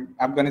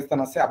আফগানিস্তান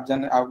আছে,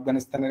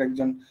 আফগানিস্তানের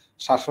একজন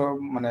শাসক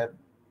মানে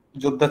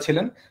যোদ্ধা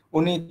ছিলেন,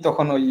 উনি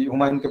তখন ওই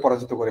হুমায়ুনকে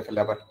পরাজিত করে ফেলে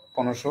আবার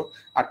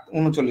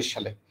 1539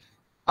 সালে।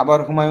 আবার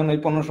হুমায়ুন এই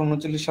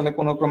 1539 সালে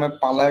কোনো ক্রমে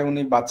পালায়,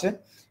 উনি বাঁচে।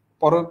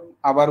 পর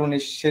আবার উনি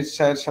শের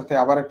শাহের সাথে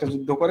আবার একটা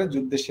যুদ্ধ করে,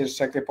 যুদ্ধে শের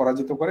শাহকে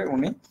পরাজিত করে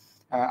উনি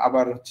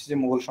আবার হচ্ছে যে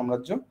মুঘল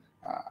সাম্রাজ্য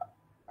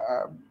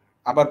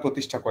আবার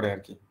প্রতিষ্ঠা করে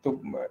আর কি। তো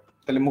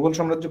তাহলে মুঘল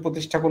সাম্রাজ্য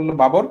প্রতিষ্ঠা করলো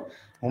বাবর।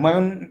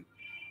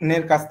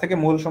 হুমায়ুনের কাছ থেকে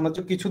মুঘল সাম্রাজ্য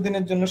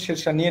কিছুদিনের জন্য শের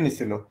শাহ নিয়ে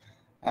নিছিল,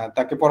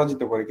 তাকে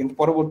পরাজিত করে, কিন্তু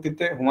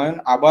পরবর্তীতে হুমায়ুন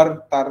আবার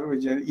তার ওই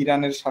যে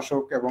ইরানের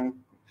শাসক এবং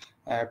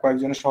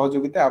কয়েকজনের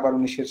সহযোগিতায় আবার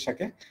উনি শের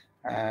শাহকে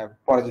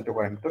পরাজিত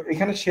করেন। তো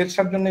এখানে শের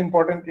শাহর জন্য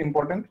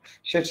ইম্পর্টেন্ট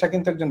শের শাহ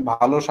কিন্তু একজন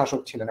ভালো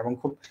শাসক ছিলেন এবং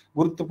খুব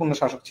গুরুত্বপূর্ণ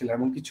শাসক ছিলেন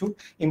এবং কিছু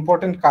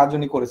ইম্পর্টেন্ট কাজ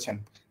উনি করেছেন।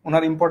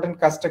 ওনার ইম্পর্টেন্ট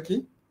কাজটা কি?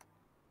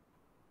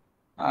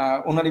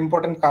 ওনার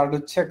ইম্পর্টেন্ট কাজ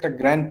হচ্ছে একটা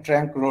গ্র্যান্ড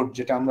ট্রাঙ্ক রোড,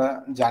 যেটা আমরা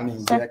জানি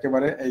যে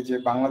একেবারে এই যে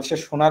বাংলাদেশের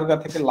সোনারগাঁ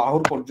থেকে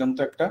লাহোর পর্যন্ত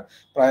একটা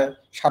প্রায়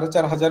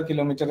 4500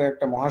 কিলোমিটারের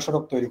একটা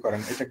মহাসড়ক তৈরি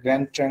করেন। এটা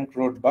গ্র্যান্ড ট্রাঙ্ক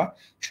রোড বা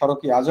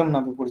সড়ক-ই আজম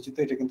নামে পরিচিত।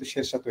 এটা কিন্তু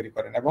শের শাহ তৈরি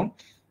করেন এবং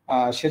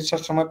শের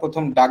শাহর সময়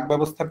প্রথম ডাক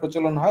ব্যবস্থার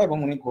প্রচলন হয় এবং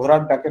উনি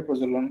ঘোড়ার ডাকের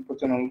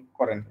প্রচলন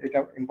করেন। এটা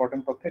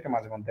ইম্পর্টেন্ট তথ্য, এটা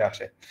মাঝে মধ্যে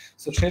আসে।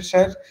 তো শের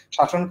শাহের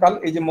শাসনকাল,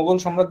 এই যে মুঘল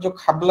সাম্রাজ্য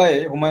খাবলায়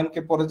হুমায়ুনকে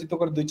পরাজিত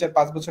করে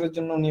 2-4-5 বছরের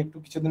জন্য উনি একটু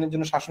কিছুদিনের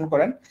জন্য শাসন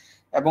করেন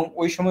এবং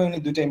ওই সময় উনি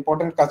দুইটা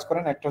ইম্পর্টেন্ট কাজ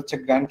করেন। একটা হচ্ছে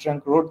গ্র্যান্ড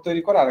ট্রাঙ্ক রোড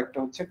তৈরি করা, আর একটা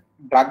হচ্ছে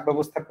ডাক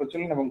ব্যবস্থার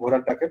প্রচলন এবং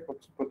ঘোড়ার ডাকের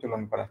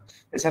প্রচলন করা।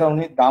 এছাড়া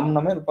উনি দাম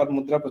নামে রূপার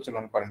মুদ্রা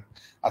প্রচলন করেন।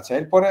 আচ্ছা,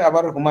 এরপরে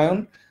আবার হুমায়ুন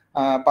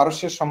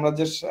পারস্যের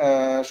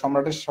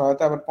সম্রাটের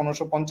সহায়তা আবার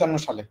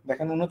 1555 সালে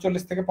দেখেন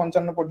 39 থেকে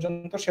 55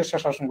 পর্যন্ত শেরশাহ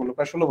শাসন করলো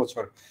প্রায় 16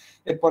 বছর।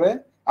 এরপরে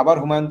আবার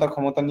হুমায়ুন তার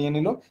ক্ষমতা নিয়ে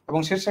নিল এবং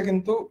শেরশাহ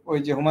কিন্তু ওই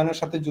যে হুমায়ুনের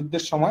সাথে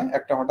যুদ্ধের সময়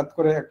একটা হঠাৎ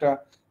করে একটা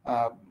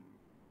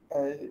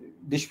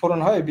বিস্ফোরণ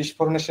হয়,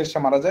 বিস্ফোরণে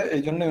শেরশাহ মারা যায়,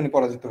 এই জন্যই উনি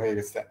পরাজিত হয়ে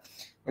গেছে।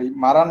 ওই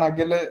মারা না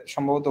গেলে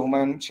সম্ভবত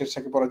হুমায়ুন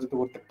শেরশাহকে পরাজিত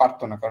করতে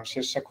পারতো না, কারণ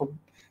শেরশাহ খুব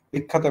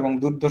বিখ্যাত এবং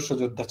দুর্ধর্ষ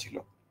যোদ্ধা ছিল।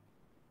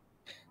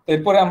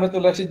 এরপরে আমরা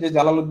চলে আসি যে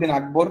জালালউদ্দিন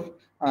আকবর।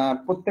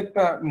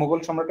 প্রত্যেকটা মোগল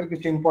সম্রাটের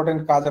কিছু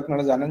ইম্পর্টেন্ট কাজ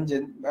আপনারা জানেন যে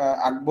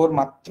আকবর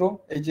মাত্র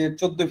এই যে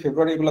 14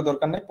 ফেব্রুয়ারি এগুলো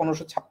দরকার নেই,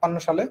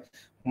 1556 সালে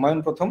হুমায়ুন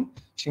প্রথম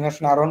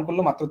সিংহাসনে আরোহণ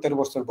করলো, মাত্র 13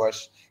 বছর বয়স।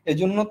 এই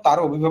জন্য তার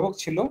অভিভাবক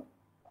ছিল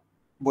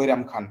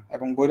বৈরাম খান,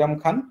 এবং বৈরাম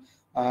খান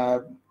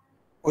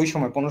ওই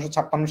সময়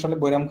 1556 সালে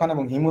বৈরাম খান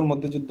এবং হিমুর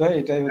মধ্যে যুদ্ধ হয়,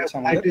 এটাই হচ্ছে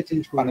আমাদের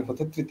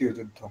পানিপথের তৃতীয়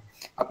যুদ্ধ।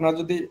 আপনারা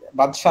যদি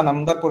বাদশাহ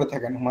নামদার পড়ে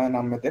থাকেন হুমায়ুন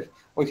আহমেদের,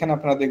 ওইখানে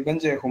আপনারা দেখবেন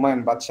যে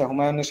বাদশাহ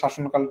হুমায়ুনের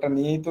শাসনকালটা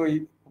নিয়েই তো এই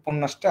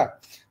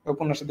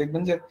উপন্যাসে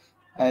দেখবেন যে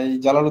এই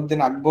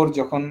জালালউদ্দিন আকবর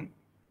যখন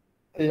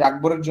এই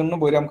আকবরের জন্য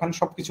বৈরাম খান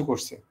সবকিছু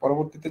করছে।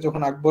 পরবর্তীতে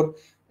যখন আকবর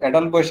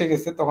অ্যাডাল্ট বয়সে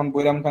গেছে তখন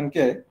বৈরাম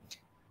খানকে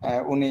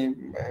উনি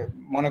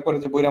মনে করে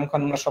যে বৈরাম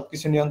খান ওনার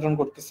সবকিছু নিয়ন্ত্রণ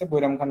করতেছে,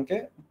 বৈরাম খানকে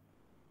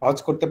হজ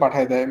করতে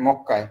পাঠায় দেয়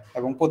মক্কায়,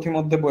 এবং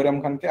পথিমধ্যে বৈরাম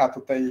খানকে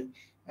আততায়ী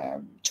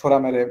ছোড়া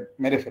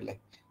মেরে ফেলে।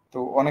 তো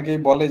অনেকেই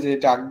বলে যে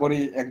এটা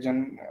আকবরই একজন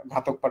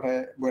ঘাতক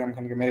পাঠায় বৈরাম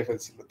খানকে মেরে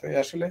ফেলছিল। তো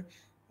আসলে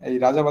এই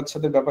রাজা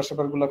বাদশাদের ব্যাপার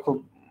স্যাপার গুলা খুব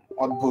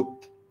অদ্ভুত।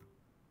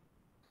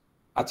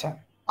 আচ্ছা,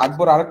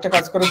 আকবর আরেকটা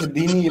কাজ করে যে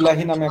দ্বীন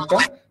ইলাহি নামে একটা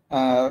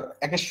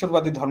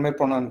একেশ্বরবাদী ধর্মের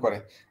প্রণয়ন করে।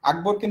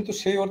 আকবর কিন্তু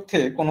সেই অর্থে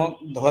কোনো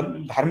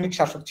ধার্মিক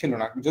শাসক ছিল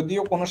না,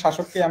 যদিও কোনো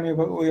শাসককে আমি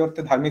ওই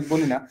অর্থে ধার্মিক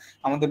বলি না।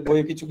 আমাদের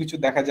বইয়ে কিছু কিছু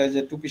দেখা যায়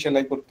যে টুপি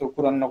সেলাই করতো,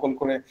 কোরআন নকল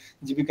করে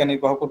জীবিকা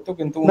নির্বাহ করতো,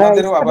 কিন্তু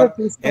ওনাদেরও আবার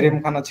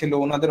হেরেমখানা ছিল,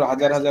 ওনাদেরও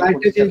হাজার হাজার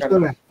কোটি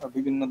টাকার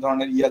বিভিন্ন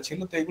ধরনের ছিল।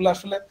 তো এগুলো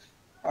আসলে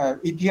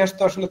ইতিহাস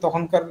তো আসলে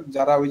তখনকার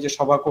যারা ওই যে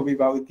সভা কবি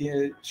বা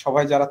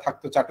সভায় যারা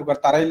থাকতো চাটুকার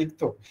তারাই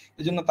লিখতো,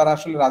 এই জন্য তারা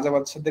আসলে রাজা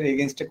বাদশাদের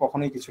এগেইনস্টে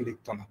কখনোই কিছু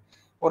লিখতো না।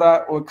 ওরা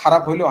ওই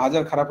খারাপ হইলেও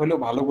হাজার খারাপ হইলেও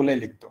ভালো বলেই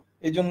লিখতো।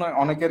 এই জন্য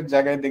অনেকের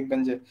জায়গায় দেখবেন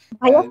যে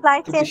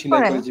টুপি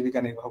সেলাই করে জীবিকা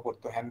নির্বাহ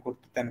করতো, হ্যান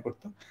করতো, ত্যান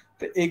করতো।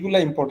 তো এইগুলা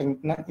ইম্পর্টেন্ট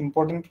না।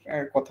 ইম্পর্টেন্ট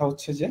কথা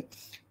হচ্ছে যে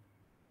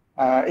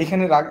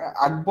এখানে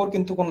আকবর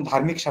কিন্তু কোনো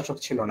ধার্মিক শাসক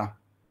ছিল না,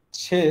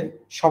 সে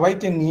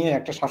সবাইকে নিয়ে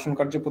একটা শাসন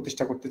কার্য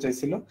প্রতিষ্ঠা করতে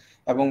চাইছিল,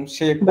 এবং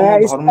সে কোনো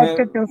ধর্মের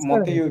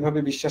মতেই ওইভাবে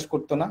বিশ্বাস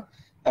করতো না,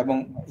 এবং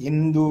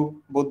হিন্দু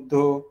বৌদ্ধ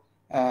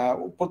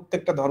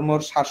প্রত্যেকটা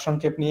ধর্মের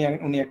সারসংক্ষেপ নিয়ে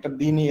উনি একটা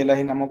দ্বীন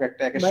ইলাহি নামক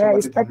একটা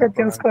একেশ্বরবাদী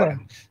ধর্ম করেন।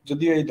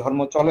 যদিও এই ধর্ম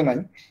চলে নাই,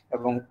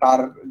 এবং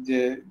তার যে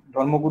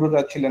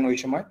ধর্মগুরুরা ছিলেন ওই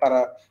সময় তারা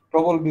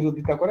প্রবল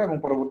বিরোধিতা করে, এবং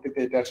পরবর্তীতে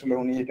এটা আসলে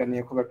উনি এটা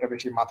নিয়ে খুব একটা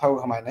বেশি মাথাও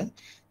ঘামায় নাই।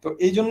 তো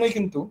এই জন্যই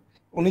কিন্তু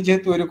উনি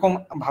যেহেতু এরকম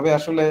ভাবে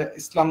আসলে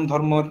ইসলাম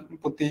ধর্মের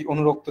প্রতি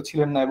অনুরক্ত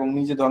ছিলেন না এবং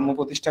নিজে ধর্ম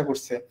প্রতিষ্ঠা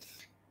করছে,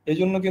 এই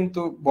জন্য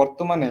কিন্তু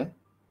বর্তমানে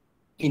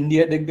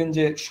ইন্ডিয়া দেখবেন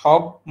যে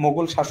সব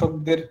মোগল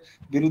শাসকদের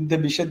বিরুদ্ধে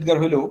নিষেধাজ্ঞা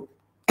হলেও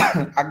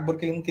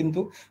আকবরকে কিন্তু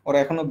ওরা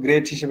এখনো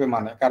গ্রেট হিসেবে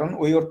মানে, কারণ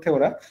ওই অর্থে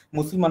ওরা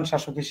মুসলমান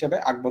শাসক হিসেবে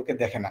আকবরকে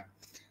দেখে না।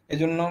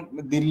 এজন্য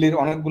দিল্লির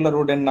অনেকগুলো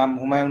রোডের নাম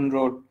হুমায়ুন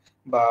রোড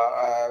বা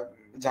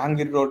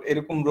জাহাঙ্গীর রোড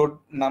এরকম রোড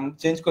নাম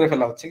চেঞ্জ করে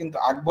ফেলা হচ্ছে, কিন্তু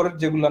আকবরের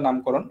যেগুলো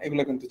নামকরণ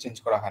এগুলো কিন্তু চেঞ্জ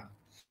করা হয় না।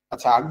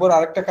 আচ্ছা, আকবর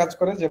আরেকটা কাজ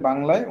করে যে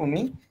বাংলায়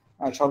উনি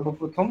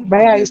সর্বপ্রথম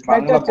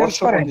বাংলা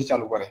বর্ষপঞ্জি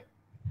চালু করে।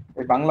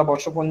 এই বাংলা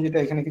বর্ষপঞ্জিটা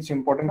এখানে কিছু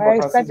ইম্পর্টেন্ট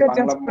কথা আছে যে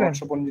বাংলা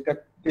বর্ষপঞ্জিটা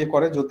কে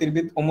করে,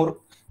 জ্যোতির্বিদ ওমর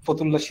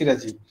ফতুল্লাহ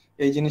সিরাজি।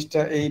 এই জিনিসটা,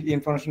 এই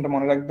ইনফরমেশনটা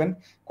মনে রাখবেন।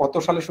 কত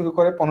সালে শুরু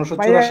করে?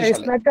 1584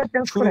 সালে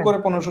শুরু করে,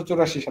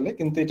 1584 সালে,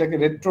 কিন্তু এটাকে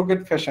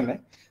রেট্রোগ্রেড ফ্যাশনে,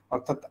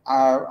 অর্থাৎ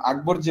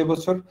আকবর যে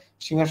বছর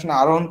সিংহাসনে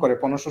আরোহণ করে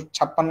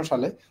 1556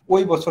 সালে,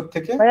 ওই বছর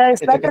থেকে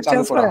এটাকে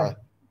চালু করা হয়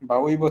বা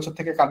ওই বছর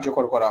থেকে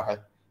কার্যকর করা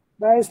হয়।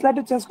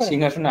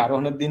 সিংহাসনে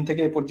আরোহণের দিন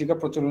থেকে এই পত্রিকা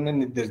প্রচলনের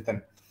নির্দেশ দেন।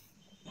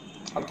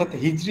 অর্থাৎ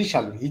হিজরি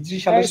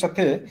সালের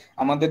সাথে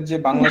আমাদের যে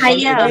বাংলা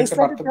সাল একটা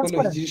পার্থক্য হলো,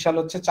 হিজরি সাল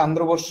হচ্ছে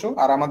চান্দ্রবর্ষ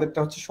আর আমাদেরটা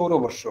হচ্ছে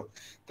সৌরবর্ষ।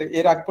 তো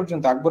এর আগ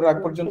পর্যন্ত, আকবরের আগ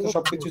পর্যন্ত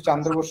সবকিছু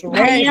চান্দ্রবর্ষ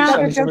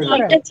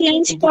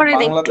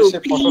বাংলাদেশে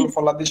ফসল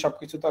ফলাদি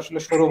সবকিছু তো আসলে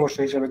সৌরবর্ষ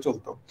হিসেবে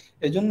চলতো।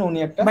 এই জন্য উনি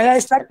একটা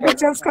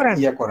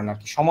ইয়া করেন আর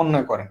কি,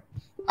 সমন্বয় করেন।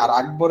 আর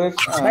আকবরের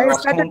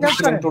অর্থমন্ত্রী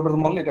ছিলেন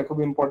টোডরমল। এটা খুব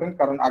ইম্পর্টেন্ট,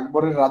 কারণ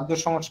আকবরের রাজ্য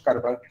সংস্কার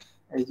বা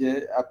এই যে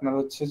আপনার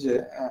হচ্ছে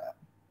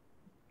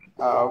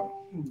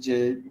যে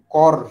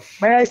কর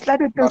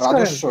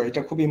রাজস্ব,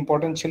 এটা খুব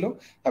ইম্পর্টেন্ট ছিল,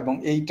 এবং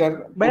এইটার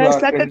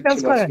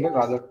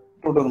রাজা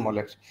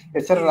টোডরমলের।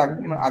 এছাড়া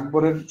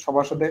আকবরের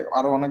সভাসদে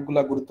আরো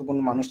অনেকগুলা গুরুত্বপূর্ণ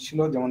মানুষ ছিল,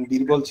 যেমন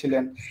বীরবল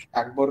ছিলেন।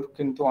 আকবর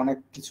কিন্তু অনেক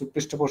কিছু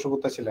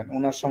পৃষ্ঠপোষকতা ছিলেন।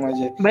 ওনার সময়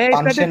যে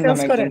তানসেন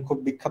নামে একজন খুব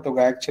বিখ্যাত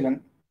গায়ক ছিলেন,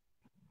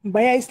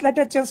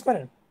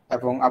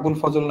 এবং আবুল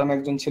ফজল নামে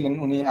একজন ছিলেন,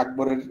 উনি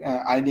আকবরের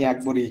আইনি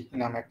আকবরী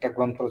নামে একটা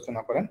গ্রন্থ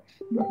রচনা করেন।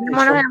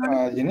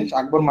 জিনিস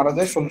আকবর মারা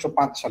যায়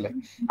 1605 সালে।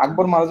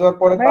 আকবর মারা যাওয়ার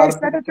পরে তার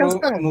পুত্র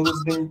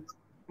নুরুদ্দিন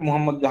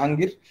মুহাম্মদ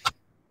জাহাঙ্গীর।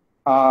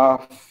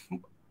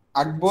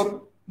 আকবর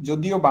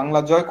যদিও বাংলা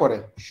জয় করে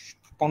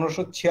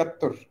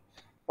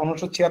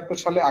 1576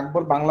 সালে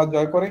আকবর বাংলা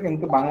জয় করে,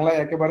 কিন্তু বাংলায়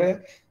একেবারে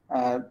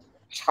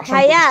শাসন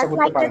ভাইয়া প্রতিষ্ঠা করতে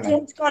স্লাইডটা পারে নাই।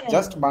 চেঞ্জ করেন।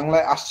 জাস্ট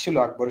বাংলায় আসছিল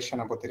আকবরের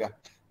সেনাপতিরা,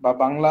 বা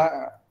বাংলা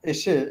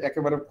এসে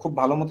একেবারে খুব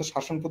ভালো মতো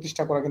শাসন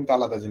প্রতিষ্ঠা করা কিন্তু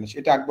আলাদা জিনিস,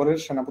 এটা আকবরের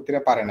সেনাপতিরা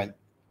পারে নাই।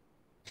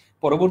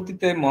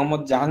 পরবর্তীতে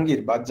মোহাম্মদ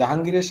জাহাঙ্গীর বা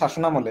জাহাঙ্গীরের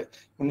শাসনামলে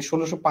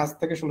 1605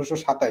 থেকে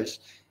 1627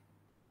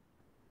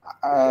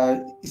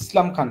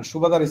 ইসলাম খান,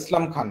 সুবাদার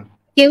ইসলাম খান,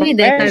 কেউই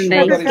দেখার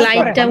নাই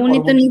স্লাইডটা, উনি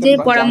তো নিজেই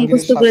পড়া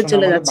মুখস্থ করে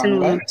চলে যাচ্ছেন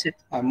মনে হচ্ছে।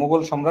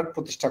 মুঘল সম্রাট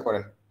প্রতিষ্ঠা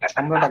করেন।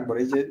 সম্রাট আকবর,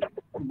 এই যে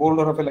বোল্ড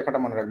হরফে লেখাটা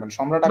মনে রাখবেন,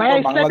 সম্রাট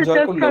আকবর বাংলা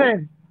জয় করলেও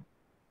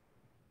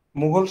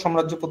মুঘল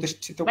সাম্রাজ্য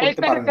প্রতিষ্ঠিত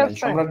করতে পারেন নাই।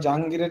 সম্রাট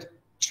জাহাঙ্গীরের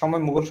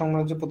সময় মুঘল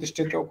সাম্রাজ্য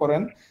প্রতিষ্ঠিত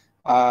করেন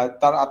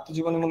তার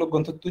আত্মজীবনীমূলক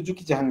গ্রন্থ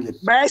তুজুকি জাহাঙ্গীর।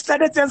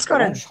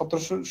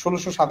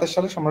 1627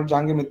 সালে সম্রাট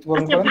জাহাঙ্গীর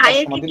মৃত্যুবরণ করেন।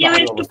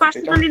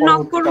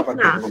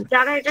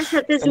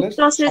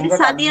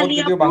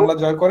 বাংলা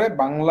জয় করে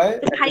বাংলায়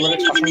জাহাঙ্গীর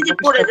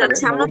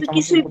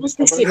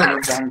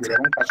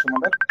এবং তার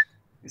সম্রাট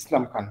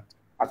ইসলাম খান।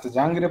 আচ্ছা,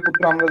 জাহাঙ্গীরের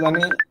পুত্র আমরা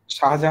জানি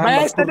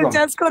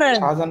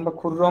শাহজাহান বা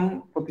খুররম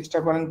প্রতিষ্ঠা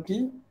করেন কি?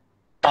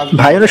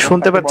 ভাই ওরা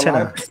শুনতে পাচ্ছে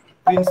না।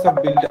 Prince of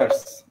builders.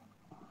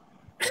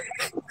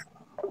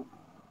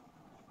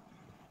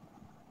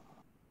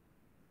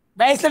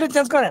 ভাই স্লাইড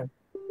চেঞ্জ করেন।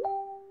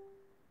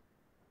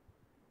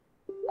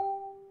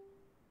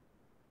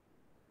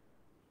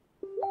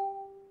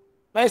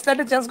 ভাই স্লাইড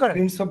চেঞ্জ করেন।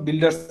 প্রিন্স অফ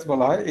বিল্ডার্স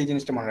বলা হয়, এই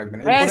জিনিসটা মনে রাখবেন।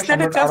 ভাই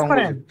স্লাইড চেঞ্জ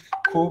করেন।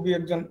 খুবই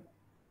একজন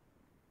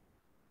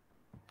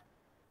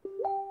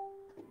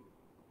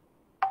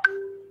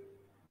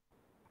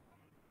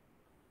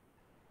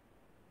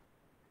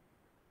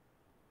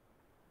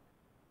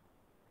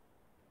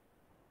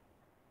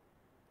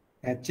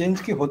চেঞ্জ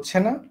কি হচ্ছে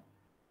না?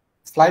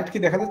 স্লাইড কি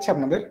দেখা যাচ্ছে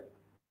আপনাদের?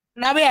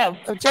 না ভাইয়া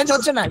চেঞ্জ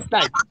হচ্ছে না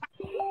স্লাইড।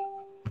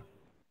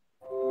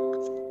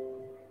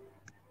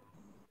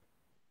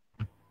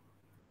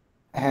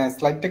 হ্যাঁ,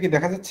 স্লাইডটা কি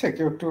দেখা যাচ্ছে?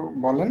 কেউ একটু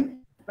বলেন।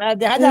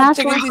 দেখা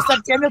যাচ্ছে কিন্তু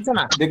স্লাইড চেঞ্জ হচ্ছে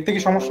না। দেখতে কি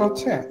সমস্যা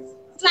হচ্ছে?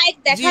 স্লাইড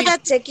দেখা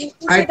যাচ্ছে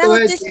কিন্তু সেটা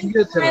হচ্ছে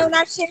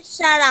ওনার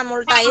শেরশাহ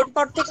আমলটা,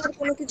 এরপর থেকে আর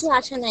কোনো কিছু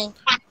আসে নাই।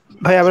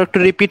 ভাই আবার একটু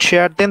রিপিট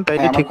শেয়ার দেন,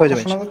 তাইলে ঠিক হয়ে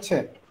যাবে। শোনা যাচ্ছে?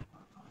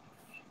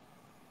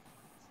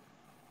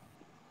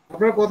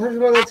 আপনার কথা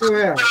শোনা যাচ্ছে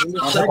ভাইয়া,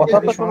 কথা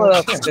তো শোনা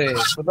যাচ্ছে,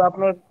 শুধু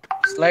আপনার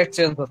স্লাইড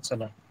চেঞ্জ হচ্ছে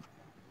না।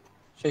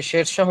 সেই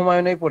শেরশাহ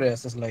হুমায়ুনই পড়ে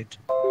আছে স্লাইড।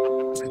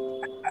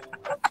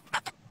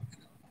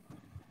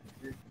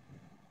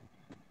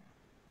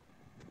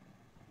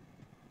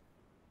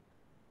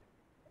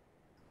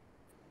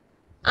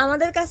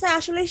 আমাদের কাছে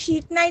আসলে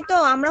শীট নাই, তো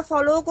আমরা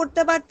ফলো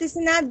করতে পারতেছি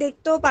না,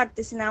 দেখতেও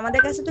পারতেছি না।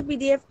 আমাদের কাছে তো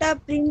পিডিএফটা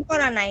প্রিন্ট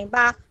করা নাই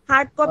বা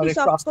হার্ড কপি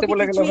সফট কপি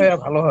বলে গেলে ভাইয়া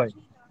ভালো হয়।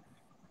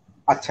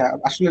 আচ্ছা,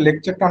 আসলে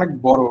লেকচারটা অনেক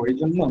বড়, এই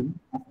জন্য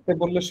আস্তে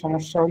বললে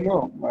সমস্যা হলো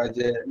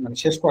যে মানে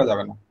শেষ করা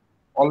যাবে না।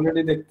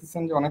 অলরেডি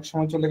দেখতেছেন যে অনেক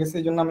সময় চলে গেছে,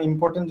 এই জন্য আমি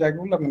ইম্পর্টেন্ট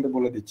জায়গাগুলো আপনাদের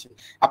বলে দিচ্ছি।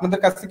 আপনাদের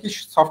কাছে কি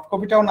সফট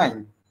কপিটাও নাই?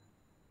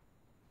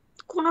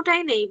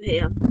 কোনোটাই নেই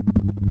ভাইয়া,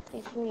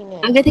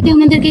 আগে থেকে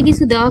আমাদেরকে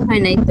কিছু দেওয়া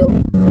হয় নাই তো।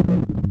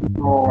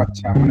 ও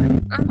আচ্ছা, মানে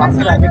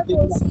ক্লাসের আগে কি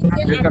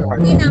বেটার হয়?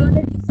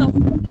 আমাদের কি সফট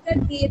কপিটা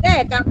দিয়ে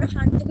দেয়, আমরা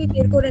হার্ড কপি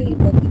বের করে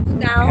নিব, কিন্তু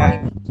দেওয়া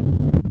হয়নি।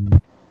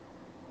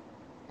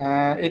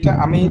 এটা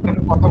আমি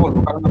তাহলে কথা বলবো,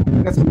 কারণ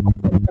আপনাদের কাছে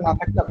না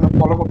থাকলে আপনারা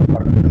ফলো করতে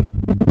পারবেন।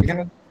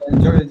 এখানে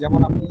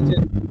যেমন আপনি যে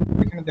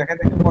এখানে দেখা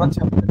দেখে পড়াচ্ছি,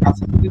 আপনাদের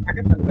কাছে যদি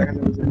থাকে তাহলে দেখা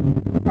যাবে যে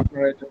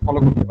আপনারা এটা ফলো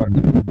করতে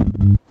পারবেন।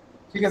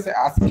 ঠিক আছে,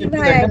 আজকে একটু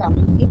দেখেন,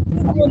 আমি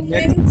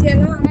যেন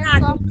আমরা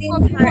আগের দিন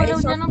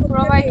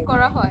প্রোভাইড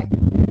করা হয়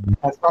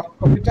সফট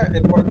কপিটা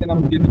এরপরের দিন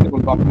আমি দিয়ে দিতে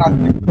বলবো। আপনারা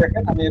আজকে একটু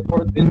দেখেন, আমি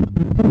এরপরের দিন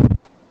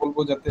বলবো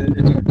যাতে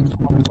এটা একটা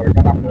সমাধান করে,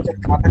 কারণ আপনারা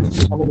একটা মাথা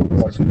কিছু ফলো করতে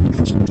পারবেন।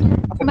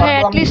 ভাই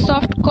at least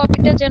সফট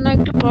কপিটা যেন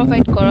একটু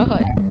প্রোভাইড করা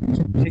হয়।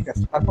 ঠিক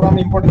আছে, তারপর আমি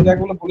ইম্পর্টেন্ট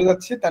জায়গাগুলো বলে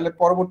যাচ্ছি, তাহলে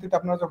পরবর্তীতে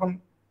আপনারা যখন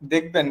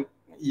দেখবেন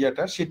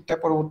ইয়াটা শীটটা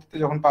পরবর্তীতে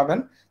যখন পাবেন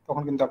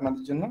তখন কিন্তু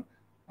আপনাদের জন্য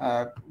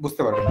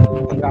বুঝতে পারবেন।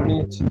 তাহলে আমি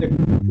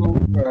একটু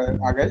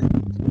আগাই।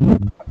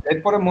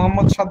 এরপরে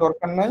মোহাম্মদ শাহ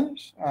দরকার নাই,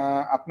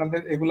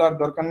 আপনাদের এগুলো আর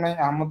দরকার নাই।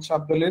 আহমদ শাহ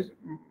আব্দুলের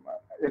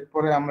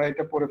এরপরে আমরা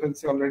এটা পড়ে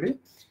ফেলছি অলরেডি।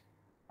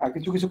 আর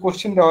কিছু কিছু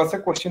কোশ্চেন দেওয়া আছে,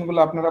 কোশ্চেনগুলো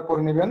আপনারা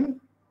পড়ে নেবেন।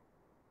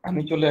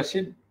 আমি চলে আসি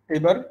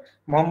এবার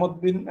মোহাম্মদ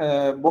বিন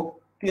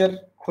বখতিয়ার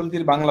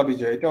খলজির বাংলা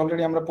বিজয়। এটা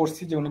অলরেডি আমরা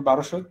পড়ছি যে উনি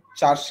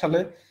 1204 সালে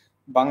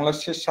বাংলার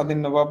শেষ স্বাধীন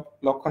নবাব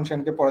লক্ষণ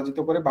সেনকে পরাজিত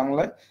করে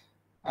বাংলায়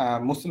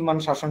মুসলমান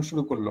শাসন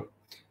শুরু করলো।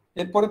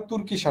 এরপরে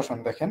তুর্কি শাসন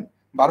দেখেন,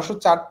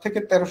 1204 থেকে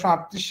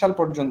 1338 সাল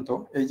পর্যন্ত।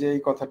 এই যে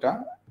এই কথাটা,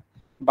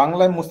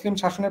 বাংলায় মুসলিম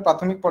শাসনের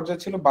প্রাথমিক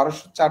পর্যায়ে ছিল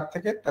 1204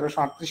 থেকে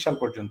 1338 সাল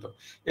পর্যন্ত।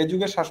 এই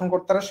যুগের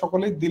শাসনকর্তারা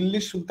সকলেই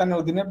দিল্লির সুলতানের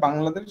অধীনে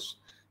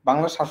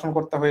বাংলার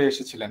শাসনকর্তা হয়ে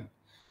এসেছিলেন।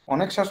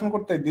 অনেক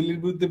শাসনকর্তাই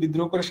দিল্লির বিরুদ্ধে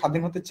বিদ্রোহ করে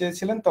স্বাধীন হতে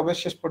চেয়েছিলেন, তবে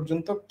শেষ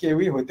পর্যন্ত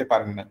কেউই হইতে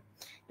পারেন নাই।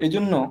 এই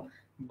জন্য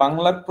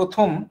বাংলার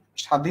প্রথম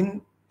স্বাধীন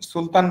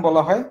সুলতান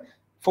বলা হয়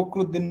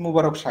ফখরুদ্দিন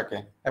মুবারক শাহকে,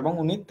 এবং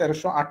উনি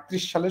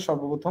 1338 সালে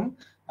সর্বপ্রথম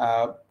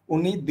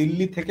উনি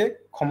দিল্লি থেকে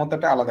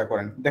ক্ষমতাটা আলাদা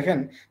করেন। দেখেন,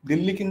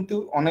 দিল্লি কিন্তু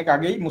অনেক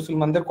আগেই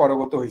মুসলমানদের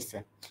করগত হয়েছে,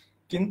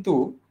 কিন্তু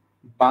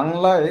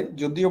বাংলায়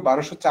যদিও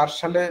 1204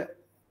 সালে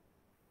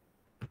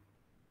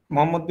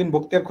মোহাম্মদ বিন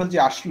বখতিয়ার খলজি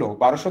আসলো,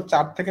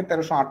 1204 থেকে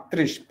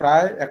 1338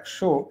 প্রায়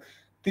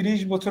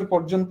 30 বছর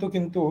পর্যন্ত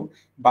কিন্তু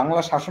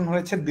বাংলা শাসন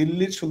হয়েছে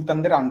দিল্লির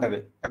সুলতানদের আন্ডারে,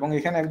 এবং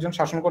এখানে একজন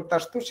শাসন করতে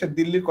আসতো, সে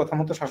দিল্লির কথা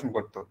মতো শাসন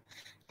করত,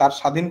 তার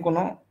স্বাধীন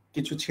কোনো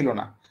কিছু ছিল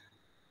না।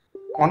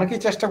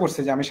 অনেকেই চেষ্টা করছে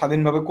যে আমি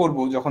স্বাধীনভাবে করব,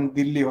 যখন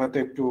দিল্লি হয়তো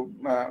একটু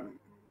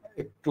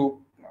একটু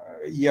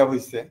ইয়া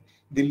হয়েছে,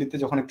 দিল্লিতে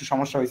যখন একটু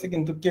সমস্যা হয়েছে,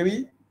 কিন্তু কেউই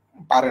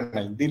পারেন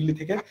নাই, দিল্লি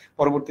থেকে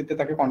পরবর্তীতে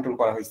তাকে কন্ট্রোল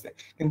করা হয়েছে।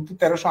 কিন্তু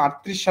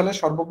 1338 সালে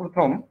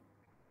সর্বপ্রথম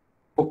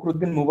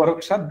ফখরুদ্দিন মুবারক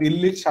শাহ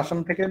দিল্লির শাসন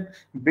থেকে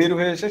বের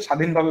হয়ে এসে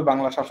স্বাধীনভাবে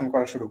বাংলা শাসন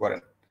করা শুরু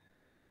করেন।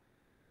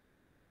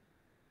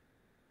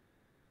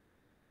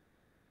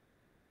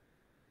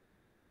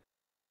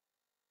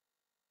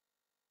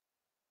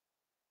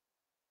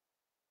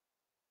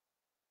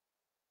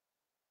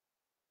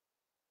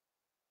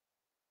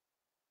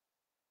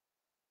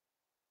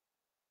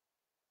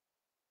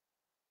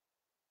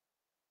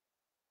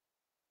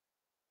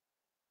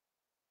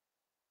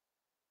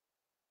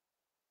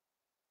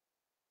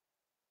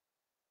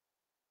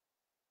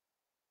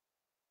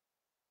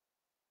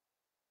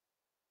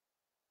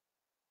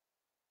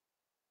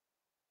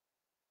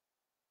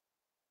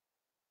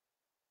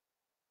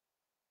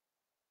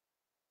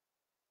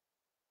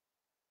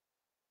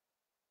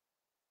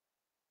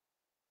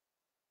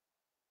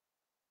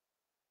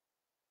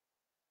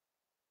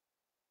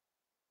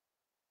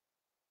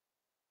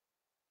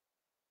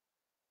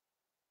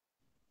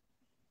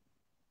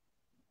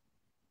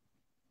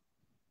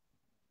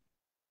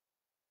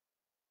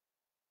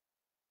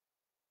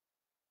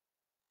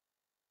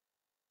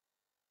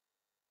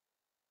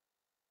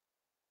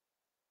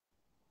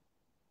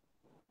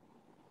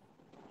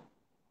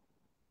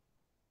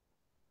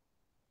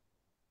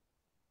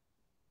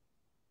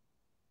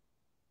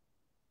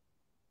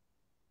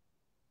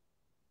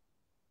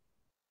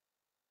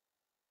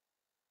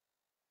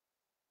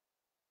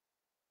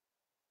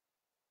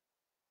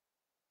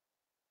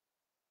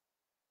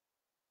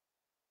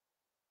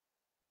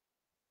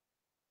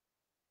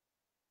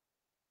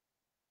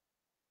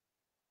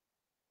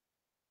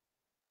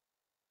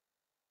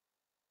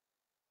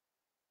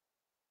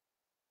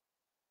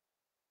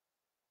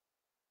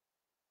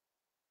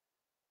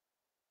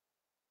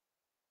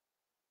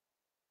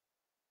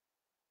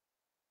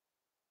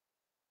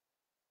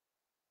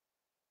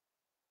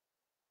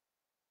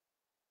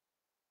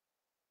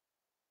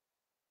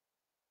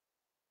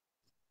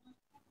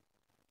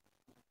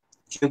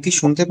 কেউ কি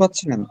শুনতে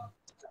পাচ্ছেন?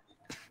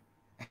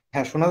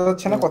 হ্যাঁ, শোনা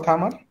যাচ্ছে না কথা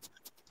আমার?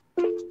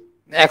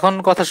 এখন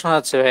কথা শোনা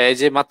যাচ্ছে ভাই, এই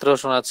যে মাত্র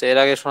শোনা যাচ্ছে, এর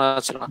আগে শোনা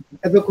যাচ্ছে না।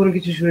 এতক্ষণ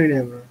কিছু শুনিনি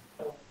আমরা,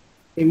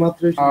 এই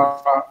মাত্রই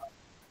শুনছি।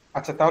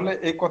 আচ্ছা, তাহলে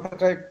এই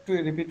কথাটা একটু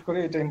রিপিট করে,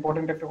 এটা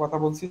ইম্পর্টেন্ট একটা কথা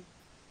বলছি।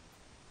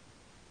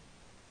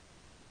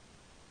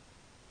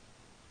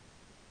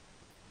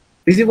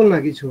 ভিজিবল না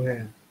কিছু?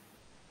 হ্যাঁ,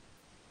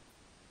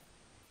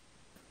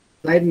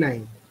 লাইট নাই।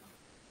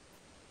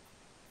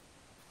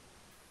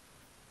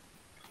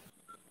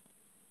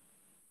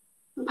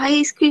 ভাই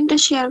স্ক্রিনটা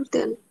শেয়ার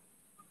দেন।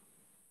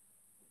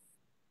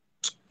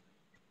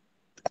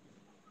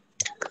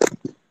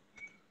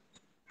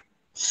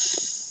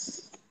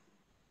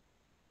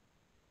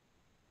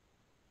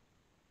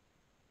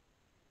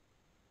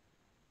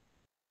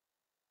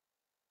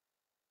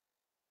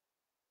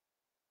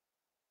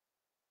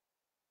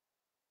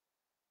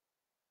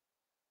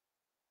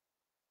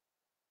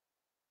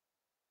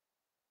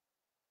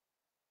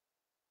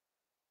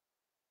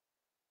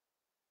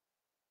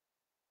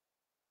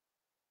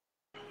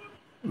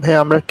 ভাই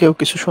আমরা কেউ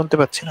কিছু শুনতে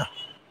পাচ্ছি না।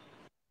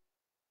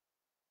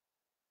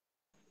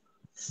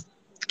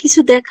 কিছু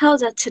দেখাও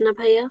যাচ্ছে না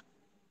ভাইয়া।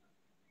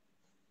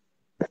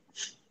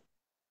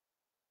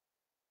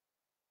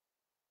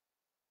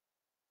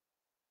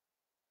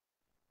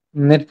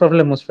 Net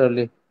problem most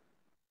probably.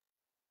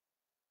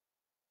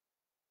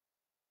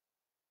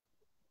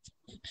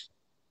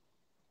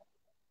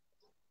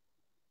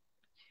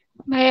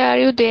 ভাই আর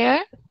ইউ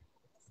দেয়ার?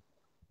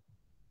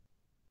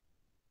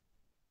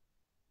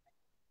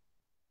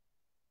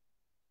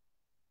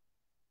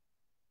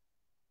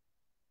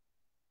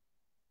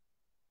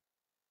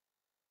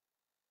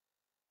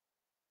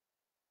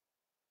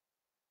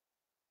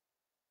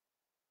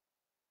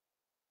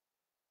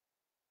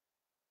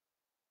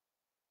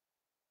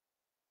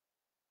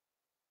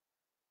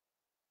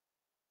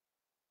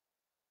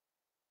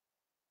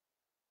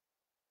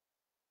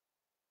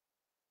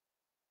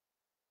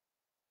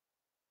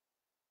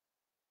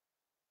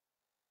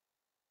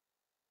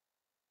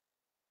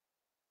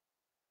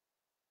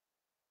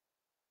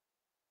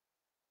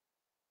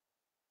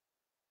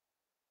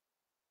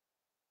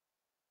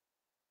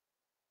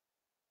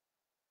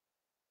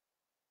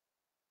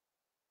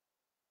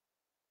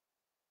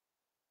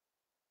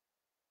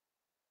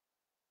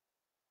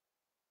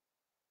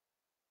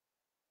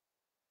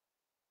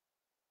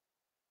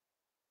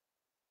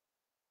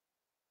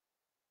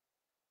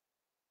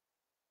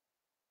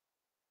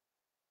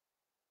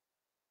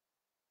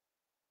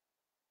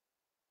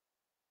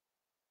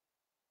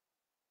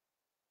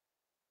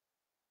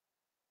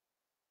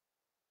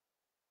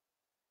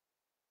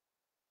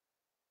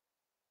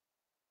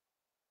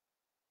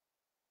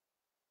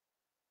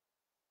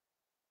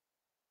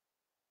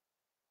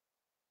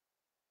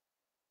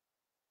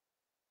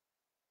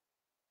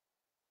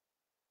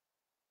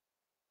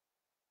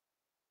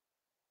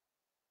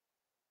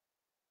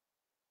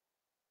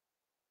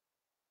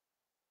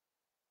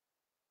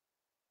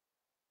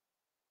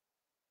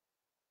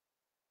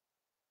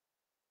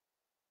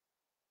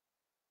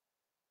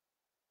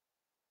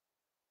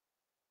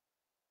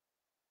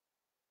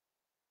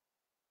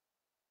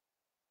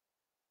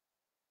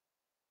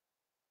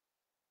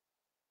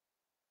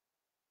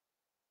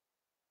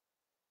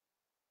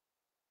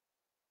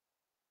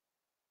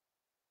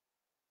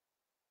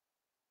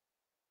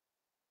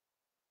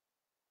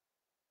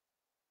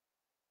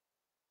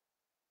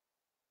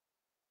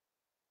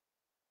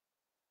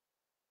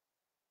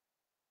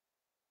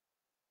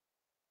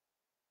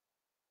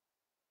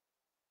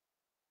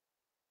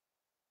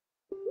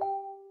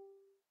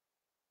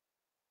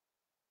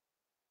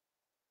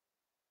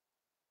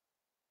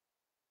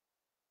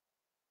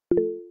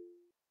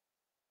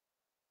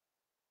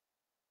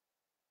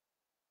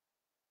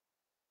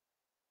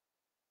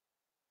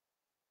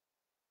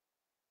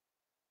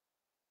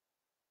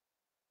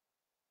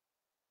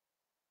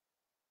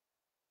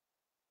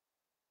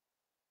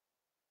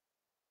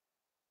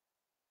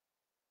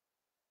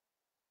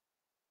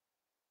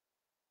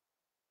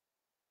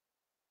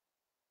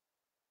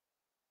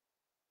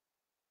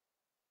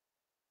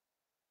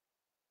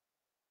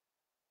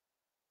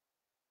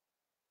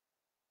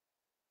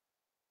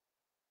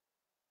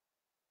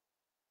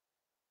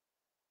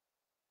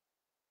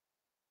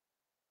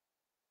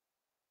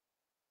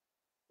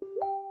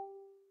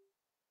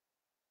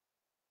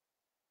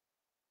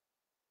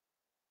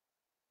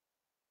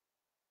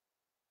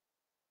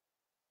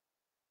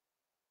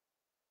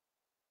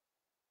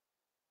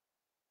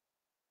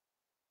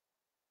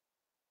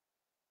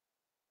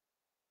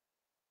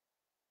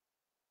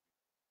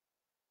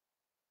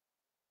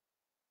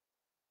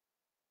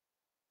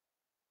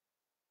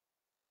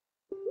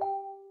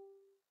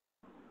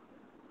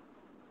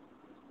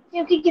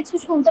 কেউ কি কিছু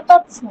শুনতে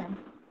পাচ্ছেন?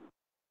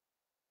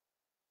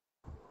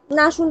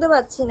 না, শুনতে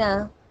পাচ্ছি না।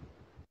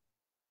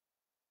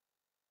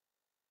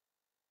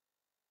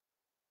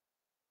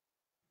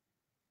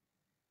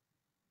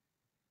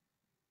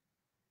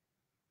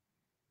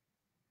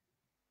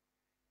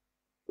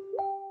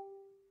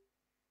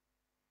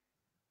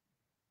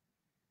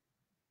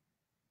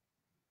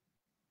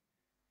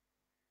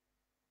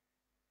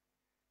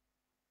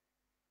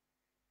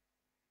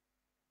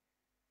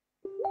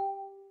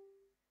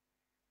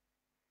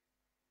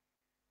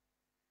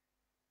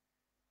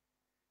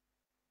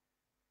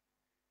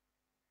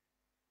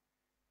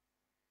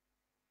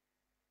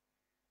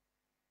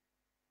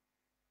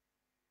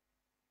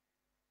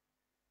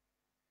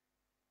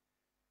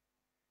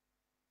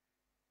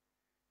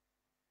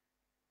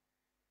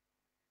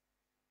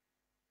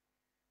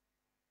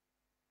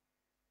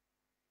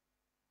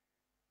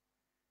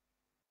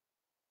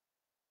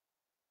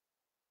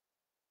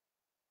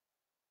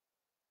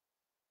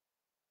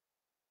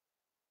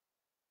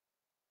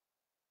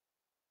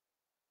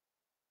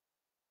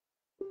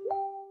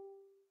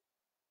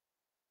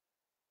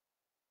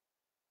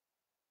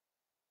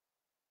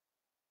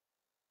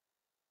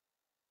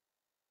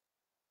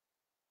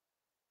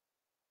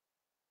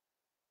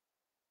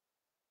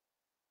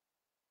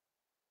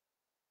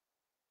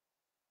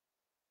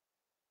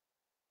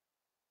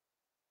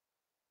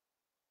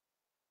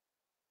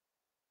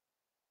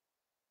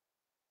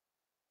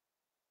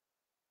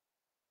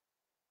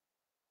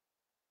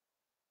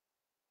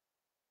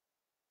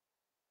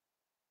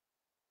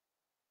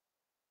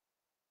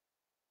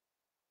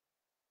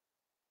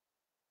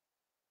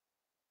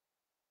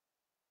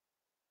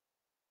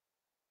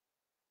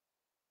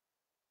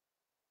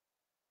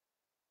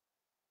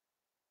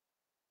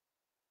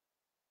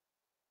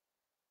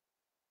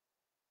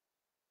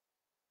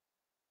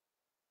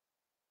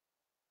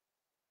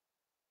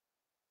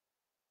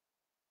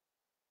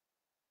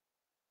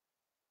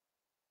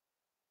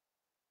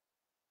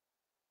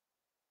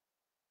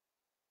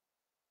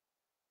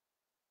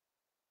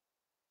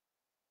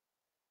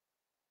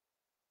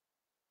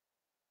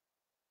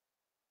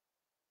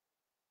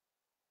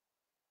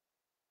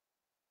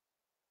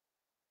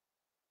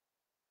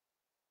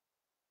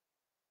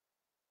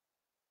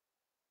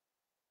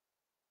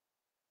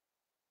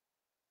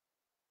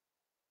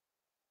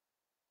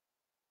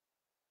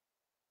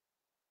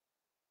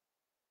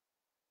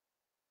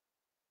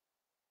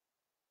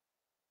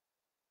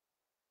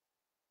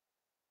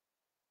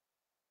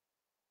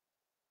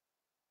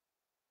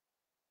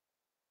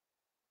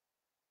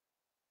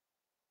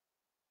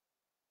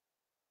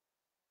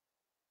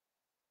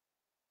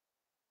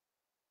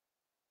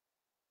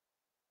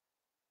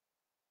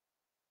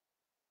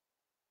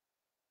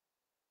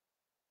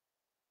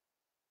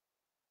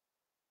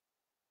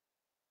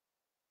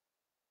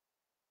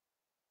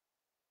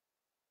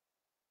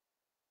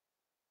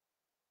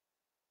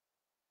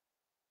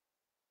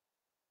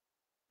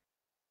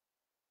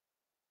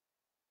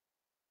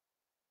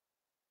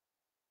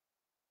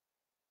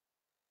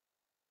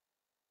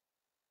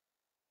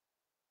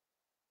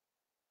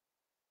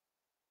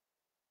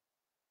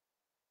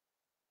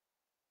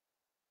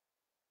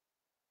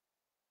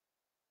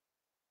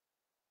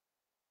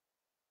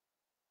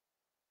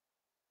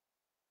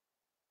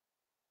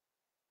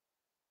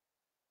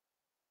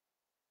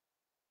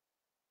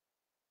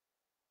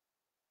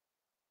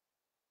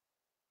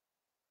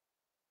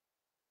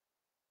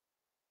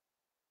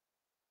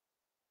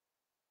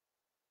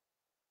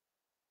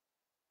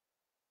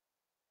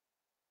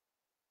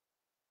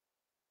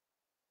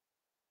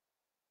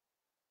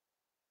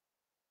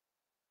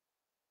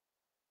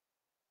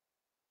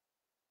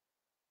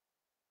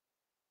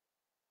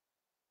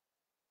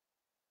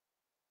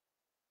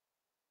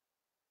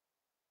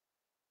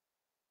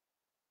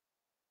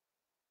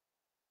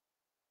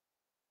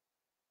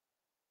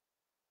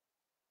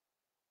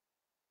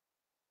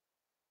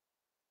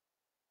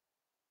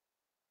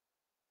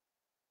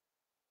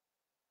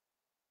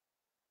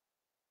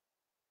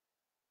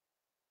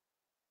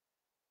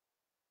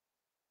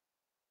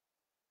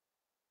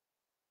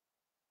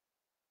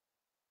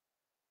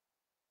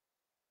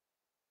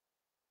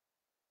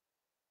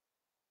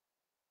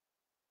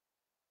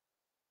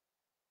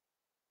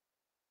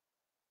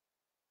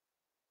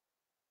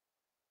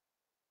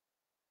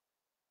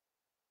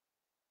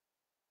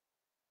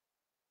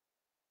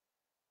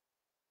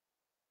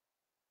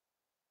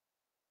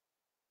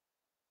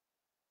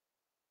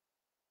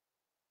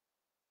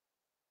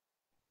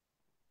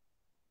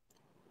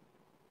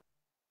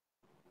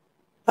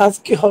 আজ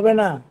কি হবে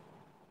না?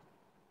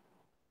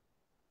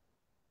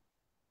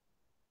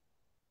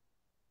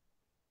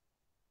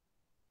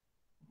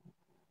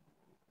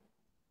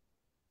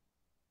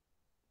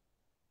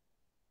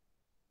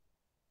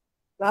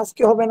 ক্লাস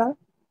কি হবে না?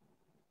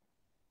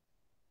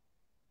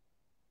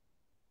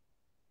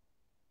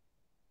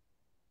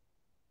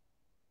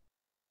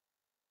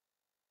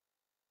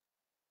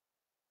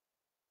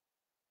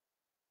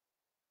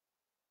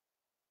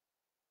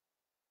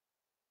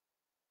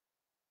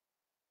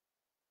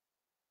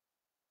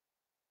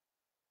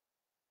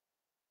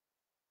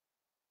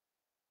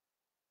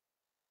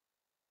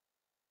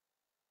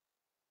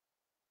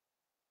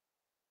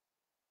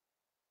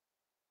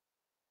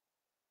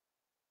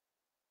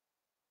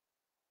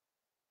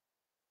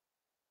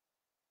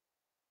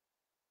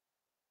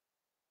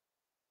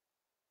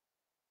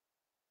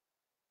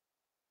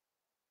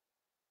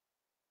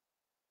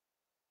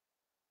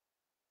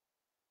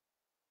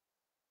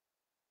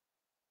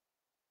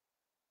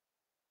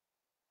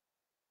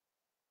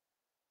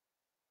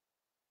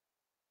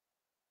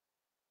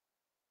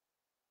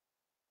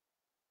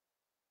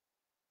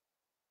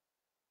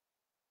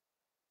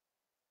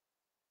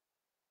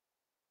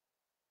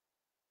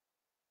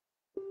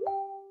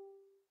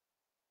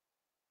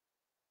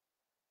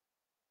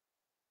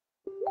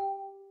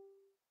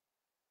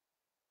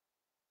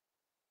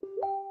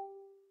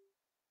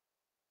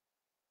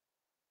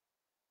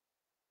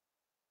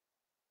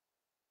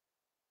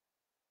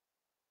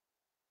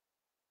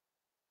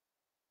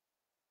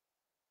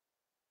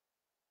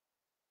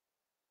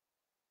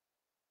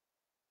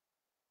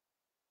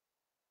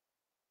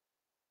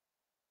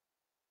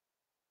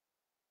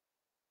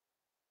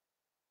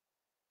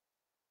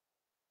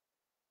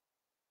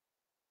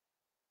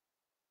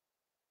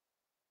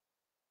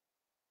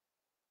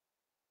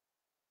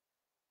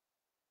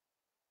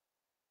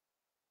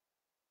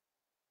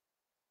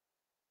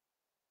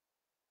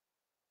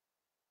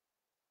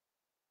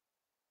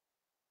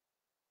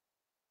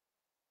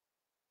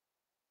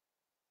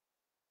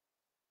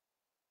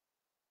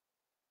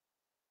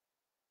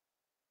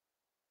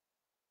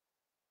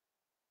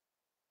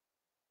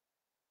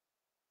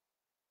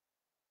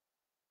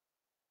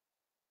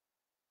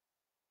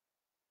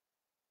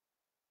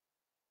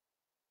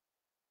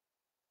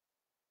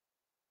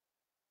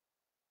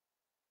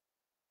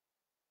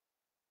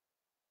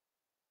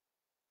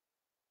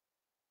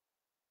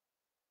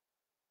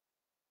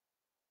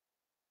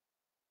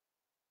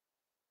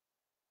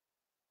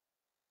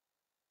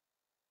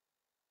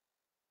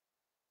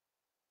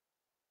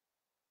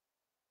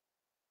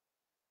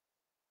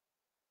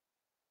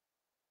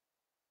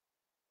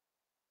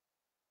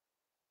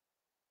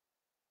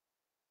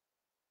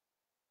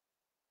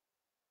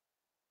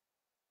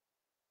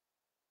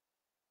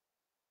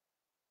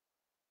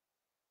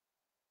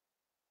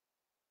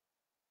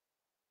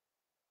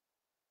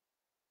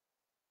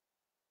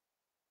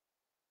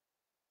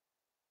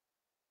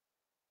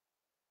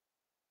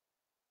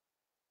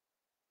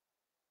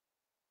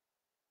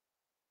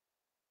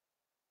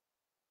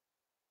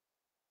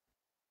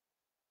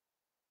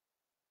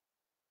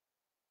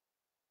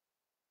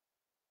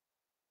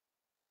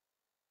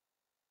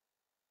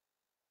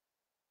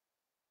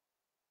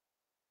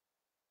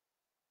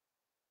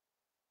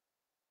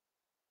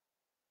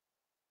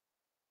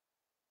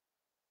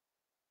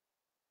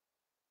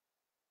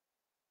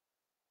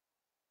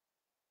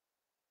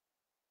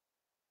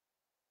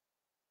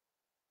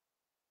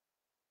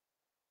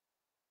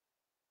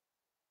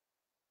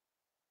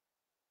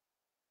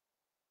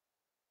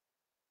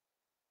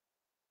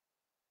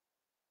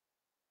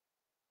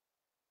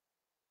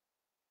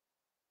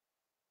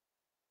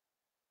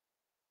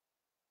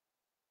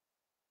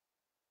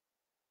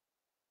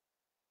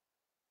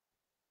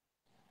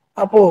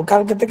 আপু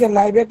কালকে থেকে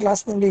লাইভে ক্লাস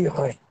নিলেই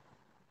হয়,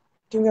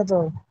 ঠিক আছে?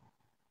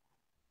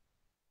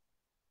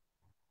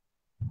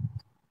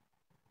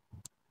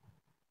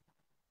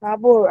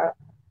 আপু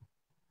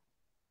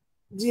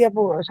জি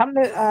আপু,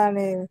 সামনে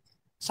মানে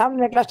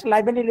সামনে ক্লাসটা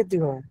লাইভে নিলে তুই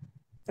হয়,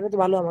 তাহলে তো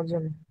ভালো আমার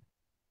জন্য।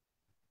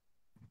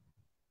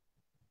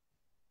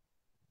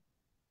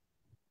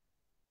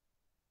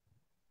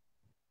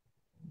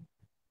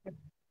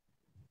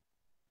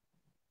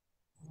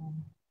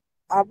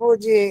 আপু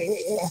যে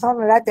এখন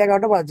রাত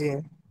 11টা বাজে,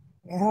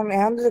 এখন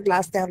এখন যদি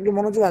ক্লাস নেই এখন কি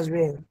মনোযোগ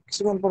আসবে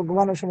কিছুক্ষণ পর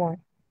ঘুমানোর সময়?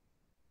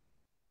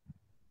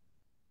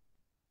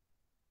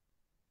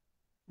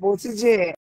 বলছি যে